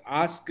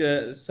ask,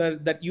 sir,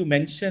 that you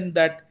mentioned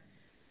that,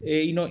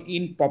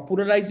 in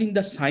popularizing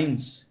the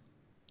science,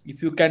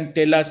 if you can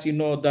tell us,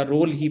 the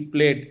role he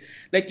played,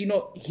 like,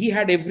 he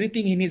had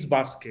everything in his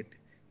basket.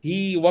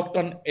 He worked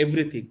on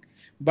everything,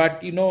 but,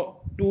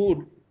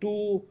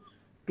 to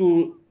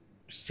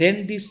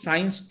send this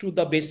science to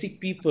the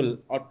basic people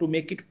or to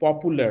make it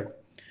popular,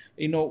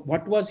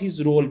 what was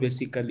his role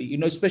basically,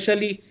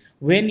 especially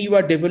when you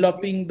are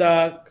developing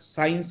the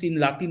science in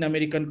Latin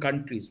American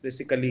countries,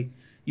 basically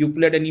you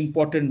played an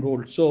important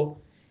role.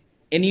 So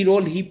any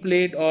role he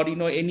played, or,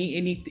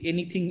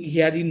 anything he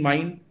had in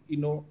mind,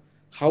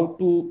 how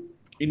to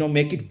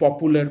make it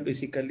popular,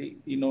 basically,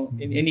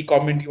 in any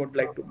comment you would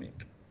like to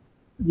make?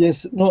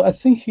 Yes, no, I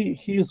think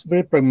he is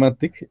very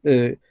pragmatic.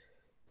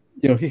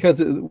 He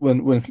has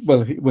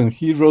when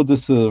he wrote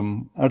this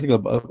article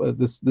about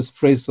this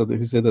phrase that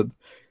he said that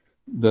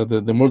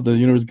the more the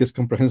universe gets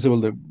comprehensible,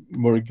 the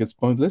more it gets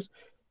pointless.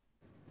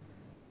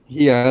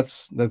 He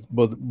adds that,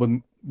 but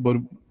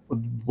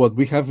what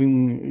we have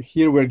in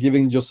here, we're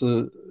giving just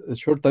a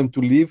short time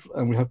to live,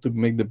 and we have to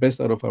make the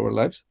best out of our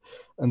lives,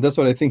 and that's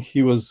what I think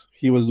he was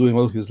doing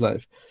all his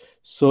life.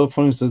 So,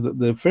 for instance,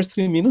 the first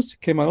 3 minutes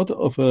came out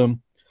of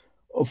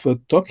a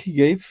talk he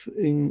gave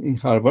in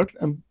Harvard,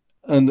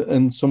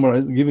 and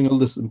summarized, giving all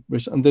this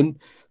information. And then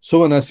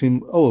someone asked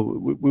him, "Oh,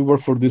 we work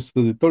for this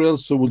editorial,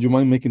 so would you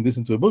mind making this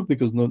into a book,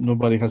 because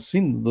nobody has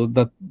seen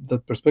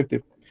that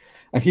perspective?"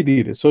 And he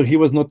did it. So he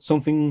was not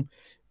something.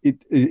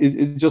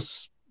 It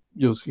just,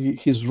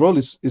 his role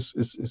is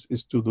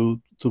to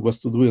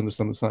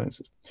understand the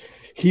sciences.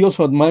 He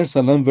also admired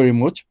Salam very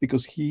much,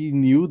 because he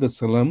knew that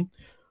Salam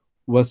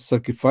was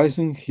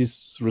sacrificing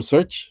his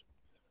research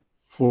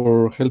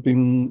for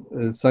helping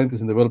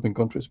scientists in developing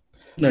countries.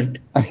 Right.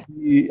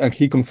 And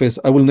he confessed,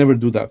 "I will never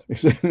do that,"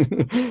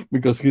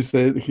 because he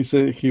said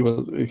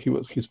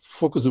his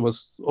focus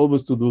was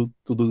always to do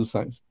the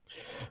science.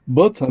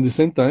 But at the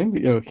same time,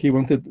 he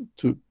wanted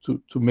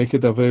to make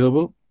it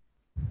available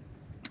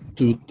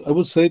to, I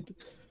would say,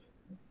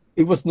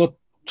 it was not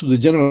to the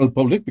general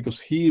public, because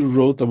he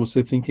wrote, I would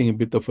say, thinking a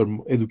bit of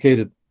an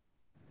educated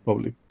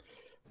public.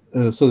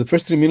 So the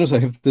first 3 minutes, I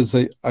have to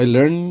say, I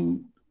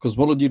learned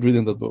cosmology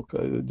reading that book.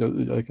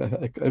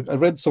 I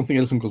read something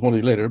else in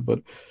cosmology later, but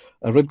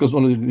I read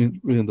cosmology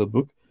reading that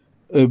book.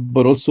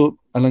 But also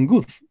Alan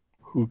Guth,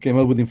 who came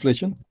out with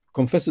Inflation,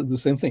 confesses the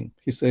same thing.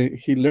 He said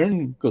he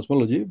learned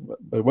cosmology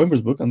by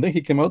Weinberg's book, and then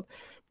he came out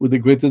with the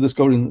greatest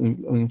discovery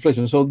in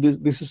inflation. So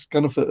this is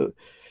kind of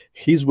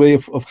his way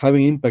of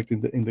having impact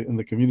in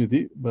the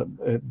community, but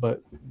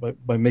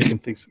by making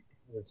things.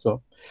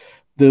 So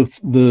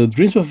the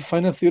Dreams of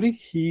Finite Theory,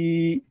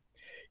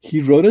 he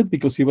wrote it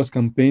because he was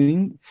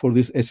campaigning for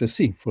this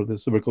SSC, for the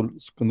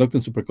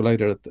superconducting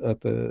supercollider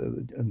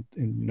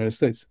in the United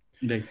States.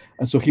 Right.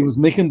 And so he was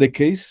making the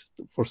case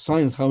for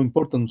science, how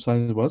important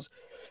science was.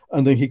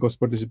 And then he was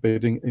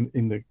participating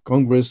in the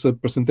Congress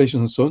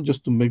presentations and so on,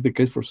 just to make the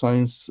case for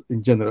science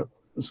in general.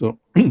 So,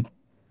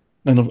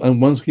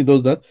 and once he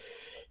does that,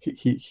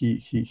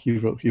 he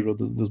wrote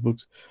those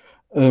books.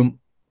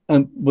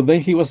 But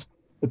then he was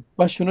a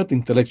passionate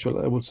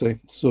intellectual, I would say.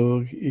 So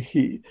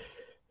he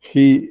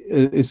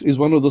is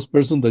one of those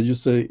persons that you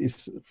say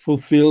is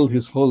fulfilled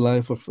his whole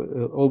life of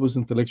always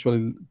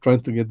intellectually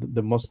trying to get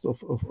the most of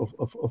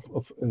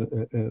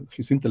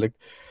his intellect,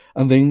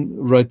 and then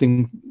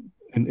writing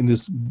in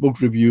this book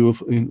review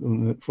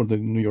for the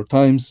New York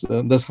Times.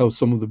 That's how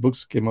some of the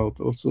books came out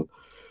also.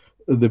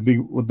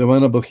 The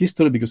one about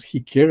history, because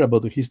he cared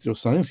about the history of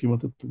science. He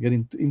wanted to get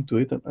into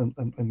it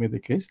and made the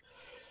case.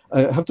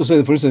 I have to say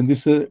that, for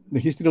instance, the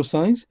history of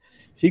science,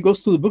 he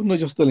goes to the book not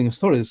just telling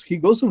stories. He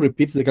goes and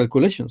repeats the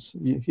calculations.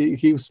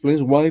 He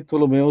explains why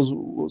Ptolemy's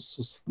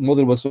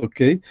model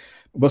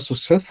was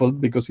successful,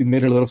 because it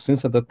made a lot of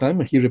sense at that time,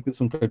 and he repeats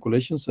some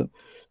calculations.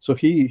 So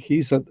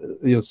he said,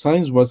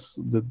 science was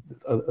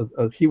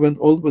he went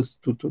always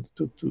to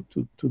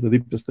the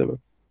deepest level.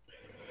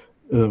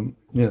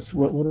 Yes.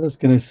 What else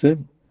can I say?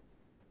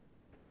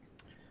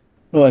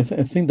 No, I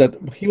think that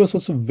he was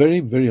also very,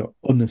 very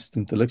honest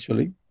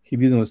intellectually. He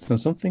didn't understand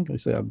something, I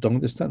say, I don't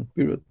understand,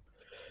 period.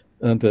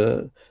 And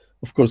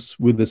of course,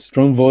 with the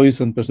strong voice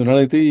and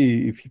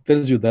personality, if he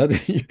tells you that,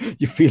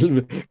 you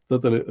feel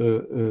totally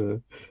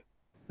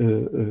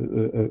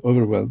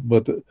overwhelmed.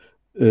 But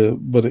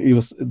it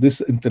was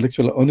this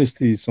intellectual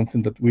honesty is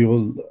something that we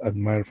all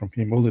admire from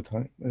him all the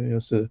time.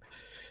 And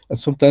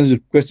sometimes the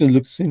question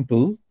looks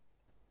simple,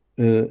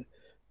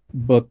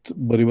 but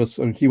it was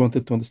he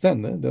wanted to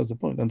understand. That was the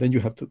point, and then you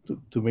have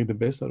to make the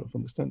best out of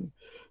understanding.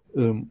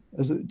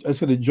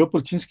 Actually, Joe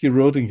Polchinski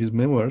wrote in his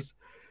memoirs.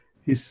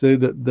 He said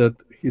that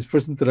his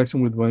first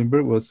interaction with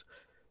Weinberg was,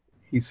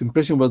 his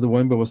impression was that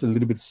Weinberg was a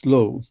little bit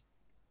slow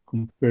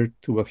compared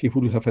to what he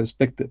would have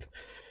expected.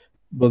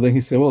 But then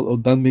he said, well,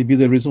 that may be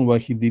the reason why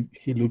he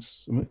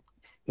looks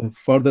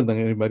farther than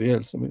everybody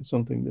else. I mean,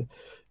 something that,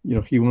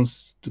 he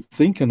wants to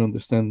think and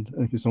understand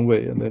in his own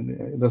way. And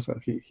then that's how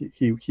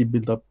he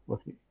built up what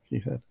he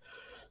had.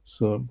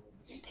 So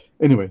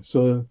anyway,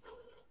 so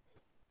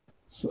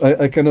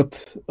I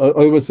cannot, I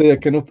always say I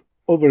cannot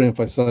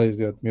overemphasize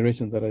the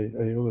admiration that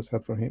I always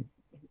had for him.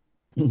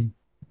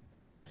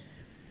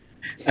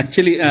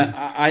 Actually,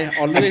 I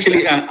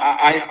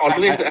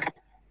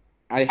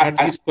had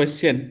this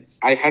question.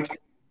 I had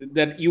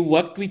that you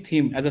worked with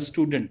him as a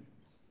student.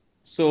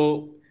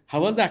 So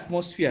how was the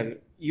atmosphere?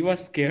 You were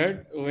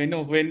scared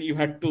when you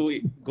had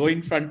to go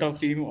in front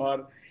of him,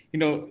 or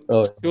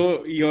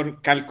show your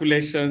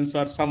calculations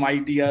or some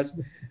ideas.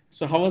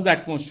 So how was the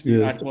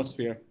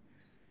atmosphere?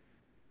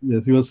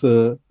 Yes, it was.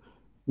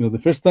 The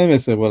first time I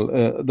said, well,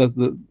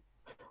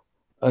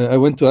 I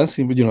went to ask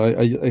him, you know,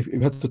 I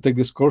had to take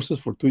these courses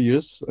for 2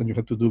 years, and you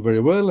have to do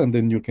very well, and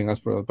then you can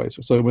ask for advice.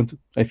 So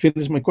I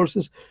finished my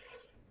courses,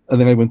 and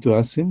then I went to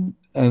ask him,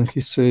 and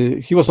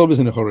he was always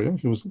in a hurry.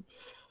 He was,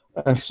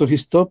 so he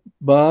stopped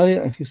by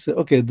and he said,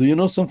 "Okay, do you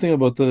know something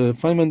about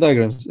Feynman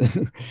diagrams?"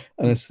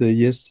 And I said,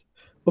 "Yes."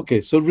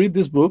 "Okay, so read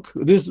this book,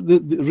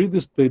 read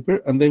this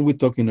paper, and then we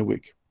talk in a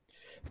week."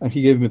 And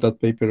he gave me that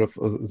paper of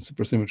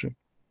supersymmetry.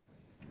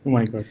 Oh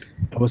my God.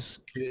 I was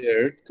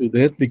scared to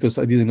death because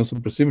I didn't know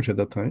supersymmetry at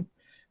that time,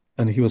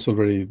 and he was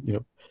already, you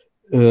know.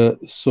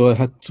 So I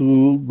had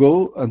to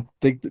go and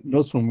take the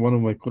notes from one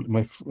of my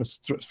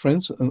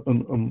friends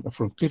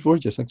from Cliff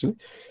Borges, actually,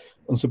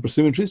 on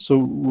supersymmetry. So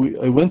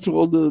I went through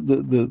all the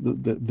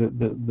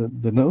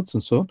notes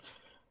and so on,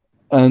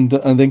 and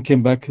then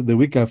came back the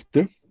week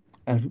after.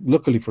 And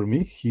luckily for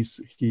me, he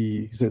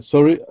said,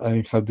 "Sorry,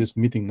 I have this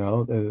meeting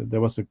now.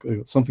 There was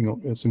some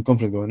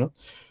conference going on."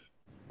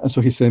 And so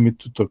he sent me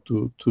to talk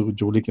to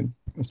Joe Licken.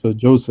 So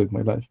Joe saved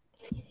my life.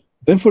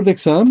 Then for the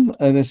exam,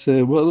 and I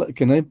said, "Well,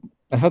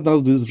 I have now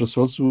these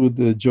results with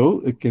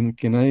Joe.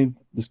 Can I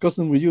discuss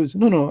them with you?" He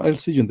said, "No,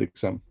 I'll see you in the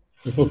exam."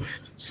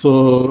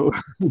 So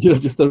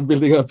just start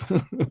building up.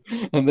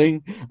 And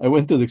then I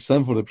went to the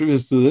exam for the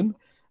previous student,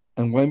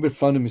 and Weinberg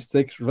found a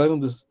mistake right on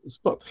the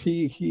spot.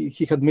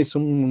 He had made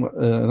some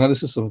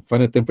analysis of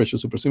finite temperature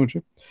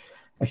supersymmetry,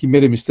 and he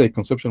made a mistake,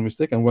 conceptual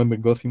mistake, and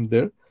Weinberg got him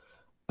there.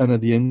 And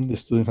at the end, the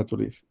student had to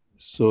leave.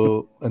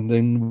 So, and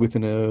then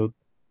within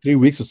 3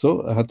 weeks or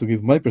so, I had to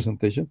give my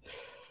presentation.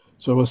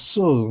 So I was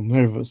so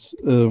nervous.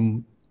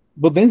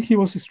 But then he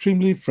was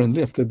extremely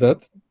friendly after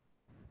that.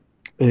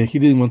 He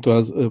didn't want to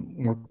ask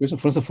more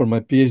questions. For instance, for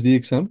my PhD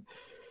exam,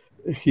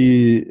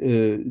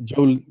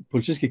 Joe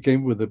Polczynski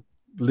came with a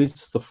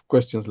list of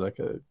questions, like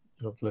a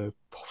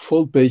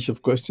full page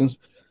of questions.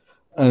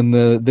 And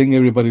then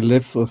everybody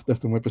left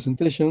after my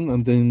presentation.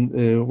 And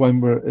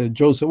then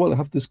Joe said, "Well, I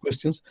have these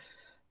questions."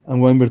 And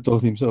Weinberg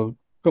told him, "So,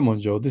 come on,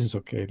 Joe, this is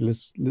okay.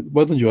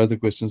 Why don't you ask the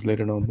questions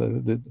later on?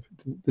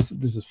 This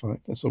is fine."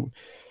 And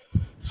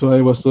so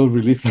I was so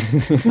relieved.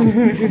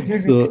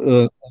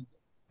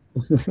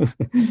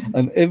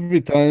 And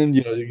every time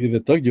you give a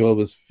talk, you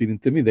always feel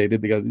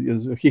intimidated because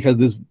he has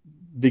this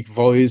big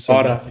voice.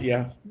 Aura,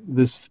 yeah.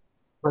 This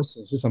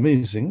presence is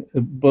amazing.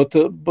 But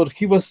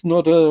he was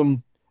not.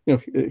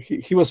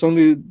 He was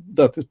only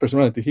that, his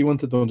personality. He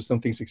wanted to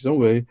understand things his own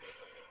way,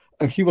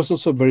 and he was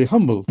also very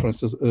humble. For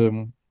instance,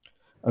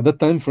 at that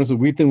time, for instance,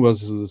 Wheaton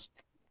was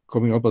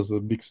coming up as a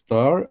big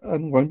star,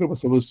 and Weinberg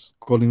was always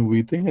calling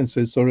Wheaton and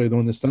say, "Sorry, I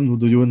don't understand.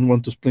 Do you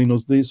want to explain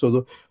us this?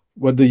 Or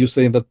what did you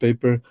say in that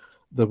paper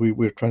that we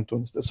were trying to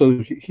understand?"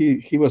 So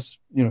he was,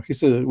 he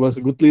was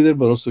a good leader,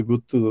 but also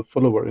good to the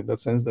follower in that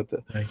sense that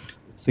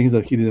things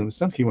that he didn't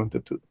understand, he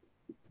wanted to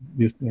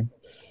use them.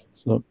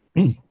 So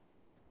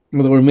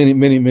there were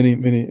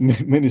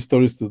many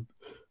stories to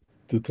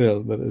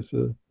tell. That is.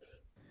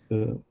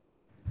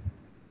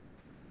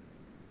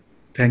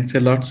 Thanks a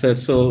lot, sir.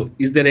 So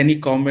is there any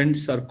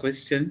comments or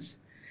questions?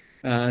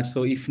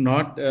 So if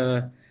not,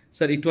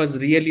 sir, it was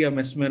really a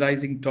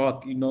mesmerizing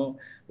talk.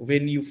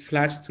 When you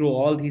flash through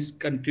all his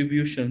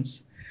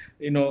contributions,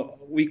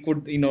 we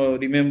could,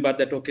 remember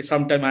that, okay,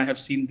 sometime I have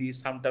seen this,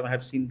 sometime I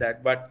have seen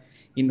that, but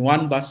in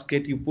one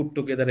basket, you put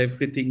together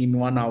everything in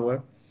 1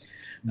 hour.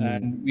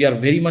 And we are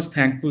very much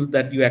thankful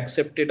that you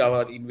accepted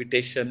our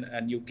invitation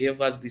and you gave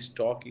us this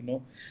talk,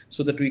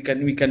 so that we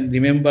can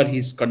remember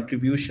his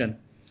contribution.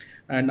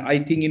 And I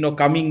think,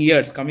 coming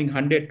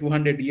 100,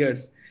 200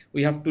 years,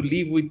 we have to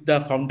live with the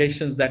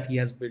foundations that he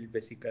has built,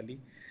 basically.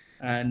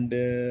 And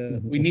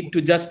we need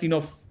to just,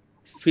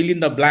 fill in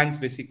the blanks,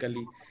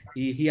 basically.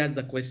 He has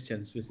the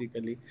questions,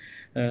 basically.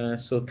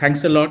 So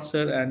thanks a lot,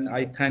 sir. And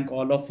I thank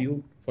all of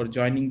you for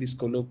joining this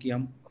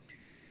colloquium.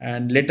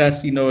 And let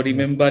us,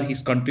 remember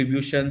his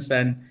contributions,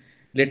 and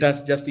let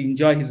us just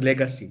enjoy his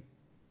legacy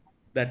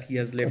that he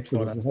has left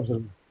for us.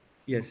 Absolutely.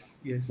 Yes.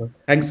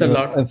 Thanks a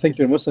lot. And thank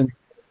you very much.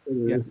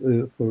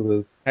 For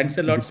this. Thanks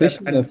a lot, sir.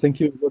 And thank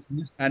you.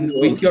 And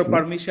with your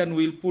permission,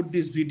 we'll put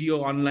this video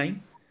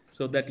online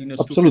so that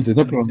Absolutely,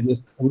 no problem.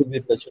 Yes, I will be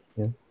a pleasure.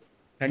 Yeah.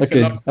 Thanks a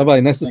lot. Bye bye.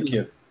 Nice to see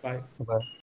you. Bye. Bye.